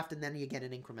to craft and then you get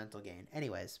an incremental gain.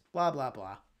 Anyways, blah, blah,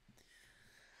 blah.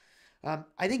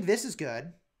 I think this is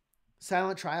good.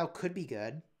 Silent Trial could be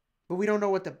good, but we don't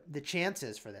know what the chance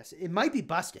is for this. It might be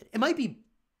busted. It might be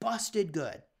busted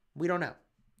good. We don't know.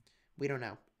 We don't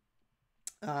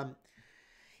know.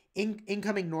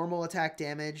 Incoming normal attack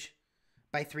damage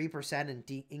by 3%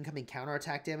 and incoming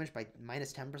counterattack damage by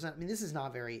minus 10%. I mean, this is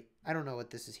not very... I don't know what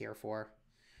this is here for.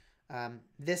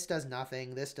 This does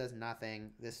nothing. This does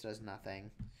nothing. This does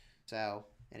nothing. So,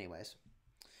 anyways.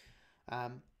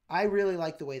 I really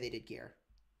like the way they did gear.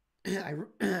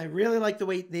 I really like the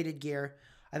way they did gear.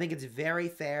 I think it's very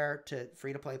fair to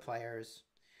free-to-play players.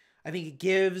 I think it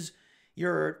gives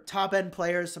your top-end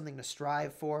players something to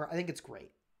strive for. I think it's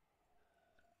great.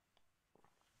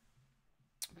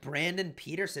 Brandon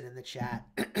Peterson in the chat.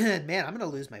 Man, I'm going to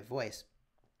lose my voice,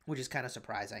 which is kind of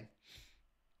surprising.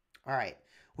 All right.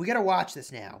 We got to watch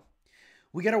this now.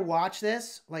 We got to watch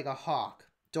this like a hawk.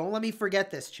 Don't let me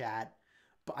forget this, chat.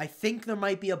 But I think there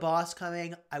might be a boss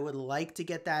coming. I would like to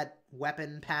get that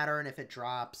weapon pattern if it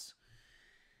drops.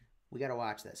 We got to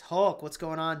watch this. Hulk, what's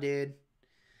going on, dude?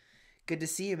 Good to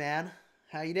see you, man.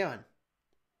 How you doing?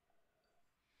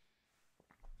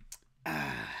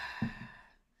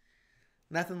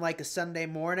 Nothing like a Sunday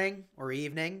morning or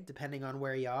evening, depending on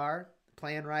where you are.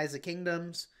 Playing Rise of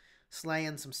Kingdoms,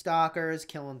 slaying some stalkers,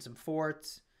 killing some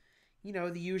forts. You know,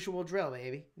 the usual drill,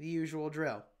 baby. The usual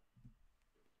drill.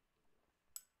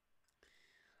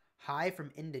 Hi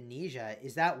from Indonesia.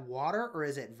 Is that water or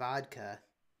is it vodka?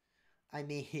 I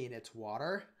mean, it's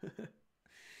water.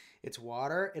 It's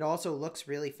water. It also looks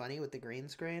really funny with the green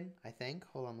screen, I think.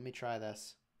 Hold on, let me try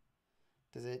this.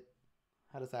 Does it...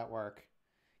 How does that work?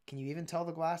 Can you even tell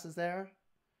the glass is there?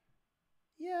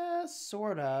 Yeah,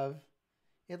 sort of.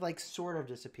 It, like, sort of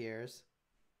disappears.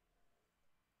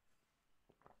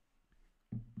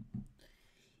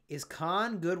 Is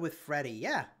Khan good with Freddy?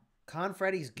 Yeah, Khan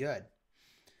Freddy's good.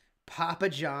 Papa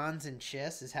John's and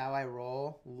Chiss is how I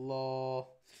roll.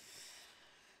 Lol.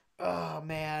 Oh,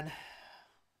 man.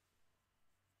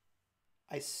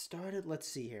 I started... Let's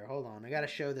see here. Hold on. I got to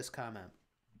show this comment.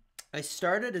 I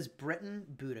started as Britain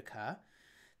Boudica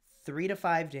 3 to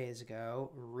 5 days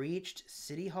ago. Reached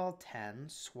City Hall 10.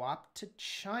 Swapped to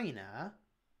China.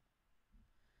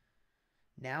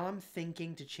 Now I'm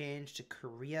thinking to change to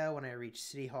Korea when I reach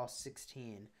City Hall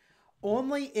 16.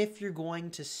 Only if you're going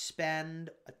to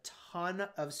spend a ton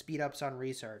of speed ups on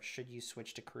research should you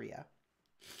switch to Korea.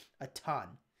 A ton.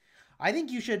 I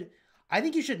think you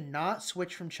should not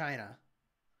switch from China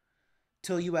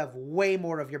till you have way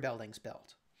more of your buildings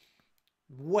built.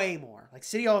 Way more. Like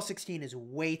City Hall 16 is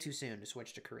way too soon to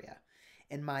switch to Korea,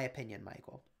 in my opinion,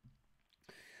 Michael.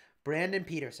 Brandon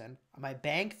Peterson. My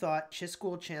bank thought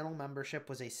Chisgule channel membership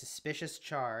was a suspicious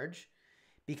charge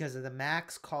because of the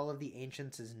max Call of the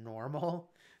Ancients is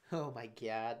normal. Oh my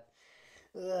god.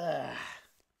 Ugh.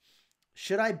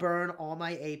 Should I burn all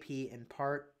my AP in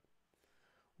part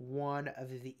 1 of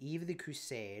the Eve of the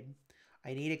Crusade?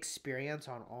 I need experience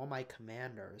on all my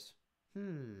commanders.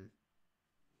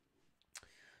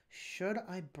 Should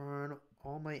I burn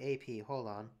all my AP? Hold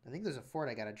on. I think there's a fort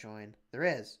I gotta join. There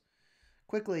is.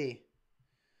 Quickly.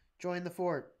 Join the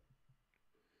fort.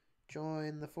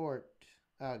 Join the fort.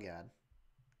 Oh god.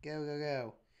 Go, go,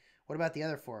 go. What about the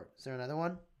other fort? Is there another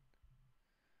one?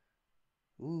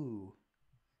 Ooh.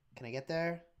 Can I get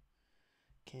there?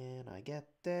 Can I get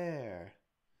there?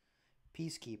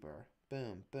 Peacekeeper.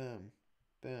 Boom, boom,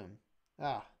 boom.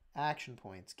 Ah, action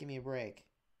points. Give me a break.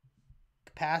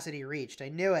 Capacity reached. I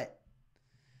knew it.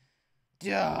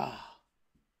 Duh.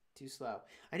 Too slow.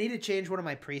 I need to change one of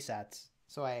my presets,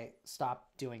 so I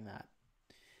stopped doing that.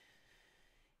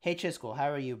 Hey, Chisgule, how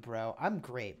are you, bro? I'm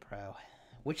great, bro.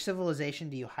 Which civilization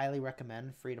do you highly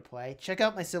recommend free to play? Check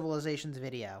out my civilizations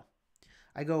video.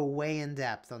 I go way in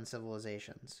depth on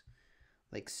civilizations.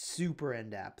 Like super in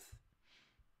depth.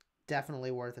 Definitely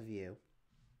worth a view.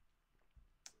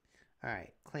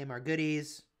 Alright, claim our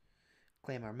goodies.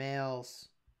 Claim our mails.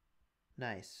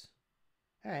 Nice.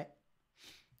 Alright.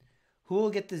 Who will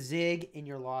get the Zig in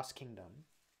your Lost Kingdom?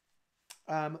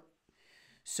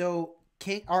 So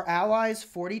our allies,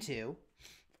 42,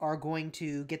 are going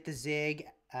to get the Zig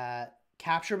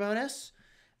capture bonus.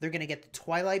 They're going to get the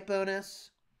Twilight bonus.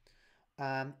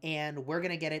 And we're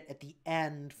going to get it at the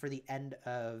end for the end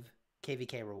of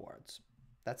KVK rewards.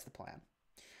 That's the plan.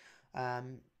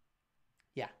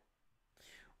 Yeah.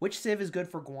 Which civ is good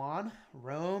for Guan?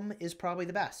 Rome is probably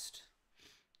the best.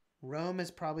 Rome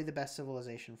is probably the best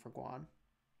civilization for Guan.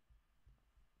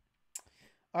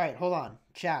 All right, hold on.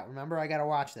 Chat, remember I got to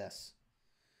watch this.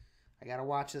 I got to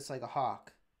watch this like a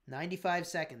hawk. 95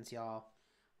 seconds, y'all.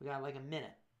 We got like a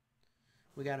minute.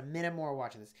 We got a minute more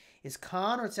watching this. Is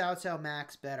Khan or Cao Cao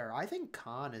Max better? I think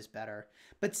Khan is better.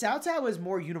 But Cao Cao is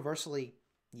more universally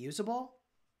usable.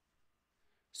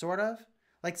 Sort of.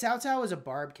 Like Cao Cao is a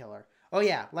barb killer. Oh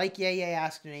yeah, like Yay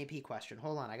asked an AP question.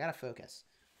 Hold on, I gotta focus.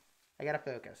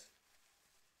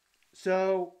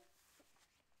 So,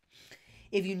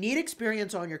 If you need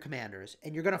experience on your commanders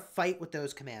and you're going to fight with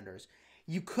those commanders,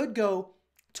 you could go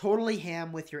totally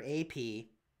ham with your AP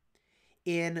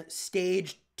in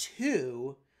stage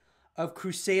 2 of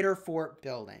Crusader Fort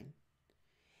building.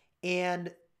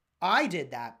 And I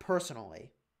did that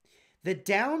personally. The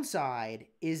downside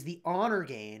is the honor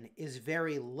gain is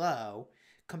very low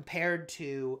compared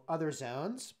to other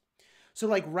zones. So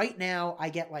like right now I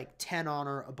get like 10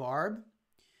 honor a barb,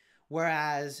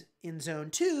 whereas in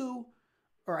zone 2,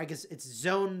 or I guess it's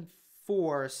zone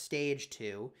 4 stage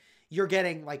 2, you're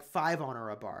getting like 5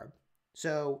 honor a barb.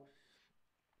 So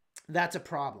that's a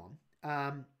problem.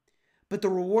 But the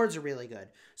rewards are really good.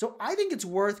 So I think it's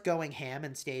worth going ham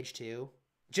in stage 2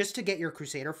 just to get your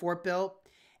Crusader Fort built.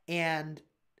 And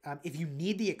if you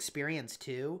need the experience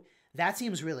too, that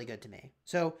seems really good to me.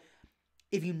 So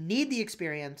if you need the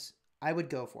experience, I would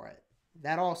go for it.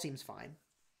 That all seems fine.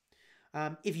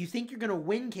 If you think you're going to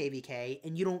win KVK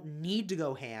and you don't need to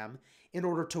go ham in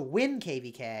order to win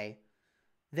KVK,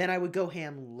 then I would go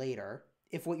ham later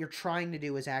if what you're trying to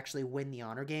do is actually win the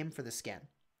honor game for the skin.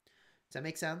 Does that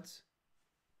make sense?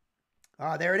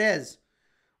 Oh, there it is.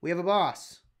 We have a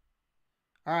boss.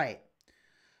 All right.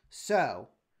 So,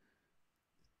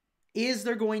 is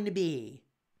there going to be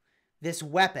this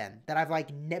weapon that I've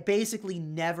like basically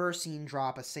never seen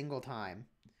drop a single time?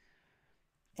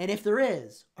 And if there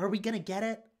is, are we going to get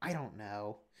it? I don't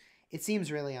know. It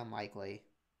seems really unlikely.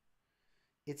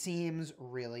 It seems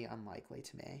really unlikely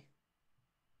to me.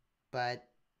 But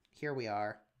here we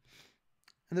are.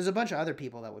 And there's a bunch of other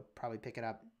people that would probably pick it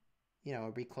up, you know,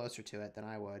 or be closer to it than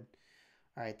I would.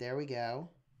 All right, there we go.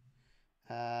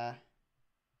 I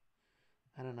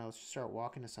don't know. Let's just start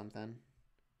walking to something.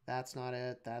 That's not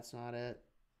it. That's not it.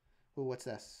 Ooh, what's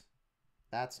this?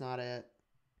 That's not it.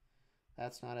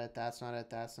 That's not it. That's not it.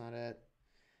 That's not it.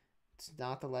 It's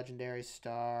not the legendary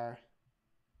star.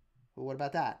 Well, what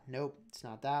about that? Nope, it's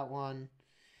not that one.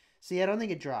 See, I don't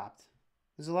think it dropped.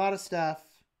 There's a lot of stuff.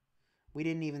 We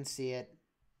didn't even see it.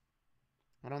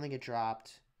 I don't think it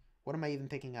dropped. What am I even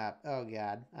picking up? Oh,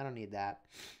 God. I don't need that.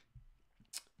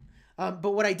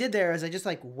 But what I did there is I just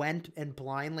like went and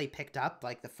blindly picked up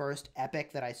like the first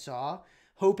epic that I saw,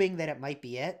 hoping that it might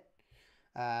be it.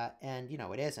 And, you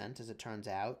know, it isn't, as it turns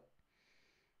out.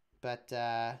 But,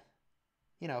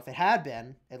 you know, if it had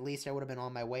been, at least I would have been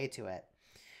on my way to it.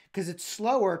 Because it's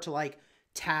slower to like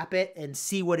tap it and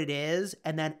see what it is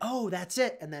and then, oh, that's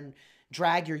it. And then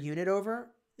drag your unit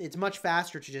over. It's much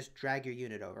faster to just drag your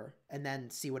unit over and then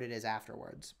see what it is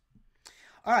afterwards.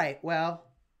 All right, well,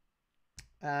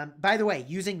 by the way,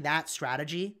 using that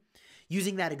strategy,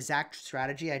 using that exact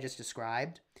strategy I just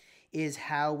described is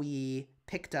how we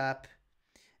picked up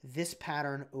this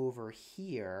pattern over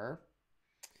here,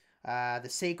 the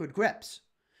Sacred Grips.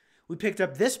 We picked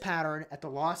up this pattern at the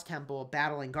Lost Temple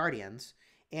battling Guardians.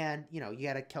 And, you know, you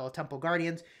got to kill Temple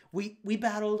Guardians. We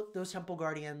battled those Temple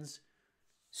Guardians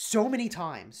so many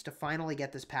times to finally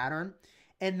get this pattern.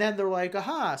 And then they're like,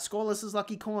 aha, Skolas's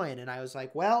lucky coin. And I was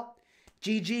like, well,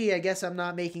 GG, I guess I'm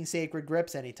not making Sacred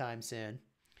Grips anytime soon.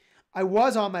 I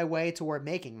was on my way toward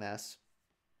making this.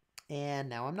 And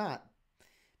now I'm not.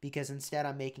 Because instead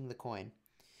I'm making the coin.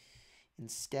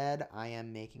 Instead, I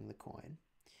am making the coin.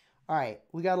 All right,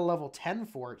 we got a level 10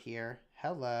 fort here.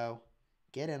 Hello.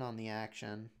 Get in on the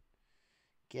action.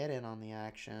 Get in on the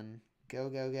action. Go,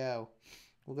 go, go.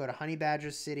 We'll go to Honey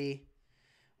Badger City.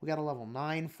 We got a level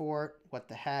 9 fort. What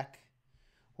the heck?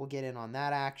 We'll get in on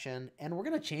that action. And we're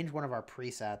going to change one of our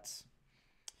presets.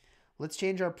 Let's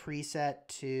change our preset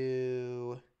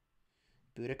to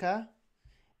Boudica.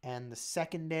 And the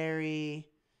secondary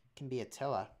can be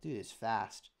Attila. Dude is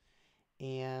fast.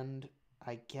 And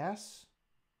I guess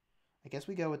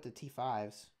we go with the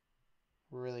T5s.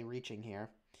 We're really reaching here.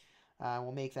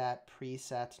 We'll make that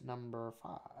preset number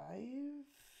 5.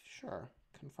 Sure.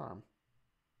 Confirm.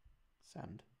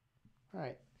 Send. All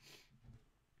right.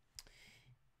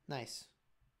 Nice.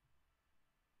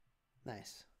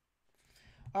 Nice.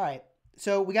 All right.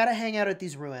 So we got to hang out at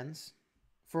these ruins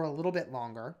for a little bit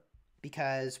longer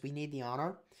because we need the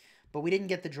honor. But we didn't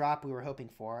get the drop we were hoping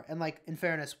for. And, like, in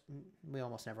fairness, we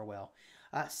almost never will.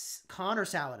 Khan or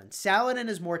Saladin? Saladin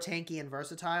is more tanky and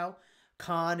versatile.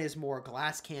 Khan is more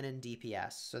glass cannon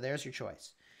DPS. So there's your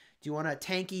choice. Do you want a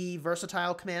tanky,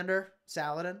 versatile commander?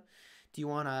 Saladin. Do you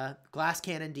want a glass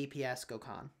cannon DPS? Go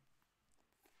Khan.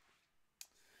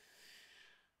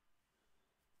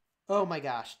 Oh my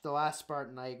gosh, the last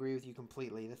Spartan, I agree with you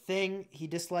completely. The thing he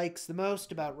dislikes the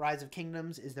most about Rise of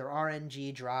Kingdoms is their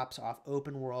RNG drops off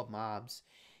open world mobs.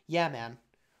 Yeah, man.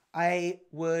 I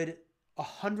would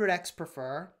 100x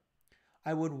prefer.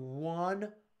 I would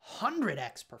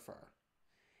 100x prefer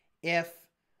if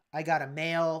I got a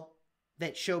mail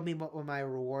that showed me what my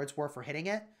rewards were for hitting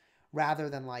it, rather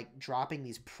than like dropping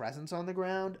these presents on the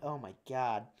ground. Oh my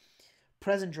god.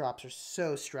 Present drops are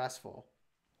so stressful.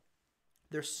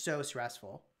 They're so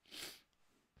stressful.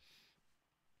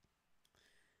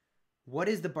 What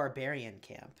is the barbarian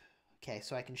camp? Okay,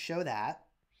 so I can show that.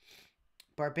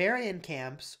 Barbarian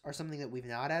camps are something that we've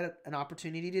not had an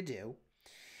opportunity to do.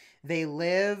 They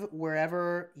live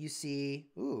wherever you see...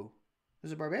 Ooh,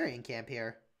 there's a barbarian camp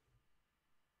here.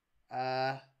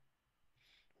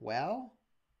 Well?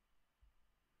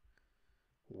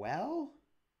 Well?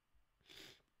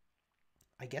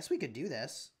 I guess we could do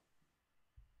this.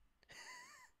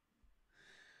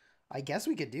 I guess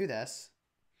we could do this.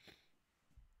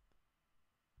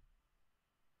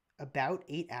 About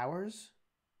 8 hours?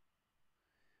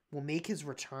 Will make his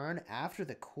return after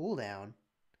the cooldown.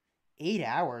 8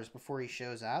 hours before he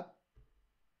shows up?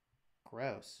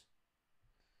 Gross.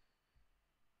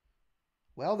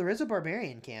 Well, there is a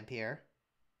barbarian camp here.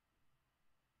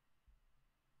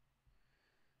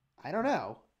 I don't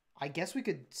know. I guess we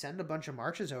could send a bunch of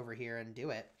marches over here and do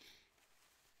it.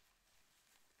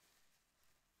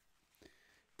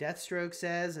 Deathstroke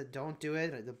says, don't do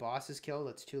it. The boss is killed.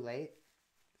 It's too late.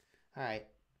 All right.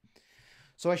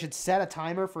 So I should set a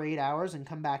timer for 8 hours and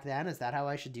come back then? Is that how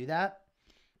I should do that?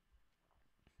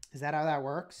 Is that how that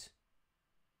works?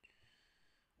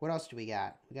 What else do we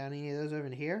got? We got any of those over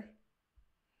in here?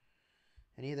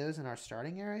 Any of those in our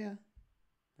starting area?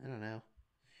 I don't know.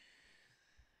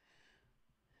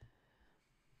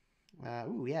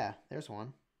 Ooh, yeah, there's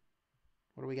one.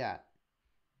 What do we got?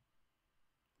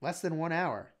 Less than 1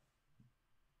 hour.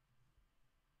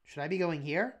 Should I be going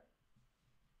here?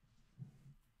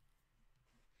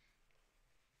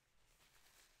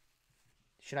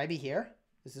 Should I be here?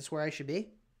 Is this where I should be?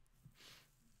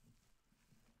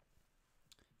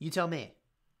 You tell me.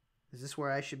 Is this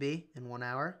where I should be in 1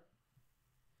 hour?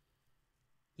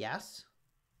 Yes?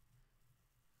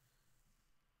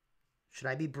 Should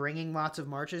I be bringing lots of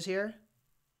marches here?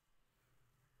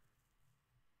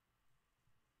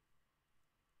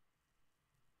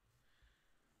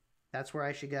 That's where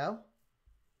I should go?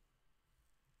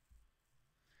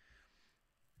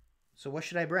 So what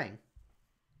should I bring?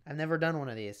 I've never done one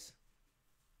of these.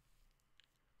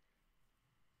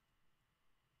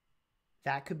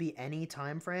 That could be any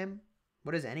time frame?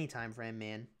 What does any time frame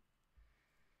mean?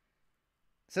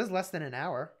 It says less than an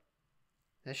hour.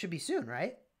 That should be soon,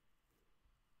 right?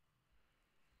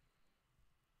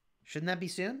 Shouldn't that be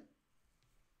soon?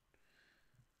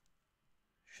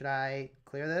 Should I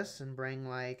clear this and bring,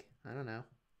 like, I don't know,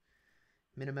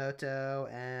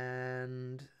 Minamoto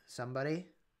and somebody?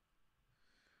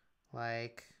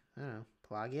 Like, I don't know,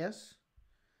 Pelagius?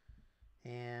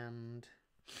 And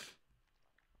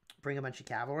bring a bunch of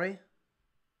cavalry?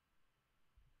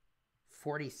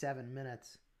 47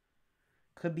 minutes.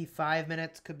 Could be 5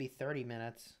 minutes, could be 30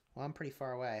 minutes. Well, I'm pretty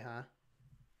far away, huh?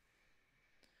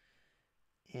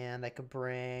 And I could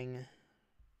bring,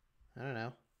 I don't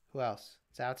know, who else?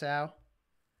 Cao Cao?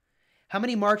 How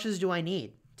many marches do I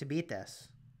need to beat this?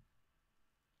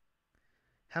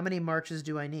 How many marches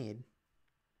do I need?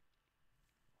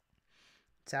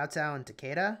 Cao Cao and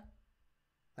Takeda?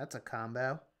 That's a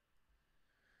combo.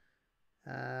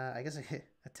 I guess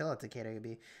Attila Takeda could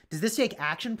be. Does this take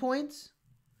action points?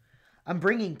 I'm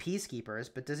bringing Peacekeepers,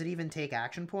 but does it even take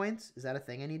action points? Is that a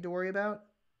thing I need to worry about?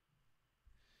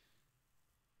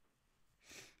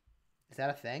 Is that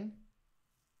a thing?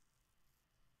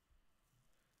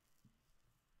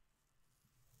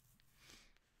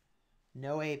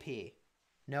 No AP.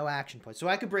 No action points. So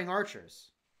I could bring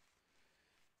archers.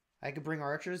 I could bring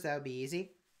archers. That would be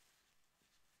easy.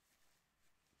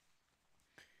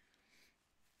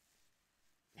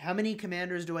 How many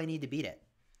commanders do I need to beat it?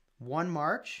 One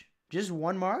march? Just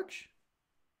one march?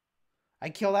 I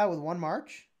kill that with one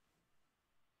march?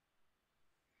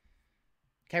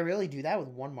 Can I really do that with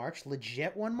one march?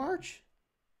 Legit one march?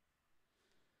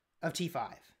 Of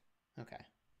T5. Okay.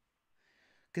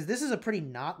 Because this is a pretty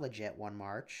not legit one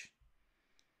march.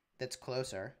 That's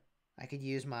closer. I could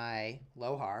use my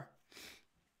Lohar.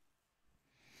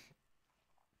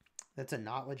 That's a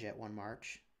not legit one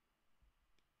march.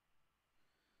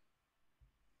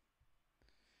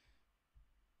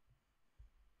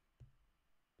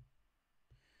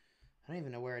 I don't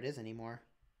even know where it is anymore.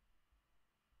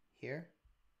 Here?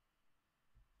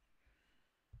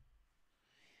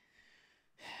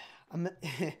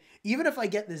 Even if I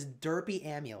get this derpy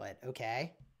amulet,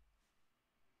 okay?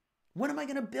 When am I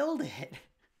going to build it?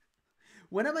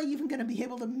 When am I even going to be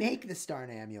able to make this darn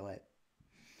amulet?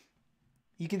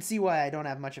 You can see why I don't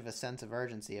have much of a sense of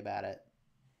urgency about it.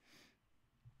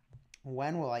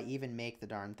 When will I even make the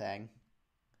darn thing?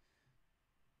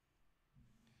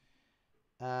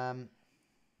 All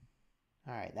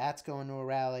right, that's going to a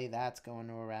rally. That's going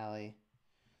to a rally.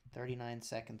 39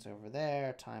 seconds over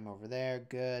there. Time over there.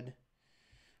 Good.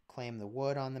 Claim the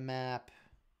wood on the map.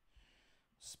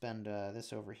 Spend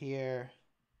this over here.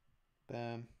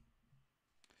 Boom.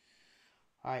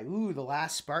 All right. Ooh, the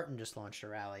last Spartan just launched a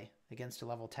rally against a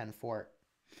level 10 fort.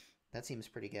 That seems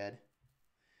pretty good.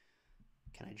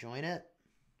 Can I join it?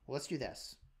 Well, let's do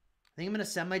this. I think I'm going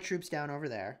to send my troops down over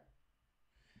there.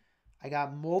 I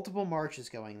got multiple marches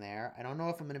going there. I don't know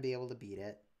if I'm going to be able to beat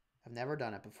it. I've never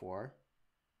done it before.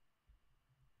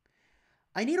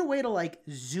 I need a way to, like,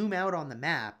 zoom out on the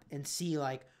map and see,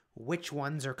 like, which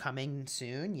ones are coming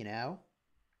soon, you know?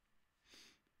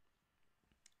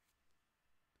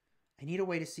 I need a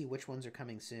way to see which ones are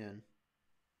coming soon.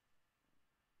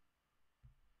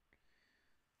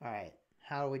 All right.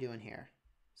 How are we doing here?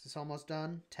 Is this almost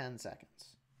done? 10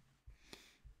 seconds.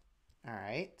 All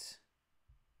right.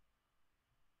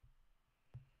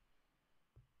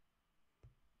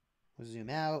 We'll zoom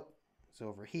out. It's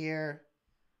over here.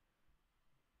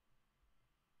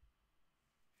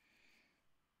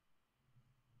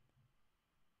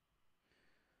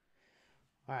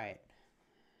 All right.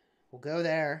 We'll go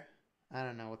there. I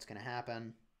don't know what's going to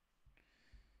happen.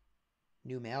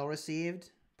 New mail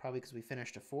received. Probably because we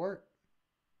finished a fort.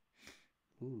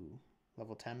 Ooh,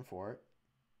 level 10 fort.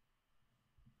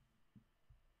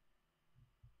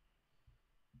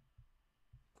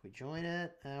 Can we join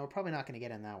it? We're probably not going to get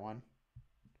in that one.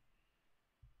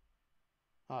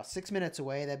 Oh, 6 minutes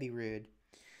away. That'd be rude.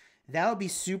 That would be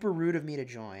super rude of me to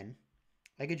join.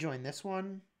 I could join this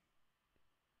one.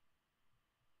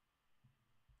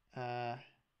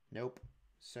 Nope.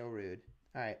 So rude.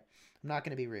 All right. I'm not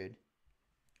going to be rude.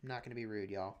 I'm not going to be rude,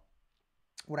 y'all.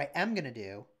 What I am going to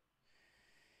do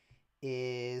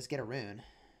is get a rune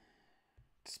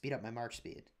to speed up my march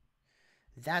speed.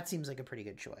 That seems like a pretty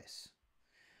good choice.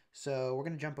 So we're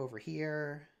going to jump over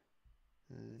here.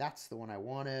 That's the one I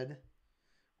wanted.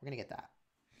 We're going to get that.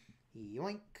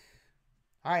 Yoink.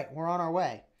 All right, we're on our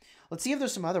way. Let's see if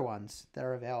there's some other ones that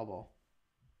are available.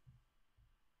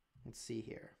 Let's see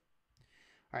here.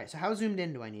 All right, so how zoomed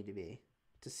in do I need to be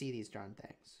to see these darn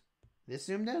things? This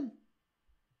zoomed in?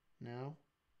 No.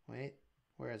 Wait,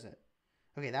 where is it?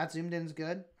 Okay, that zoomed in is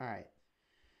good. All right.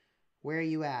 Where are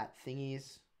you at,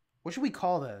 thingies? What should we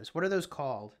call those? What are those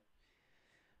called?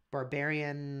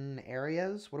 Barbarian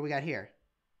areas? What do we got here?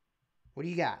 What do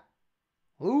you got?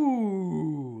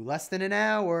 Ooh, less than an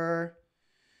hour.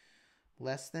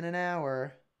 Less than an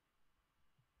hour.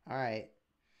 All right.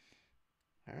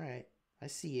 All right. I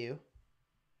see you.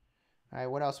 All right,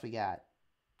 what else we got?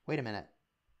 Wait a minute.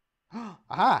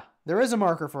 Aha! There is a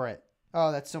marker for it.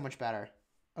 Oh, that's so much better.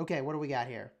 Okay, what do we got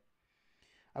here?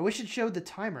 I wish it showed the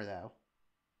timer, though.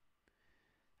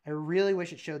 I really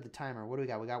wish it showed the timer. What do we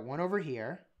got? We got one over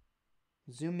here.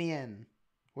 Zoom me in.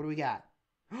 What do we got?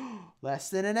 Less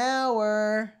than an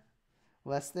hour.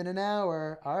 Less than an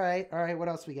hour. All right, all right. What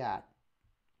else we got?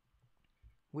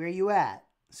 Where are you at?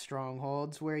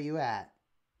 Strongholds, where are you at?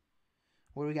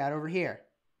 What do we got over here?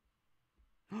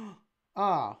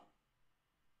 Oh.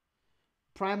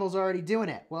 Primal's already doing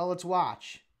it. Well, let's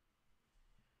watch.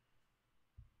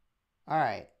 All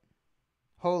right.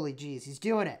 Holy jeez, he's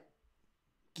doing it.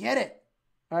 Get it.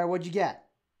 All right, what'd you get?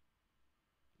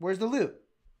 Where's the loot?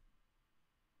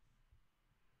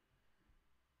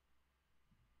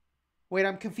 Wait,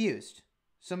 I'm confused.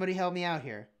 Somebody help me out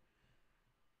here.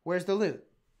 Where's the loot?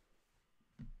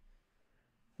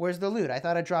 Where's the loot? I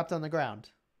thought it dropped on the ground.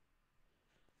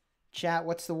 Chat,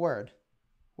 what's the word?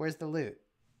 Where's the loot?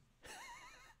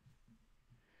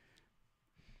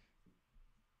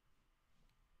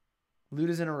 Loot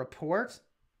is in a report?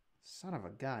 Son of a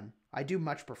gun. I do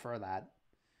much prefer that.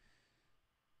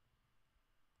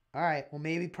 All right, well,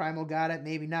 maybe Primal got it,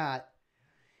 maybe not.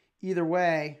 Either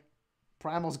way,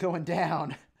 Primal's going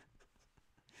down.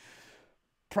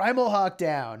 Primal Hawk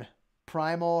down.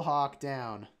 Primal Hawk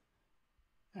down.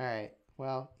 All right,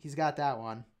 well, he's got that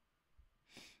one.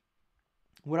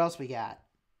 What else we got?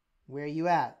 Where are you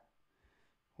at?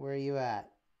 Where are you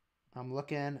at? I'm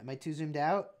looking. Am I too zoomed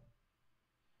out?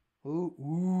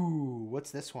 Ooh,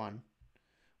 what's this one?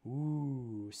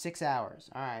 Ooh, 6 hours.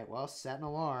 All right, well, set an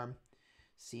alarm.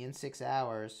 See you in 6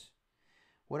 hours.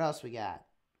 What else we got?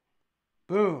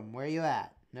 Boom, where are you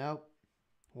at? Nope.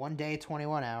 1 day,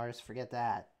 21 hours. Forget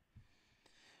that.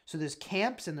 So there's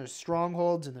camps and there's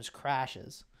strongholds and there's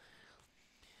crashes.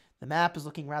 The map is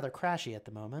looking rather crashy at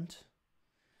the moment.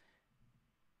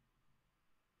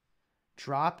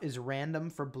 Drop is random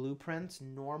for blueprints.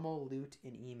 Normal loot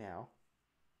in email.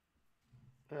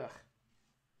 Ugh.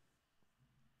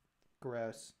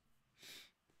 Gross.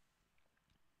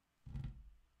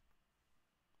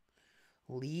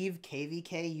 Leave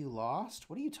KVK, you lost?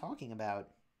 What are you talking about?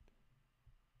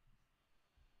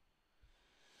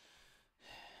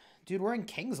 Dude, we're in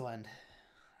Kingsland.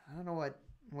 I don't know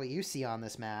what you see on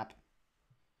this map.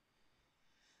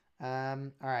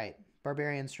 Alright.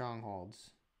 Barbarian strongholds.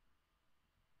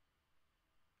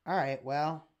 Alright,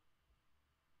 well.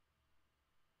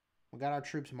 We got our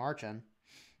troops marching.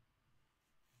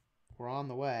 We're on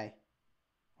the way.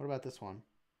 What about this one?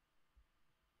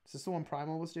 Is this the one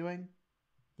Primal was doing?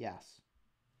 Yes.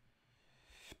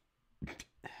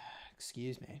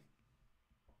 Excuse me.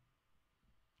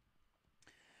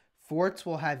 Forts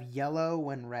will have yellow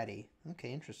when ready.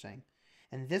 Okay, interesting.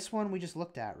 And this one we just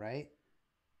looked at, right?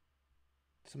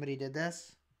 Somebody did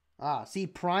this? Ah, see,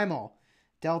 Primal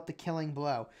dealt the killing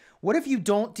blow. What if you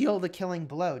don't deal the killing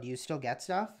blow? Do you still get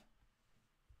stuff?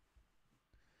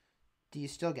 Do you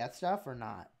still get stuff or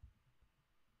not?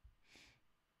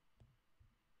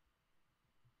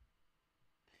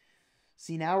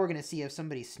 See, now we're going to see if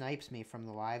somebody snipes me from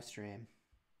the live stream.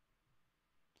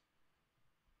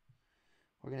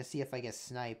 We're going to see if I get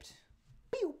sniped.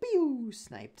 Pew, pew,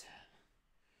 sniped.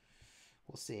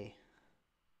 We'll see.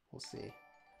 We'll see.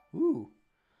 Ooh,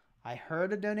 I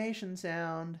heard a donation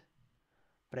sound,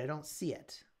 but I don't see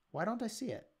it. Why don't I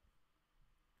see it?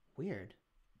 Weird.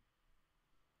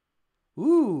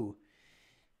 Ooh,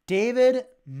 David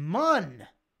Munn,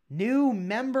 new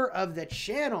member of the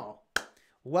channel.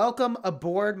 Welcome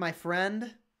aboard, my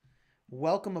friend.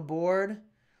 Welcome aboard.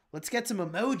 Let's get some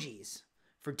emojis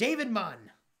for David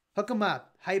Munn. Hook him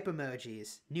up. Hype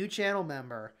emojis. New channel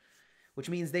member, which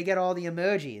means they get all the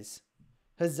emojis.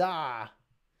 Huzzah.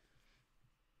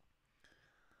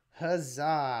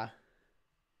 Huzzah.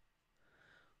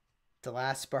 The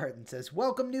last Spartan says,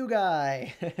 welcome, new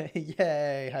guy.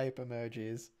 Yay, hype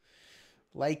emojis.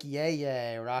 Like, yay,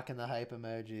 yay. Rocking the hype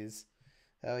emojis.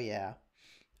 Oh, yeah.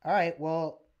 All right,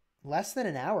 well, less than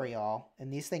an hour, y'all,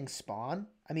 and these things spawn.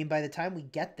 I mean, by the time we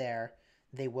get there,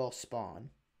 they will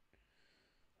spawn.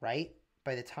 Right?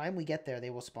 By the time we get there, they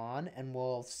will spawn, and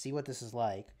we'll see what this is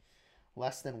like.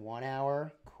 Less than 1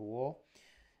 hour. Cool.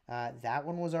 That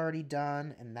one was already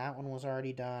done, and that one was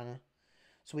already done.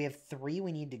 So we have 3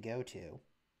 we need to go to.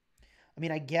 I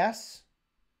mean, I guess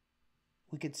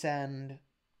we could send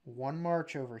 1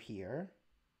 march over here.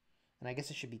 And I guess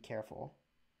I should be careful.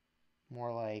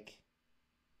 More like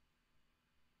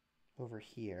over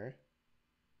here.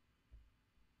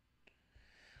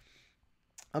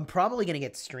 I'm probably going to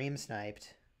get stream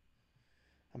sniped.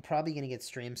 I'm probably going to get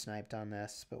stream sniped on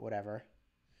this, but whatever.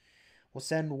 We'll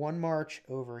send 1 march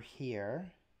over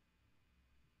here.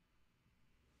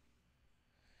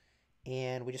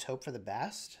 And we just hope for the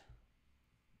best.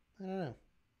 I don't know.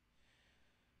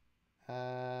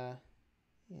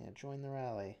 Yeah, join the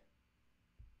rally.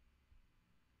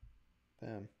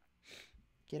 Boom.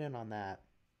 Get in on that.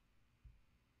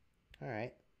 All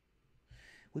right.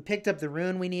 We picked up the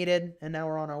rune we needed, and now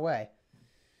we're on our way.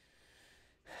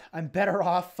 I'm better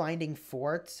off finding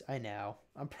forts. I know.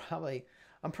 I'm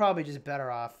probably just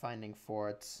better off finding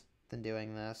forts than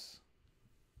doing this.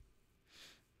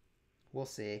 We'll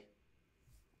see.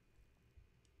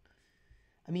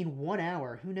 I mean, 1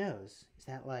 hour, who knows? Is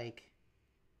that like,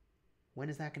 when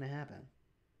is that going to happen?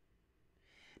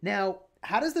 Now,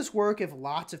 how does this work if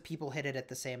lots of people hit it at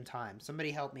the same time?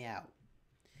 Somebody help me out.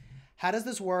 How does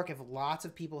this work if lots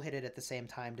of people hit it at the same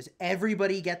time? Does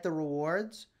everybody get the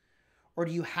rewards? Or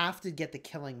do you have to get the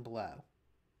killing blow?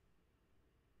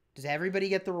 Does everybody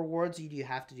get the rewards, or do you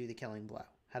have to do the killing blow?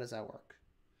 How does that work?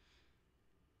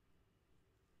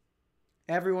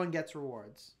 Everyone gets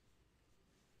rewards.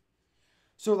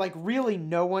 So, like, really,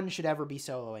 no one should ever be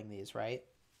soloing these, right?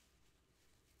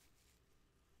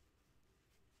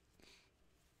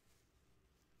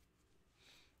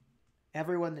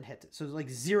 Everyone that hits it. So, like,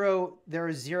 there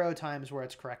are 0 times where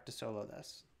it's correct to solo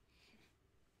this.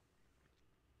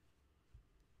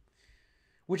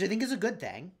 Which I think is a good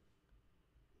thing.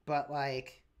 But,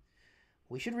 like,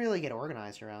 we should really get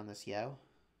organized around this, yo.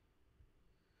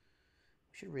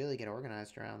 We should really get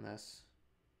organized around this.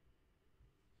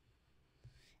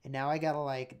 And now I gotta,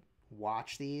 like,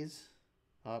 watch these.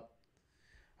 Oh. All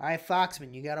right,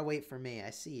 Foxman, you gotta wait for me. I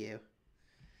see you.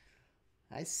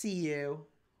 I see you.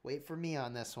 Wait for me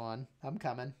on this one. I'm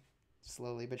coming.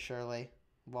 Slowly but surely.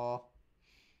 Lol.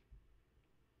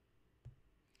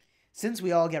 Since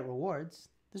we all get rewards,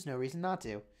 there's no reason not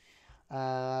to.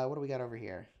 What do we got over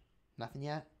here? Nothing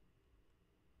yet?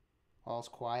 All's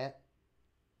quiet.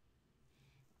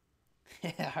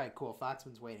 All right, cool.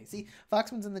 Foxman's waiting. See,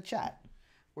 Foxman's in the chat.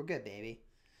 We're good, baby.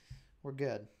 We're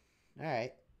good. All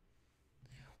right.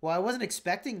 Well, I wasn't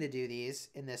expecting to do these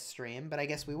in this stream, but I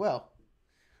guess we will.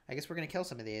 I guess we're going to kill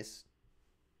some of these.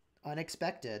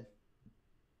 Unexpected.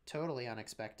 Totally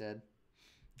unexpected.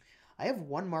 I have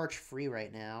 1 march free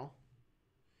right now.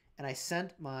 And I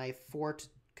sent my fort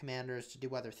commanders to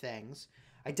do other things.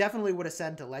 I definitely would have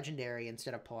sent a legendary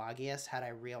instead of Pelagius had I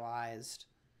realized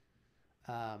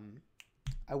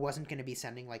I wasn't going to be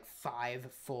sending like 5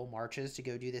 full marches to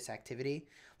go do this activity.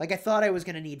 Like I thought I was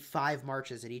going to need 5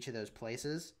 marches at each of those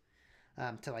places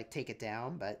to like take it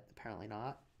down, but apparently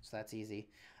not. So that's easy.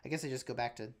 I guess I just go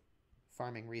back to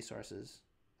farming resources.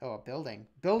 Oh, a building.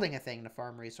 Building a thing to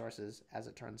farm resources, as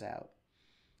it turns out.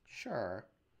 Sure.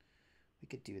 We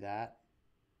could do that.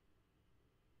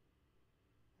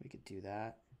 We could do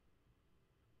that.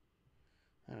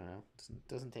 I don't know.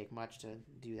 Doesn't take much to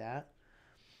do that.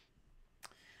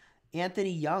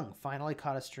 Anthony Young finally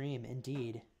caught a stream.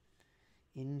 Indeed.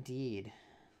 Indeed.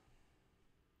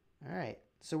 All right.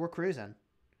 So we're cruising.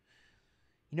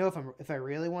 You know, if I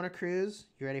really want to cruise,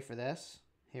 you ready for this?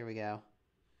 Here we go.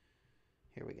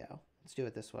 Here we go. Let's do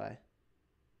it this way.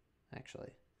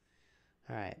 Actually.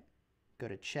 All right. Go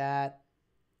to chat.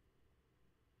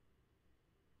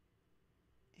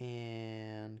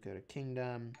 And go to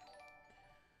kingdom.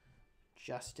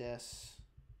 Justice.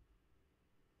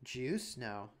 Juice?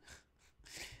 No.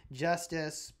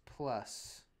 Justice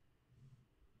plus.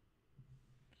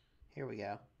 Here we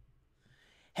go.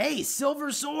 Hey,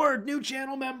 Silver Sword, new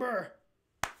channel member.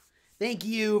 Thank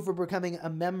you for becoming a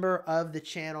member of the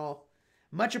channel.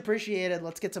 Much appreciated.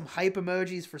 Let's get some hype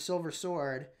emojis for Silver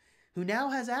Sword, who now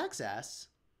has access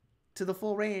to the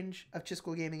full range of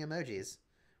Chisgule Gaming emojis,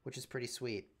 which is pretty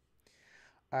sweet.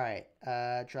 All right,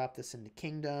 drop this into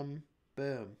Kingdom.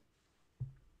 Boom.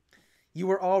 You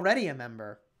were already a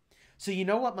member. So you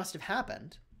know what must have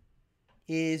happened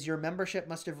is your membership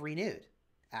must have renewed,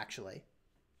 actually.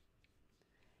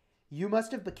 You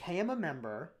must have became a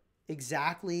member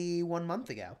exactly 1 month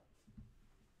ago,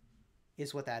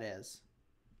 is what that is.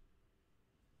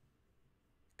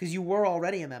 Because you were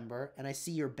already a member, and I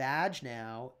see your badge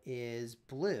now is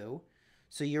blue,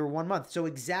 so you're 1 month. So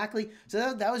exactly,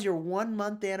 so that was your 1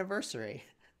 month anniversary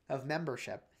of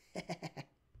membership.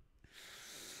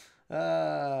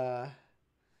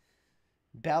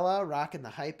 Bella rocking the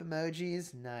hype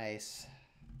emojis. Nice.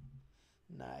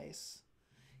 Nice.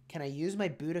 Can I use my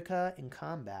Boudica in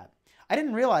combat? I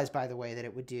didn't realize, by the way, that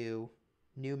it would do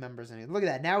new members. Look at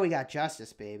that. Now we got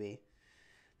Justice, baby.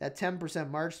 That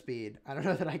 10% march speed. I don't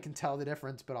know that I can tell the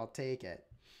difference, but I'll take it.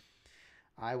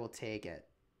 I will take it.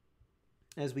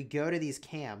 As we go to these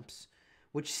camps,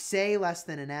 which say less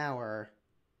than an hour,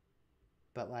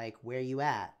 but like, where you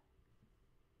at?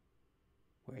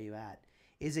 Where are you at?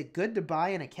 Is it good to buy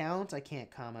an account? I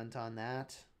can't comment on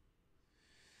that.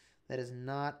 That is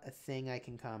not a thing I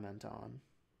can comment on.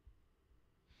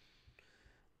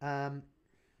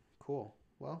 Cool.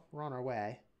 Well, we're on our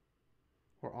way.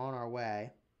 We're on our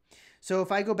way. So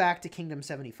if I go back to Kingdom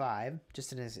 75,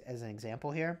 just as an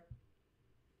example here.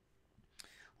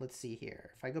 Let's see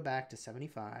here. If I go back to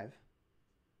 75.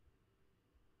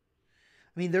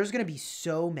 I mean, there's going to be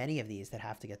so many of these that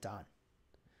have to get done.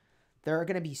 There are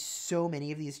going to be so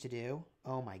many of these to do.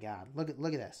 Oh my God. Look at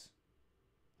this.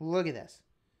 Look at this.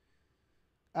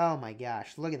 Oh my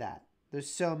gosh. Look at that. There's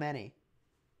so many.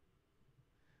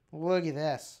 Look at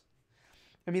this.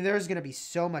 I mean, there's going to be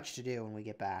so much to do when we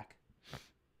get back.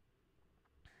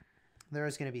 There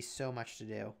is going to be so much to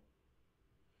do.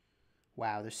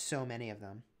 Wow, there's so many of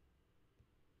them.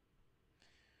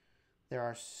 There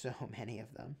are so many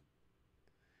of them.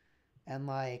 And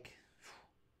like,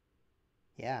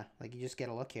 yeah, like you just get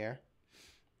a look here.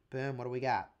 Boom, what do we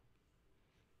got?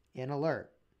 In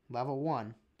alert, level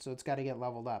 1. So it's got to get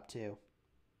leveled up too.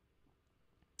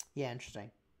 Yeah,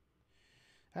 interesting.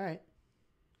 All right,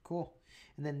 cool.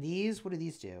 And then these, what do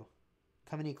these do?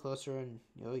 Come any closer and,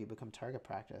 oh, you become target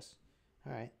practice.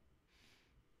 All right.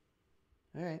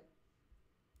 All right.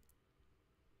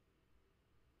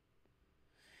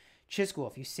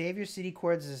 Chisgule, if you save your city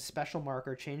chords as a special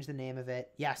marker, change the name of it.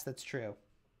 Yes, that's true.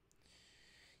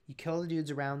 You kill the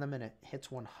dudes around them and it hits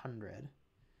 100.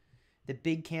 The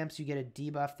big camps, you get a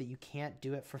debuff that you can't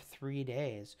do it for 3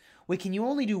 days. Wait, can you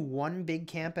only do 1 big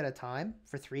camp at a time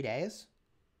for 3 days?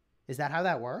 Is that how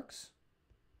that works?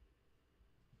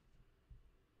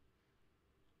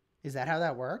 Is that how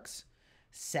that works?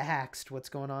 Saxed, what's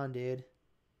going on, dude?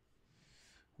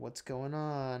 What's going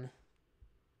on?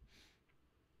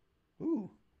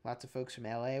 Ooh, lots of folks from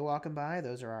LA walking by.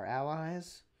 Those are our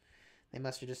allies. They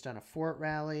must have just done a fort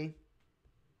rally.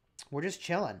 We're just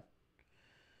chilling.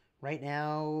 Right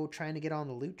now, trying to get on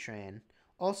the loot train.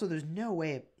 Also, there's no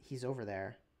way he's over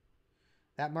there.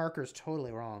 That marker's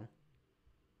totally wrong.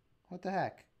 What the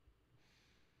heck?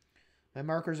 My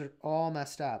markers are all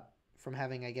messed up from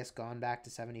having, I guess, gone back to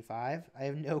 75. I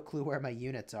have no clue where my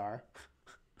units are.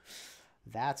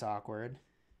 That's awkward.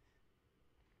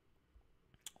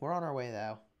 We're on our way,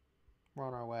 though. We're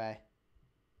on our way.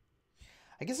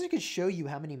 I guess I could show you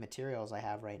how many materials I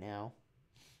have right now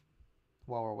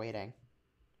while we're waiting.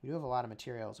 We do have a lot of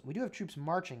materials. We do have troops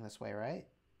marching this way, right?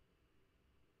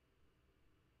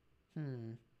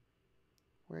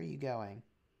 Where are you going?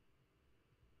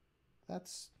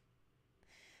 That's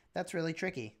really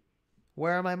tricky.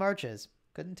 Where are my marches?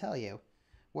 Couldn't tell you.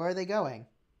 Where are they going?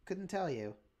 Couldn't tell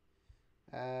you.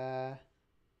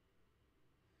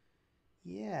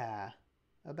 Yeah,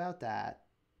 about that.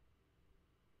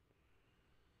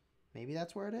 Maybe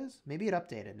that's where it is? Maybe it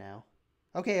updated now.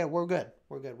 Okay, we're good.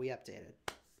 We're good. We updated.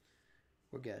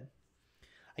 We're good.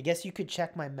 I guess you could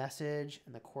check my message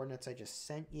and the coordinates I just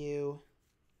sent you.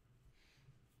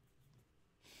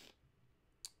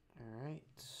 All right.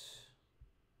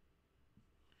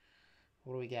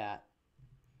 What do we got?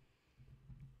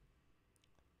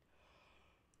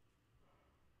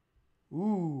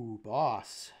 Ooh,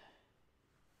 boss.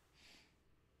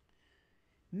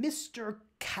 Mr.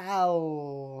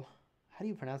 Cal. How do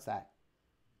you pronounce that?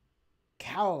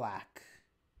 Cowlack.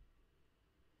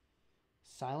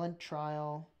 Silent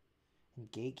Trial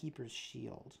and Gatekeeper's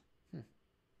Shield.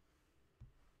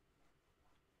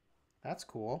 That's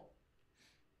cool.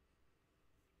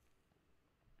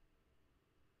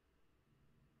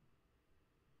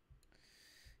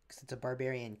 Because it's a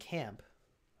barbarian camp.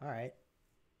 All right.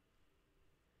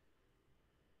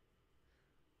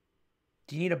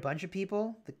 Do you need a bunch of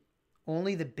people?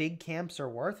 Only the big camps are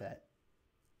worth it.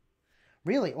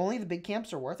 Really? Only the big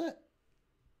camps are worth it?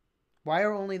 Why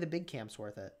are only the big camps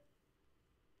worth it?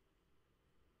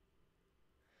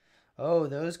 Oh,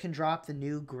 those can drop the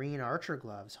new green archer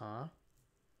gloves, huh?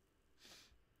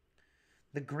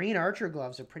 The green archer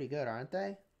gloves are pretty good, aren't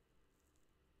they?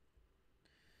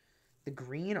 The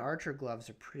green archer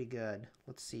gloves are pretty good.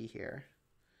 Let's see here.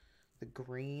 The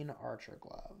green archer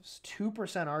gloves.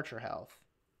 2% archer health.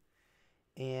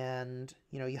 And,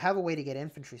 you know, you have a way to get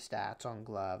infantry stats on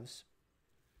gloves.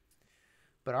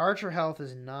 But archer health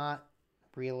is not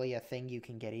really a thing you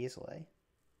can get easily.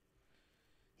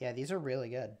 Yeah, these are really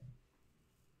good.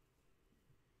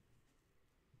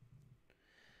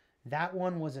 That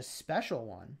one was a special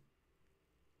one.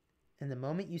 And the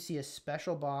moment you see a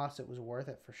special boss, it was worth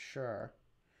it for sure.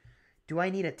 Do I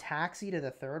need a taxi to the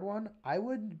third one? I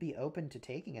would be open to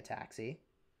taking a taxi.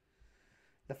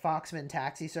 The Foxman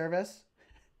taxi service.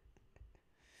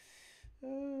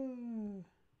 The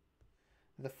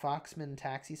Foxman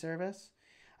taxi service.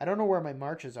 I don't know where my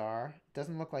marches are.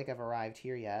 Doesn't look like I've arrived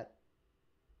here yet.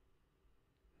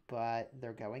 But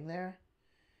they're going there.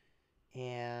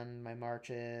 And my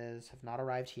marches have not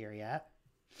arrived here yet.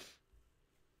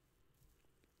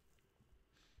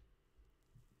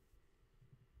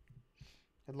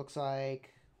 It looks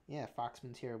like, yeah,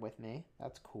 Foxman's here with me.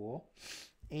 That's cool.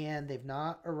 And they've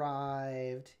not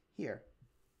arrived here.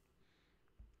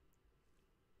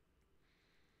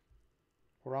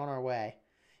 We're on our way.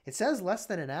 It says less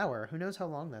than an hour. Who knows how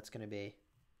long that's going to be?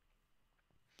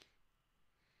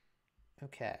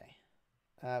 Okay.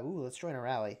 Let's join a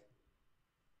rally.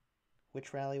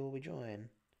 Which rally will we join?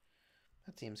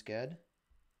 That seems good.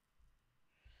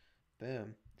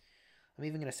 Boom. I'm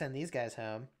even going to send these guys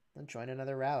home and join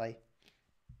another rally.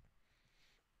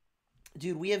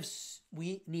 Dude, we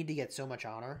need to get so much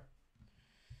honor.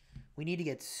 We need to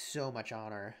get so much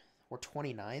honor. We're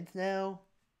 29th now.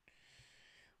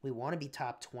 We want to be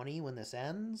top 20 when this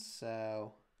ends,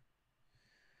 so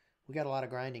we got a lot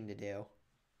of grinding to do.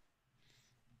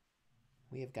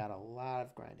 We have got a lot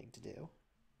of grinding to do.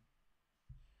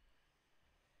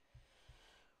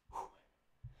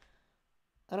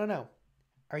 I don't know.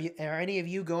 Are any of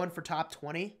you going for top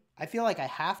 20? I feel like I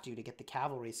have to get the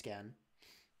cavalry skin.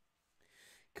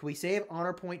 Can we save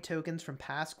honor point tokens from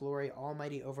past glory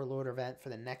almighty overlord event for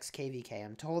the next KVK?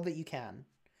 I'm told that you can.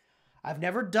 I've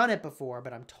never done it before,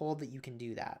 but I'm told that you can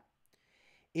do that.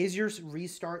 Is your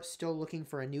restart still looking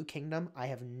for a new kingdom? I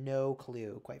have no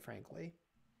clue, quite frankly.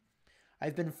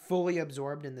 I've been fully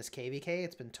absorbed in this KVK.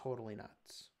 It's been totally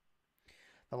nuts.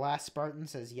 The Last Spartan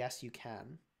says, yes, you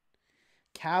can.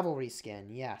 Cavalry skin,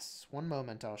 yes. One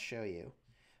moment, I'll show you.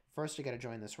 First, I got to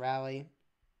join this rally.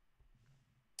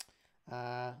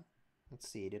 Let's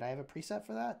see. Did I have a preset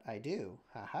for that? I do.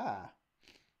 Haha.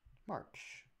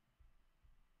 March.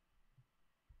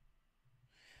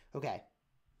 Okay.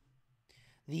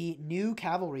 The new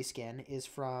cavalry skin is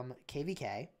from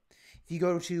KVK. If If you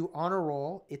go to Honor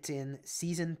Roll, it's in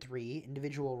Season 3,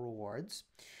 Individual Rewards.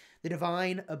 The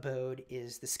Divine Abode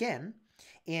is the skin,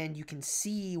 and you can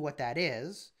see what that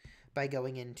is by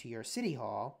going into your City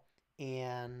Hall,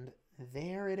 and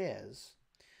there it is.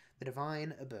 The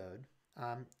Divine Abode.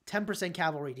 10%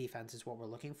 cavalry defense is what we're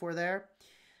looking for there.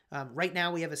 Right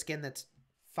now we have a skin that's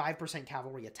 5%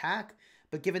 cavalry attack,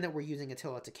 but given that we're using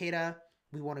Attilla Takeda,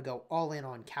 we want to go all in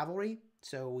on cavalry,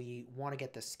 so we want to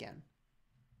get this skin.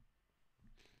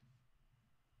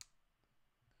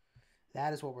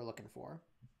 That is what we're looking for.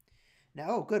 Now,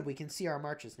 oh, good, we can see our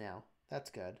marches now. That's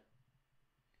good.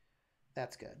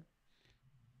 That's good.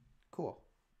 Cool.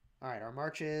 All right, our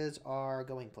marches are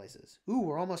going places. Ooh,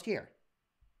 we're almost here.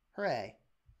 Hooray.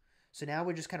 So now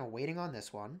we're just kind of waiting on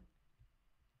this one.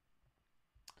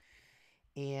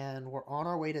 And we're on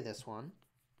our way to this one,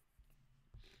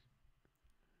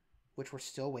 which we're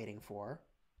still waiting for.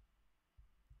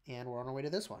 And we're on our way to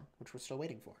this one, which we're still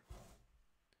waiting for.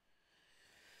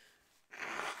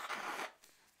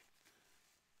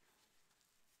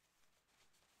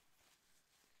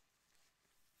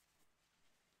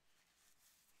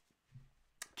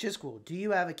 Chisgule, do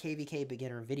you have a KVK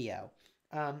beginner video?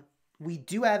 We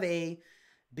do have a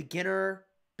beginner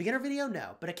video?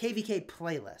 No, but a KVK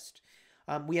playlist.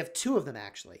 We have two of them,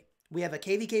 actually. We have a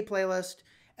KVK playlist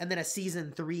and then a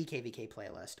Season 3 KVK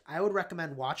playlist. I would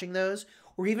recommend watching those,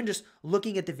 or even just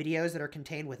looking at the videos that are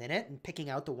contained within it and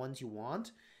picking out the ones you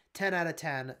want. 10 out of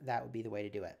 10, that would be the way to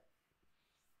do it.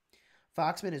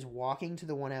 Foxman is walking to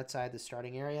the one outside the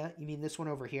starting area. You mean this one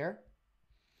over here?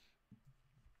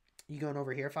 You going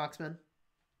over here, Foxman?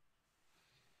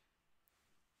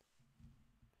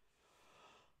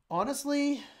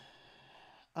 Honestly,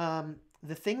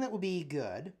 the thing that would be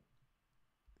good,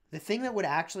 the thing that would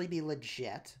actually be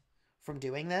legit from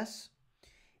doing this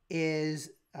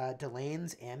is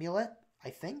Delane's Amulet, I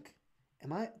think.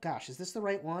 Gosh, is this the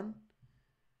right one?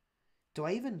 Do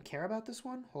I even care about this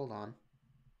one? Hold on.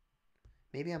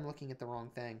 Maybe I'm looking at the wrong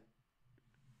thing.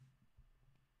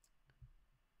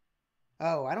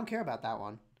 Oh, I don't care about that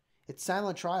one. It's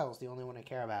Silent Trials, the only one I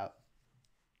care about.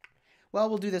 Well,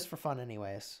 we'll do this for fun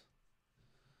anyways.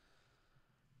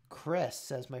 Chris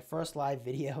says, my first live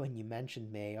video and you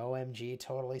mentioned me. OMG,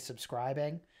 totally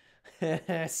subscribing.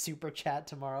 Super chat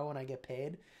tomorrow when I get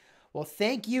paid. Well,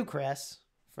 thank you, Chris,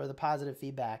 for the positive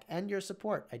feedback and your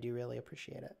support. I do really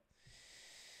appreciate it.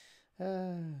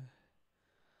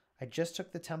 I just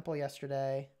took the temple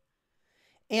yesterday.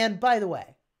 And by the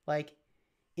way, like,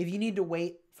 if you need to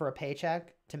wait for a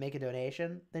paycheck to make a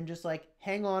donation, then just like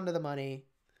hang on to the money.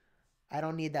 I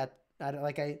don't need that. I don't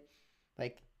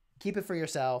keep it for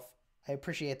yourself. I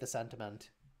appreciate the sentiment.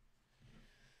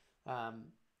 Hang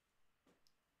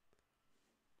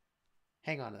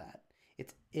on to that.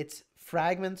 It's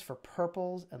fragments for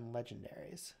purples and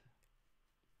legendaries.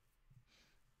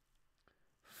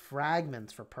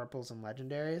 Fragments for purples and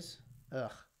legendaries.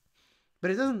 Ugh.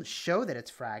 But it doesn't show that it's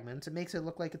fragments. It makes it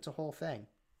look like it's a whole thing.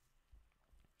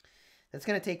 That's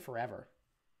going to take forever.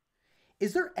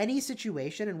 Is there any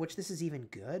situation in which this is even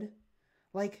good?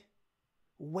 Like,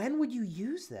 when would you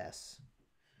use this?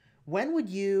 When would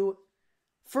you,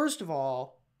 first of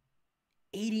all,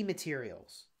 80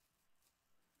 materials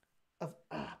of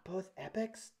both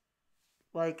epics?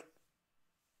 Like,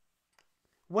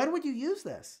 when would you use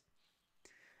this?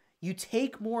 You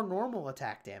take more normal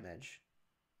attack damage.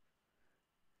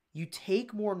 You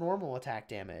take more normal attack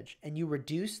damage and you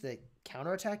reduce the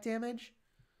counterattack damage.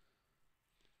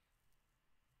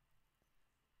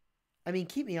 I mean,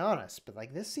 keep me honest, but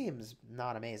like this seems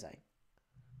not amazing,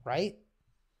 right?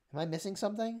 Am I missing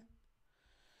something?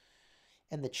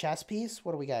 And the chess piece,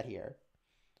 what do we got here?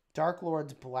 Dark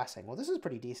Lord's Blessing. Well, this is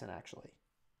pretty decent, actually.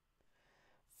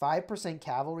 5%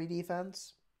 cavalry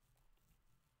defense.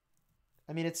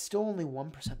 I mean, it's still only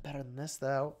 1% better than this,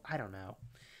 though. I don't know.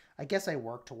 I guess I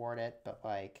work toward it, but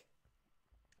like,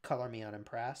 color me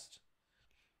unimpressed.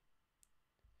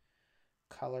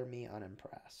 Color me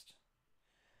unimpressed.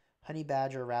 Honey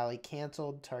Badger rally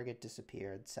canceled. Target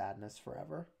disappeared. Sadness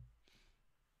forever.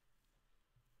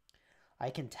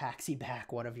 I can taxi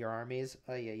back one of your armies.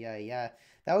 Oh, yeah.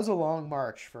 That was a long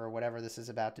march for whatever this is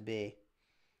about to be.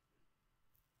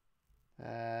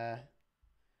 All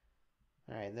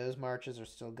right, those marches are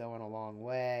still going a long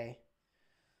way.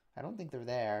 I don't think they're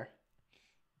there.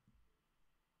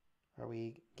 Are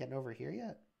we getting over here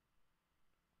yet?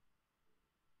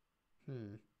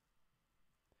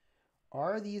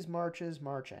 Are these marches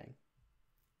marching?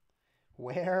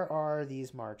 Where are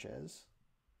these marches?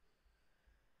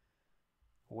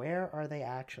 Where are they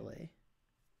actually?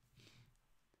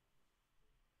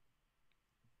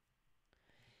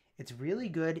 It's really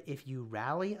good if you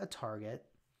rally a target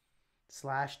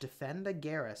 / defend a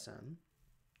garrison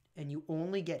and you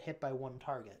only get hit by one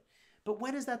target. But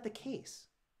when is that the case?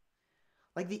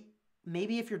 Like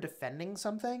maybe if you're defending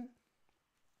something,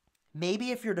 maybe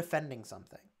if you're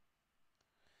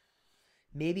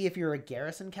a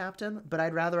garrison captain, but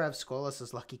I'd rather have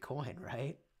Skolas's lucky coin,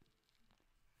 right?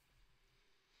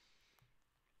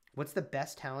 What's the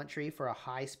best talent tree for a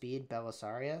high-speed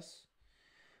Belisarius?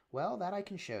 Well, that I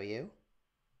can show you.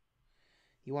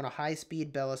 You want a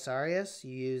high-speed Belisarius,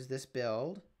 you use this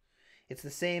build. It's the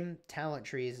same talent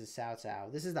trees as Cao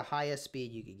Cao. This is the highest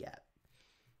speed you could get.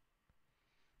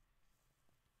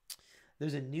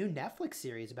 There's a new Netflix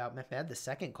series about Mehmed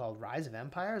II called Rise of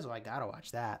Empires. Oh, I gotta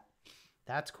watch that.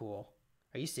 That's cool.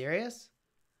 Are you serious?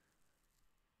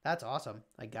 That's awesome.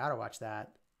 I gotta watch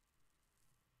that.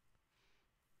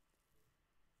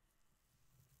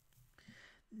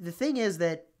 The thing is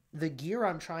that the gear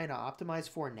I'm trying to optimize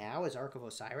for now is Ark of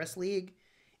Osiris League,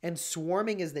 and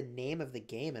swarming is the name of the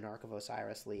game in Ark of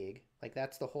Osiris League. Like,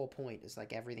 that's the whole point, is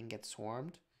like everything gets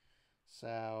swarmed.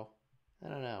 So, I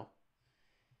don't know.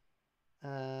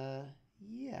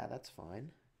 Yeah, that's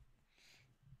fine.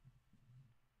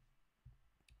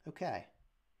 Okay.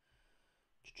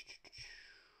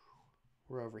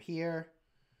 We're over here.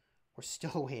 We're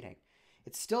still waiting.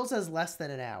 It still says less than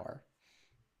an hour.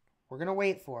 We're going to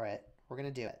wait for it. We're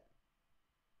going to do it.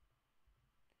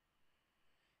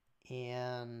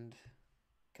 And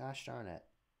gosh darn it.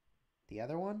 The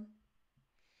other one?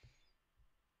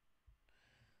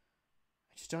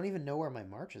 I just don't even know where my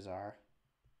marches are.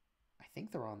 I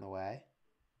think they're on the way.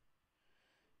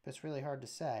 But it's really hard to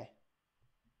say.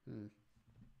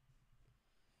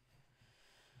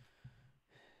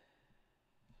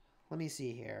 Let me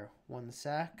see here. One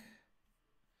sec.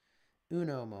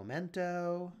 Uno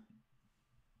momento.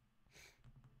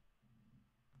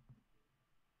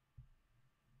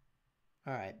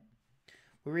 All right.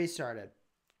 We restarted.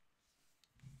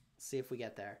 Let's see if we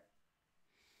get there.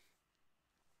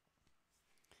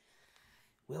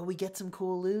 Will we get some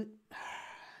cool loot?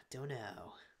 Don't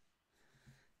know.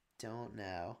 Don't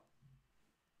know.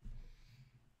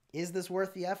 Is this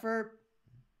worth the effort?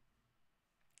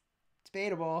 It's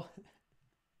debatable.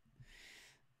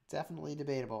 Definitely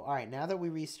debatable. All right, now that we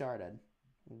restarted,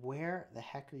 where the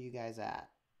heck are you guys at?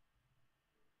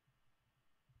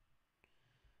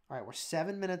 All right, we're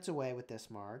 7 minutes away with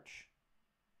this march.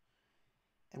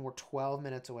 And we're 12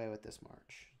 minutes away with this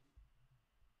march.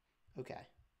 Okay.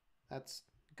 That's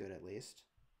good at least.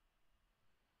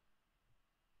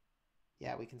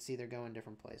 Yeah, we can see they're going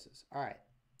different places. All right.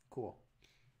 Cool.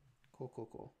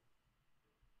 Cool.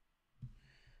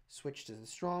 Switch to the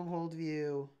stronghold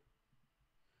view.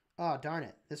 Oh, darn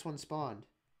it. This one spawned.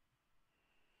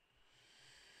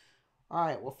 All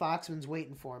right. Well, Foxman's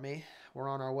waiting for me. We're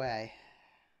on our way.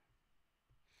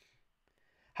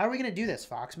 How are we going to do this,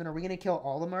 Foxman? Are we going to kill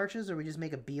all the marches, or we just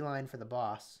make a beeline for the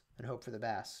boss and hope for the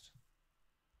best?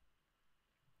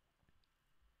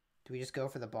 Do we just go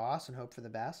for the boss and hope for the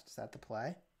best? Is that the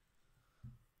play?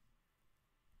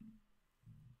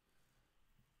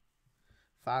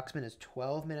 Foxman is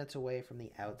 12 minutes away from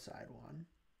the outside one.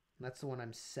 That's the one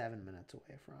I'm 7 minutes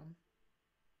away from.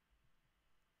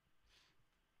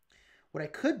 What I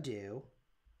could do,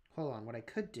 hold on, what I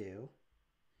could do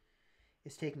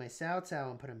is take my Cao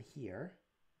Cao and put him here.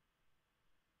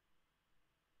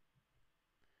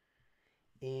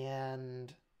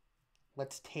 And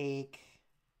let's take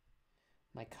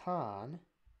my Khan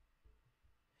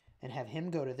and have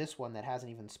him go to this one that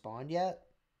hasn't even spawned yet.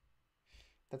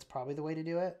 That's probably the way to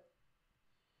do it.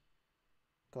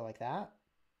 Go like that.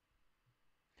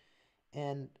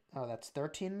 And, oh, that's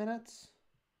 13 minutes.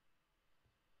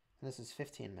 And this is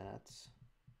 15 minutes.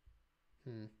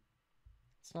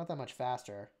 It's not that much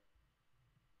faster.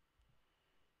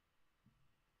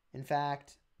 In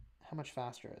fact, how much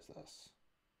faster is this?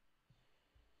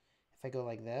 If I go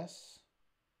like this,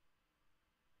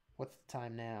 what's the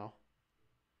time now?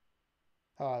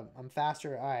 Oh, I'm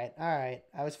faster. All right.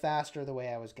 I was faster the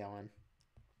way I was going.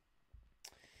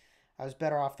 I was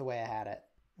better off the way I had it.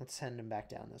 Let's send him back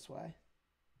down this way.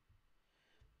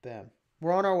 Boom.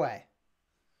 We're on our way.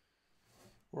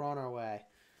 We're on our way.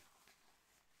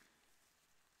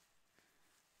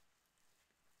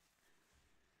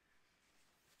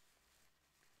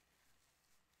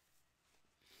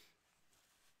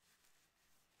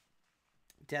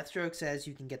 Deathstroke says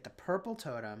you can get the purple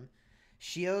totem,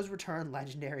 Shio's Return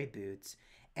legendary boots,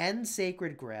 and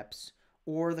sacred grips,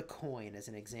 or the coin as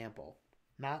an example.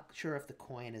 Not sure if the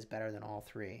coin is better than all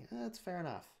three. That's fair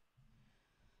enough.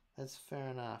 That's fair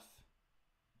enough.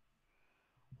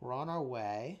 We're on our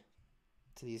way.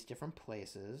 to these different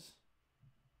places.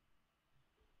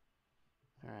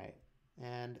 All right.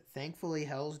 And thankfully,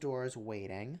 Hell's Door is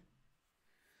waiting.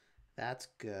 That's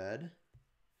good.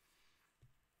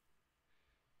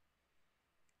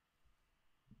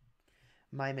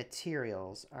 My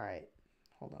materials. All right.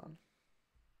 Hold on.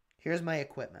 Here's my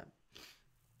equipment.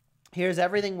 Here's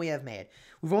everything we have made.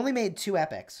 We've only made 2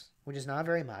 epics, which is not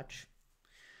very much.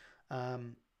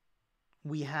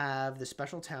 We have the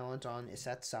special talent on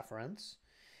Iset's Sufferance.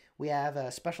 We have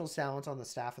a special talent on the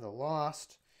Staff of the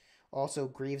Lost. Also,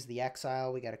 Grieves the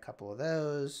Exile. We got a couple of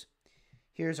those.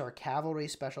 Here's our Cavalry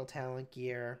special talent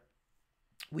gear.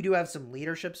 We do have some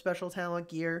leadership special talent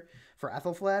gear for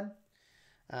Ethelfled.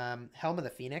 Helm of the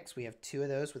Phoenix. We have 2 of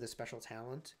those with a special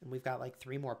talent. And we've got like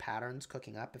 3 more patterns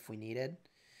cooking up if we needed.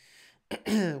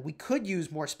 We could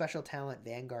use more special talent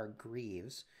Vanguard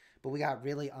Greaves, but we got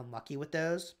really unlucky with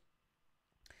those.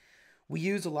 We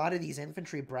use a lot of these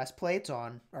infantry breastplates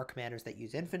on our commanders that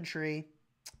use infantry.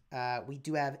 We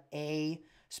do have a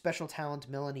special talent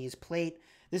Milanese plate.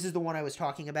 This is the one I was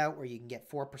talking about where you can get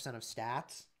 4% of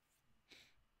stats.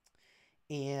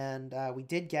 And we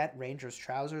did get Ranger's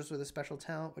Trousers with a special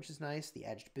talent, which is nice. The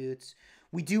edged boots.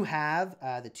 We do have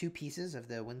the 2 pieces of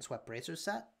the Windswept Bracers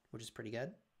set, which is pretty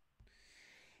good.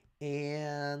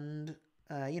 And,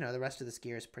 the rest of this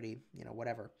gear is pretty,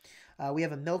 whatever. We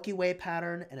have a Milky Way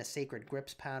pattern and a Sacred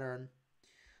Grips pattern.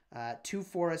 2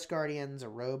 Forest Guardians, a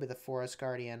Robe of the Forest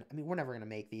Guardian. I mean, we're never going to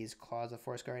make these Claws of the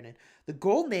Forest Guardian. The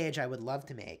Golden Age, I would love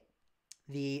to make.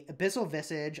 The Abyssal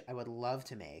Visage, I would love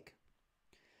to make.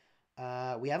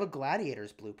 We have a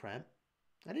Gladiator's Blueprint.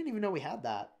 I didn't even know we had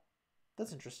that.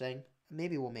 That's interesting.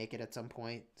 Maybe we'll make it at some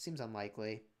point. Seems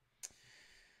unlikely.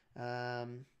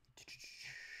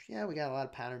 Yeah, we got a lot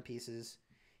of pattern pieces.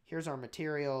 Here's our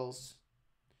materials.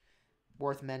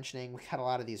 Worth mentioning, we got a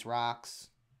lot of these rocks.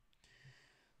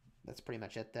 That's pretty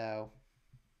much it, though.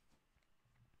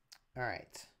 All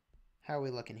right. How are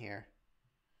we looking here?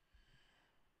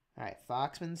 All right,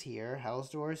 Foxman's here. Hell's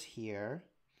Door's here.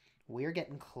 We're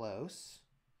getting close.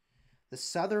 The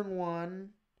southern one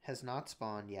has not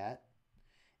spawned yet.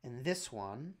 And this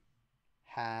one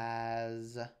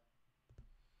has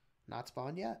not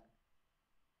spawned yet.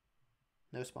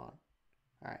 No spawn.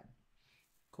 All right.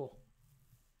 Cool.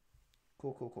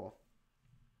 Cool.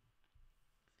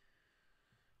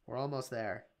 We're almost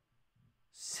there.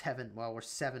 We're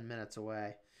 7 minutes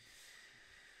away.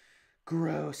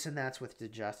 Gross, and that's with the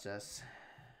Justice.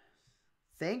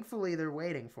 Thankfully, they're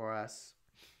waiting for us.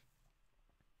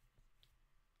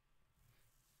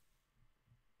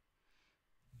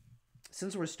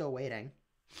 Since we're still waiting,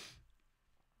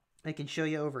 I can show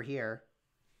you over here.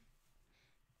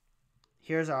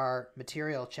 Here's our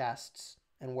material chests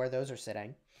and where those are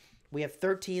sitting. We have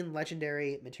 13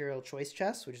 legendary material choice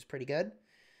chests, which is pretty good.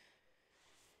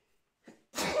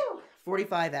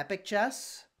 45 epic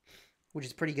chests, which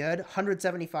is pretty good.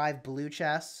 175 blue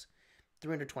chests.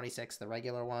 326 the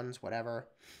regular ones, whatever.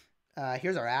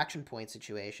 Here's our action point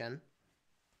situation.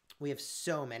 We have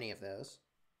so many of those.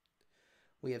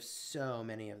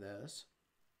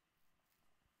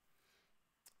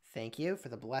 Thank you for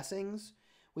the blessings.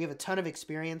 We have a ton of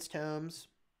experience tomes.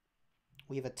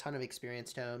 We have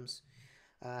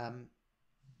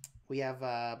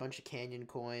a bunch of canyon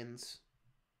coins.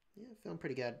 Yeah, feeling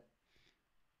pretty good.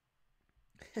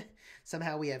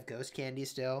 Somehow we have ghost candy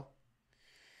still.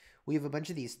 We have a bunch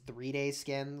of these 3-day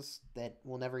skins that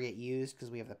will never get used because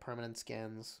we have the permanent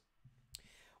skins.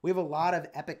 We have a lot of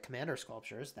epic commander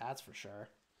sculptures, that's for sure.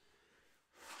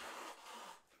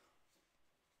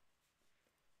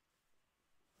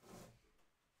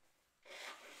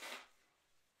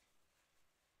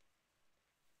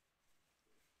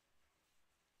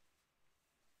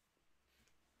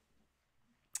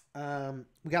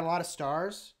 We got a lot of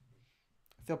stars.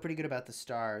 I feel pretty good about the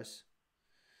stars.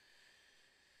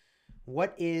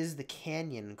 What is the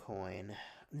Canyon coin?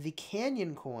 The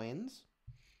Canyon coins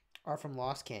are from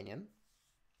Lost Canyon.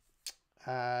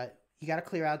 You got to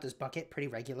clear out this bucket pretty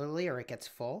regularly or it gets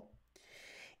full.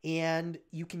 And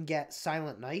you can get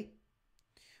Silent Night,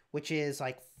 which is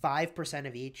like 5%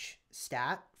 of each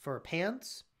stat for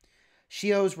pants.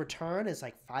 Shio's Return is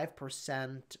like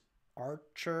 5%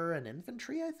 archer and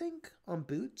infantry, I think, on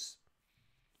boots.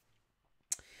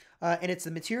 And it's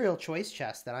the material choice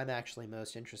chests that I'm actually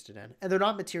most interested in. And they're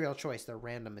not material choice, they're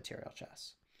random material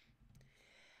chests.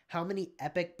 How many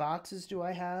epic boxes do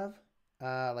I have?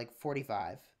 Like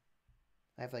 45.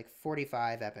 I have like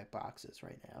 45 epic boxes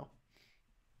right now.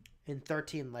 And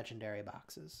 13 legendary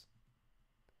boxes.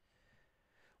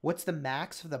 What's the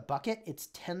max for the bucket? It's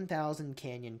 10,000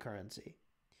 canyon currency.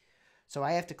 So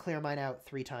I have to clear mine out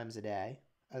 3 times a day.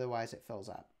 Otherwise, it fills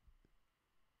up.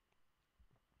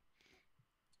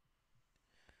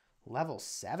 Level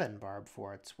 7 barb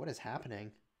forts. What is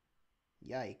happening?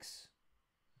 Yikes.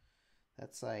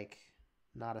 That's like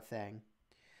not a thing.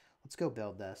 Let's go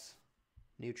build this.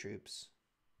 New troops.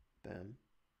 Boom.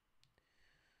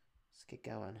 Let's get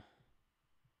going.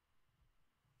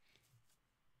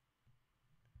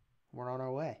 We're on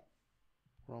our way.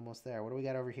 We're almost there. What do we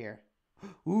got over here?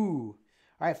 Ooh.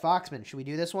 All right, Foxman. Should we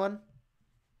do this one?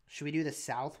 Should we do the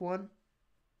south one?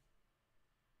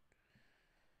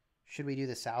 Should we do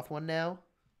the south one now?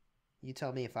 You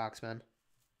tell me, Foxman.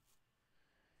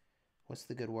 What's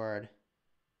the good word?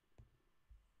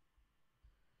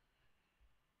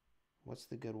 What's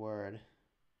the good word?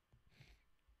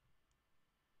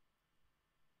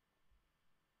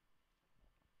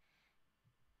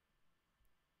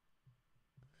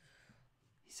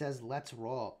 He says, let's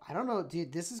roll. I don't know,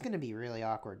 dude. This is going to be really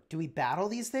awkward. Do we battle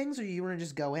these things or do you want to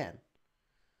just go in?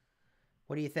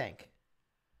 What do you think?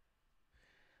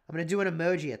 I'm going to do an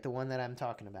emoji at the one that I'm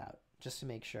talking about, just to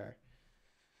make sure.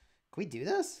 Can we do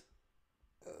this?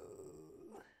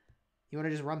 You want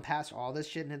to just run past all this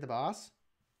shit and hit the boss?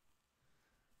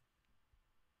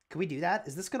 Can we do that?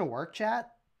 Is this going to work,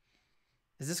 chat?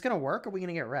 Is this going to work or are we going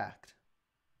to get wrecked?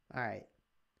 All right.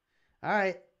 All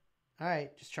right. All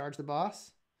right. Just charge the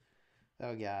boss.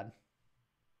 Oh, God.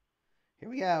 Here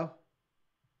we go.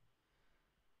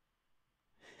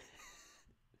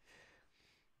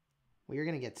 Well, you're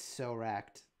going to get so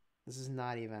wrecked. This is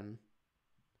not even...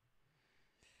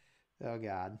 Oh,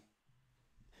 God.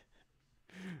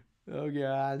 Oh,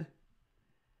 God.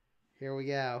 Here we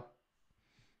go.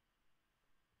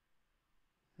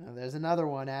 Oh, there's another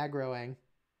one aggroing.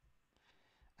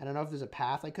 I don't know if there's a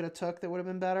path I could have took that would have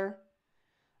been better.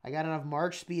 I got enough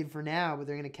march speed for now, but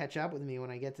they're going to catch up with me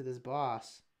when I get to this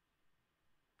boss.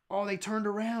 Oh, they turned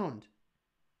around.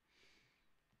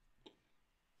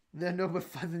 No,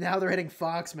 but now they're hitting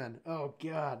Foxman. Oh,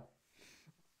 God.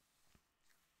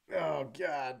 Oh,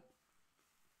 God.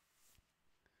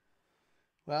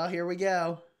 Well, here we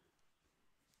go.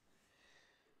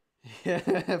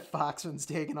 Foxman's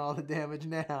taking all the damage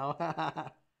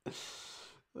now.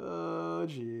 Oh,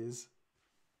 jeez.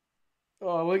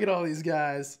 Oh, look at all these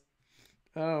guys.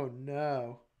 Oh,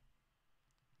 no.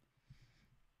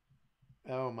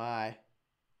 Oh, my.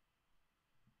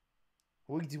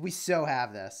 We so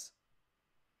have this.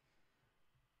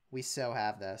 We so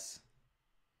have this.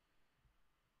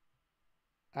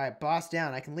 All right, boss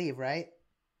down. I can leave, right?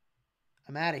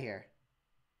 I'm out of here.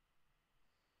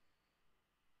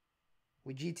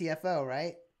 We GTFO,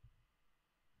 right?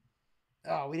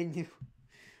 Oh, we didn't do...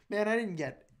 Man,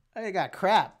 I got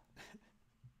crap.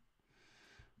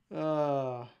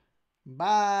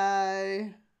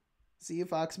 Bye. See you,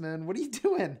 Foxman. What are you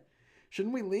doing?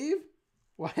 Shouldn't we leave?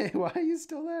 Why are you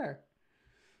still there?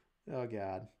 Oh,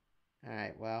 God. All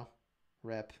right, well,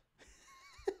 rip.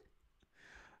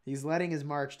 He's letting his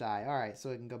march die. All right, so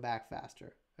it can go back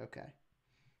faster. Okay.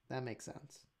 That makes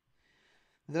sense.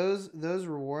 Those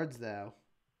rewards, though.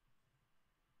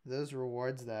 Those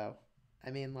rewards, though.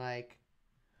 I mean, like,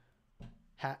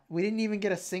 we didn't even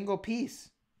get a single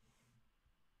piece.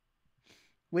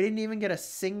 We didn't even get a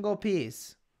single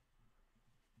piece.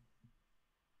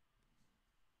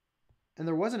 And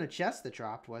there wasn't a chest that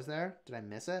dropped, was there? Did I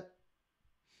miss it?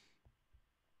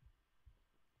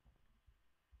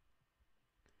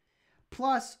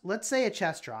 Plus, let's say a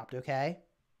chest dropped, okay?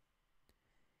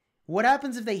 What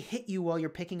happens if they hit you while you're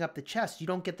picking up the chest? You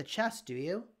don't get the chest, do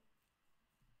you?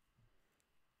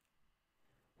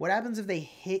 What happens if they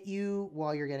hit you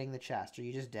while you're getting the chest? Are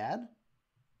you just dead?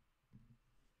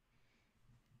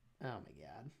 Oh, my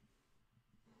God.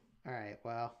 All right,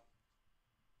 well.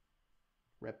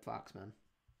 Rip Foxman.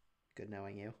 Good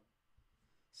knowing you.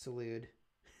 Salute.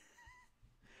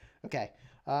 Okay.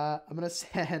 I'm going to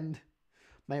send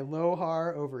my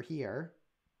Lohar over here,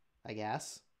 I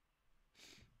guess.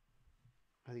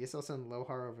 I guess I'll send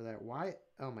Lohar over there. Why?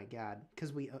 Oh, my God.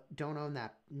 Because we don't own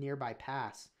that nearby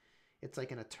pass. It's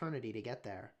like an eternity to get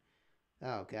there.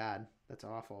 Oh, God. That's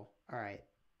awful. All right.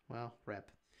 Well,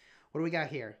 rip. What do we got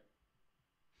here?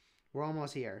 We're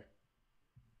almost here.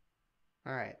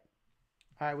 All right.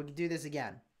 All right, we can do this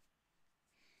again.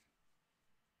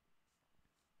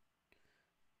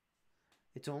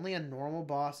 It's only a normal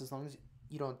boss. As long as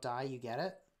you don't die, you get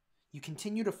it. You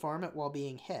continue to farm it while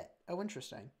being hit. Oh,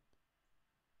 interesting.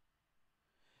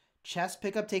 Chest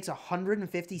pickup takes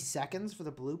 150 seconds for the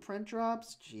blueprint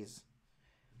drops. Jeez.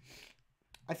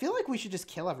 I feel like we should just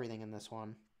kill everything in this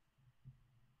one.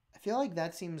 I feel like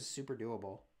that seems super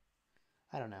doable.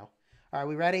 I don't know. All right,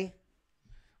 we ready?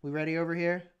 We ready over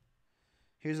here?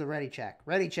 Here's a ready check.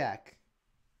 Ready check.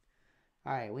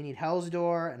 All right, we need Hell's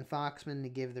Door and Foxman to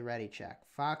give the ready check.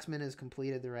 Foxman has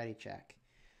completed the ready check.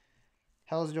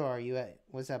 Hell's Door,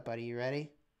 what's up, buddy? You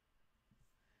ready?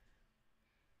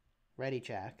 Ready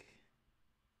check.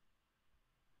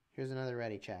 Here's another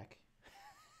ready check.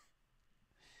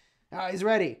 Oh, he's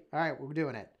ready. All right, we're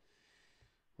doing it.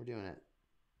 We're doing it.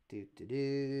 Do do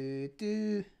do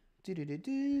do do do do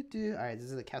do do. All right, this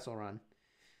is the Kessel run.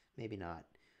 Maybe not.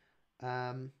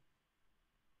 Are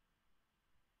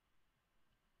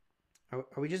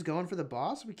we just going for the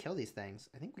boss? Or we kill these things.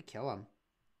 I think we kill them.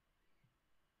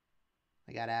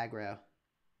 I got aggro.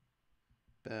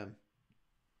 Boom.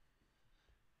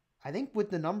 I think with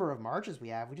the number of marches we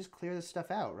have, we just clear this stuff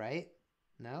out, right?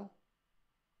 No?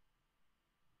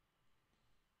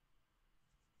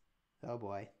 Oh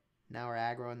boy. Now we're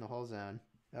aggroing the whole zone.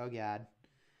 Oh god.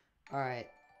 Alright.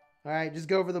 Alright, just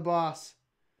go for the boss.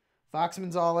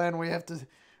 Foxman's all in. We have to...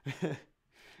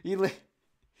 He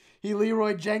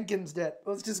Leroy Jenkins'd it.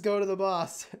 Let's just go to the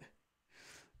boss.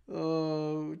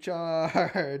 Oh,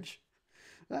 charge.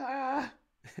 Ah!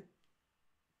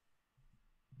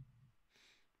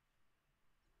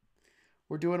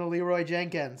 We're doing a Leroy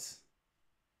Jenkins.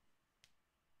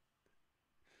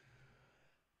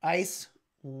 Ice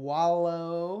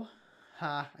Wallow.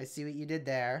 Ha, I see what you did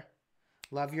there.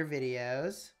 Love your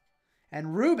videos.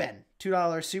 And Ruben,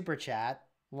 $2 super chat.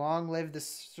 Long live the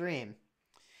stream.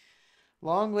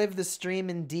 Long live the stream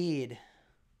indeed.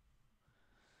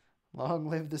 Long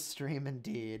live the stream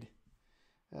indeed.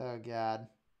 Oh, God.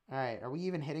 All right, are we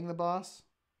even hitting the boss?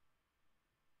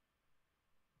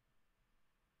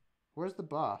 Where's the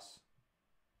boss?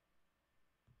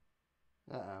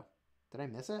 Uh-oh. Did I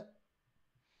miss it?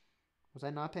 Was I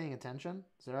not paying attention?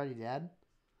 Is it already dead?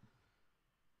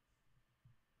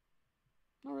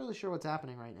 Not really sure what's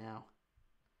happening right now.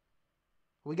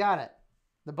 We got it.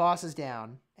 The boss is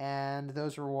down, and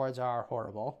those rewards are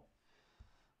horrible.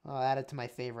 I'll add it to my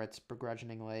favorites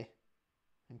begrudgingly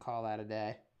and call that a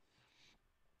day.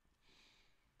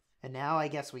 And now I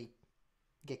guess we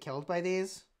get killed by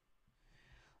these.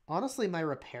 Honestly, my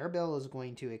repair bill is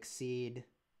going to exceed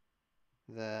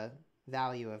the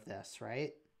value of this,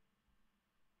 right?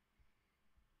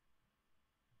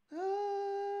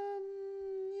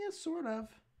 Yeah, sort of.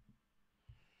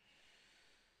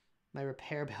 My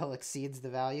repair bill exceeds the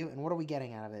value. And what are we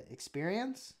getting out of it?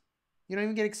 Experience? You don't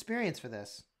even get experience for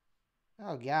this.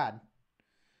 Oh, God.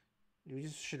 We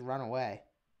just should run away.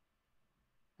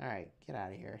 All right, get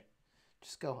out of here.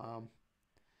 Just go home.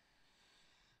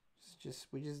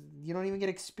 You don't even get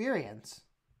experience.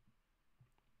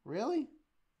 Really?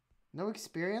 No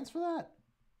experience for that?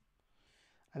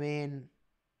 I mean,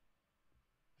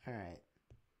 all right.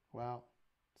 Well,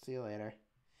 see you later.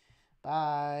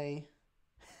 Bye.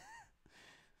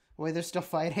 Wait, they're still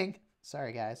fighting?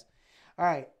 Sorry, guys. All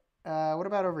right. What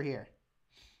about over here?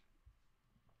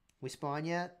 We spawn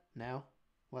yet? No?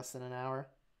 Less than an hour?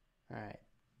 All right.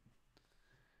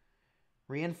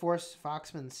 Reinforce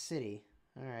Foxman City.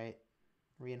 All right.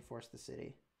 Reinforce the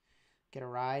city. Get a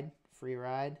ride. Free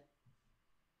ride.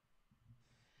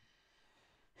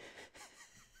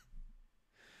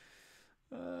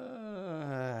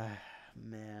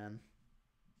 Man.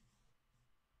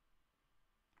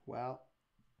 Well.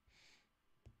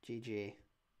 GG.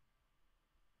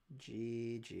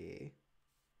 GG.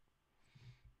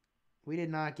 We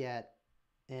did not get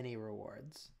any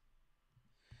rewards.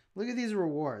 Look at these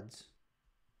rewards.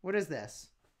 What is this?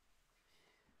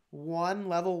 One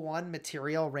level 1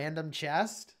 material random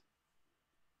chest?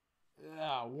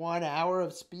 1 hour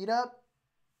of speed up?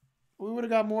 We would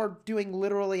have got more doing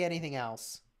literally anything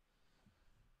else.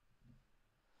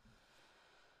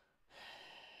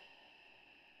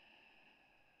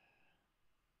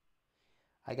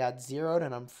 I got zeroed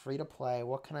and I'm free to play.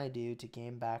 What can I do to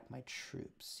gain back my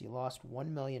troops? You lost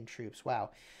 1 million troops.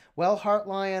 Wow. Well,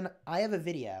 Heartlion, I have a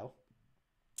video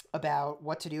about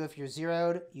what to do if you're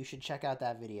zeroed. You should check out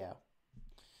that video.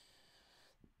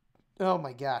 Oh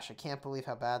my gosh, I can't believe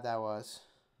how bad that was.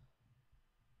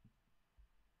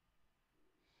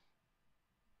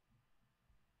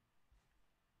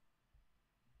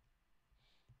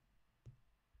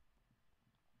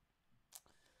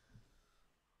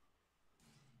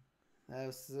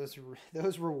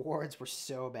 Those rewards were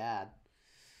so bad.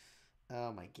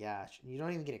 Oh my gosh. You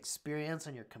don't even get experience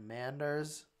on your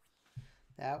commanders.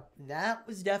 That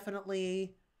was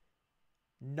definitely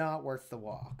not worth the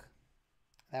walk.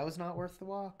 That was not worth the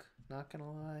walk. Not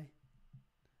gonna lie.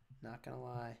 Not gonna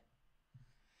lie.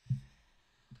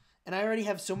 And I already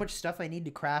have so much stuff I need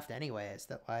to craft anyways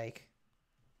that, like,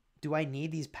 do I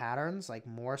need these patterns? Like,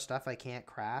 more stuff I can't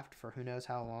craft for who knows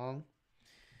how long?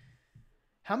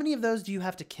 How many of those do you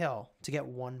have to kill to get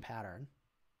one pattern?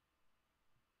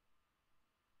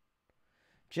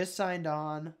 Just signed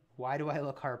on. Why do I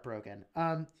look heartbroken?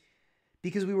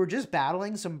 Because we were just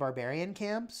battling some barbarian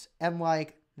camps, and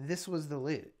like this was the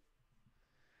loot.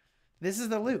 This is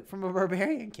the loot from a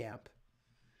barbarian camp.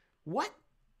 What?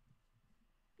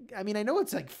 I mean, I know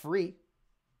it's like free.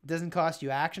 It doesn't cost you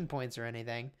action points or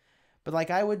anything. But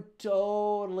like I would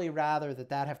totally rather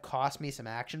that have cost me some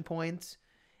action points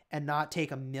and not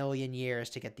take 1,000,000 years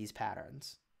to get these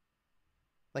patterns.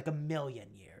 Like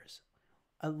 1,000,000 years.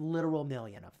 A literal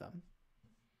million of them.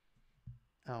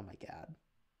 Oh my God.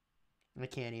 I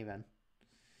can't even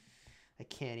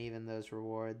those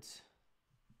rewards.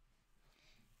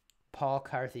 Paul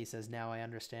Carthy says, now I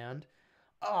understand.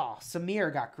 Oh,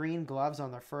 Samir got green gloves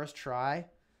on their first try.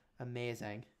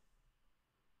 Amazing.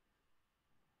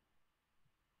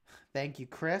 Thank you,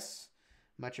 Chris.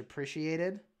 Much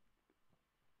appreciated.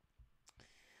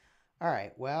 All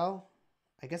right, well,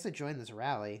 I guess I joined this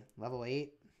rally. Level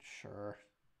 8? Sure.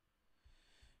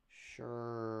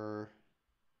 Sure.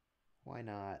 Why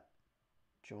not?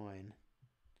 Join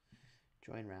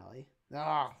rally.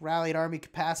 Ah, rallied army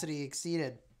capacity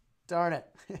exceeded. Darn it.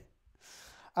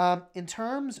 In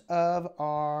terms of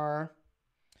our,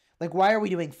 like, why are we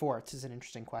doing forts is an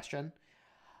interesting question.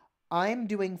 I'm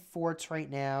doing forts right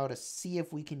now to see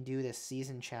if we can do this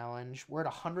season challenge. We're at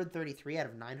 133 out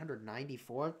of 990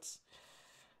 forts.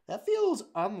 That feels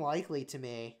unlikely to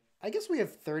me. I guess we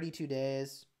have 32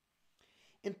 days.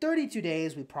 In 32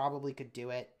 days, we probably could do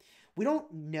it. We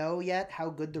don't know yet how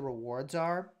good the rewards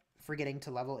are for getting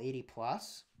to level 80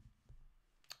 plus.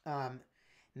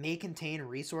 May contain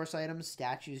resource items,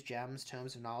 statues, gems,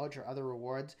 tomes of knowledge, or other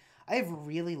rewards. I have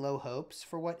really low hopes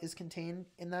for what is contained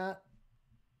in that,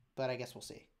 but I guess we'll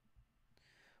see.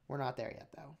 We're not there yet,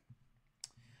 though.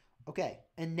 Okay,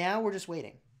 and now we're just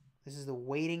waiting. This is the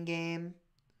waiting game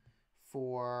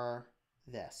for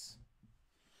this.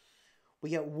 We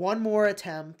get one more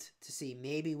attempt to see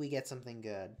maybe we get something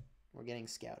good. We're getting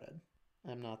scouted.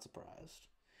 I'm not surprised.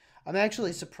 I'm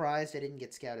actually surprised I didn't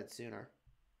get scouted sooner,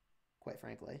 quite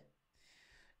frankly.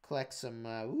 Collect some,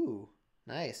 ooh,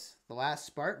 nice. The Last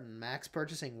Spartan, max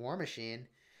purchasing war machine.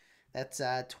 That's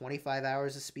 25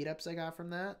 hours of speed ups I got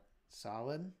from that.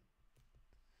 Solid.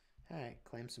 All right,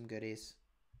 claim some goodies.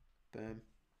 Boom.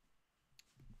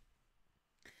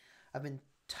 I've been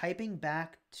typing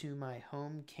back to my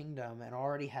home kingdom and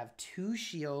already have 2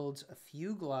 shields, a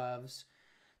few gloves,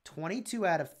 22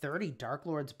 out of 30 Dark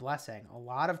Lord's Blessing. A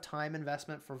lot of time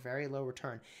investment for very low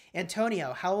return.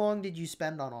 Antonio, how long did you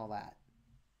spend on all that?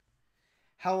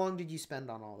 How long did you spend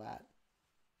on all that?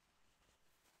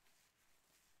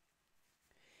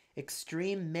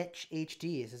 Extreme Mitch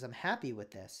HD says, I'm happy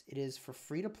with this. It is for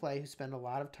free to play who spend a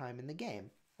lot of time in the game.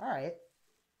 All right.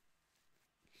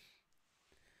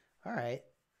 All right.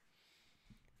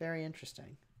 Very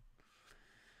interesting.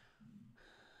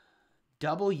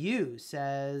 W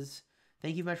says,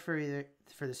 thank you much for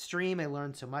the stream. I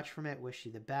learned so much from it. Wish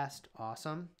you the best.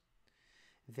 Awesome.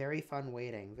 Very fun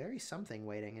waiting. Very something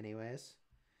waiting anyways.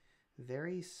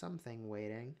 Very something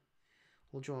waiting.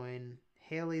 We'll join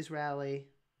Haley's rally.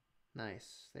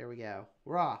 Nice. There we go.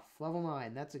 We're off. Level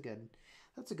 9. That's a good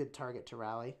target to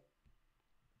rally.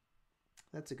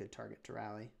 That's a good target to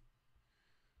rally.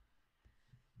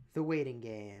 The waiting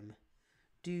game.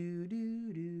 Do,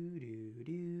 do, do, do,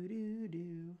 do, do,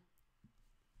 do.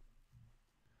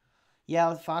 Yeah,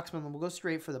 with Foxman, we'll go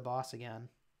straight for the boss again.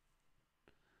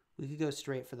 We could go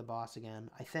straight for the boss again,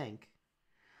 I think.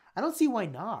 I don't see why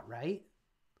not, right?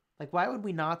 Like, why would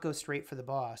we not go straight for the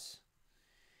boss?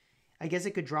 I guess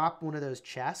it could drop one of those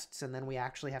chests, and then we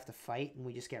actually have to fight, and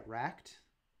we just get wrecked.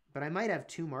 But I might have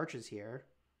 2 marches here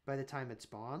by the time it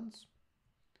spawns.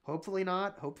 Hopefully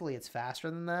not. Hopefully it's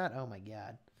faster than that. Oh my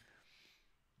god.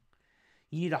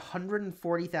 You need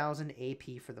 140,000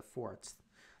 AP for the forts.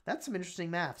 That's some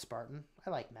interesting math, Spartan. I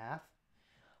like math.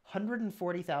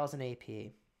 140,000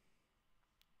 AP.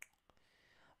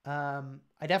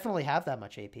 I definitely have that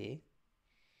much AP.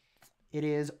 It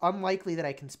is unlikely that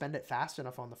I can spend it fast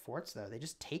enough on the forts, though. They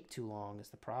just take too long is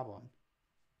the problem.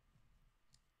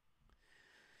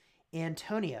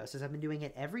 Antonio says, I've been doing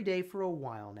it every day for a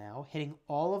while now, hitting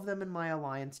all of them in my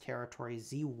alliance territory,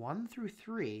 Z1 through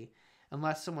 3,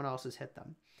 unless someone else has hit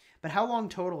them. But how long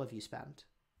total have you spent?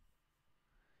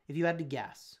 If you had to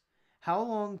guess, how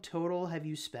long total have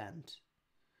you spent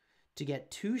to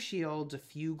get 2 shields, a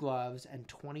few gloves, and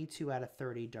 22 out of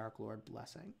 30 Dark Lord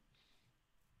Blessing?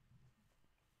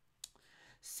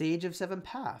 Sage of 7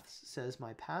 Paths says,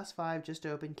 my Pass 5 just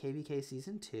opened KVK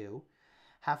Season 2.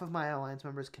 Half of my alliance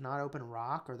members cannot open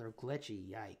rock or they're glitchy.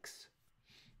 Yikes.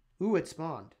 Ooh, it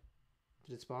spawned.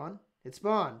 Did it spawn? It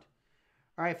spawned.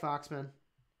 All right, Foxman.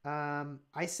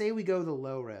 I say we go the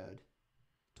low road.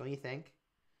 Don't you think?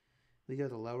 We go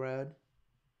the low road.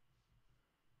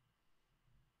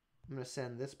 I'm going to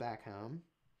send this back home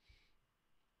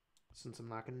since I'm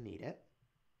not going to need it.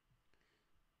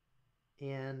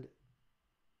 And,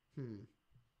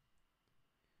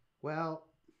 well,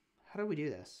 how do we do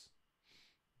this?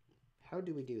 How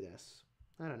do we do this?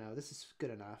 I don't know. This is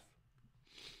good enough.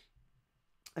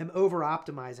 I'm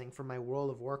over-optimizing from my World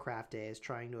of Warcraft days,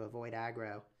 trying to avoid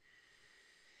aggro.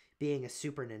 Being a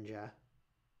super ninja.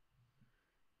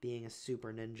 Being a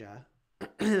super ninja.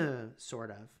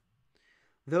 Sort of.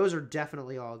 Those are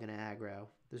definitely all going to aggro.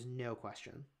 There's no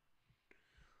question.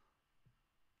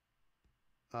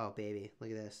 Oh, baby. Look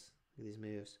at this. Look at these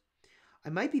moves. I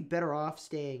might be better off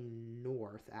staying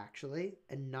north, actually,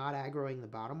 and not aggroing the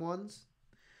bottom ones.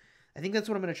 I think that's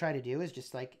what I'm going to try to do, is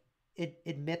just, like,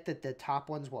 admit that the top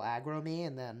ones will aggro me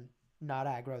and then not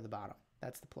aggro the bottom.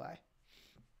 That's the play.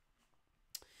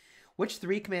 Which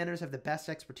 3 commanders have the best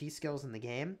expertise skills in the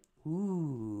game?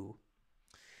 Ooh.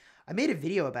 I made a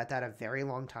video about that a very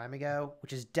long time ago,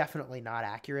 which is definitely not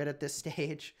accurate at this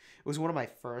stage. It was one of my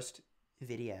first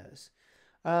videos.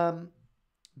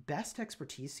 Best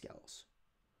expertise skills.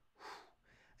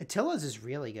 Attila's is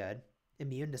really good.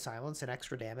 Immune to silence and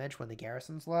extra damage when the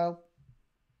garrison's low.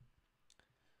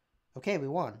 Okay, we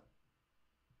won.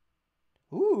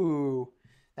 Ooh,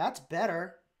 that's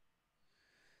better.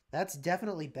 That's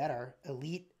definitely better.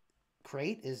 Elite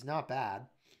Crate is not bad.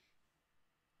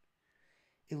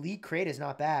 Elite Crate is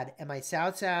not bad. And my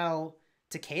Cao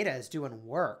Takeda is doing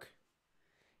work.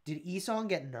 Did Esong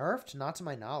get nerfed? Not to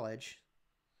my knowledge.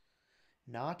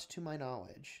 Not to my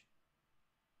knowledge.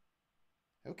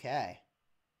 Okay.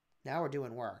 Now we're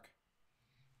doing work.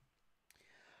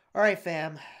 All right,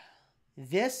 fam.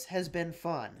 This has been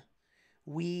fun.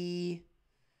 We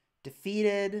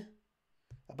defeated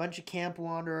a bunch of camp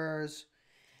wanderers.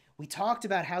 We talked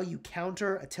about how you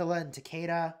counter Attila and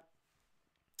Takeda.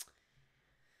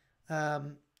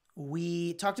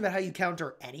 We talked about how you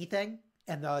counter anything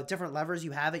and the different levers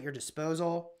you have at your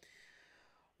disposal.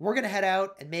 We're going to head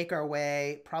out and make our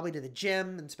way probably to the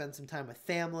gym and spend some time with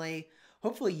family.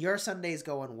 Hopefully your Sunday's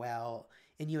going well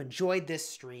and you enjoyed this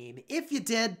stream. If you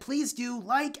did, please do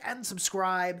like and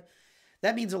subscribe.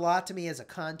 That means a lot to me as a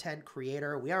content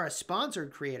creator. We are a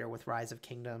sponsored creator with Rise of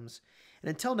Kingdoms. And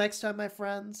until next time, my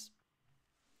friends,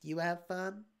 you have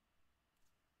fun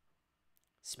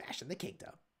smashing the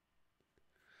kingdom.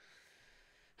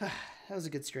 That was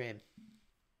a good stream.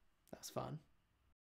 That was fun.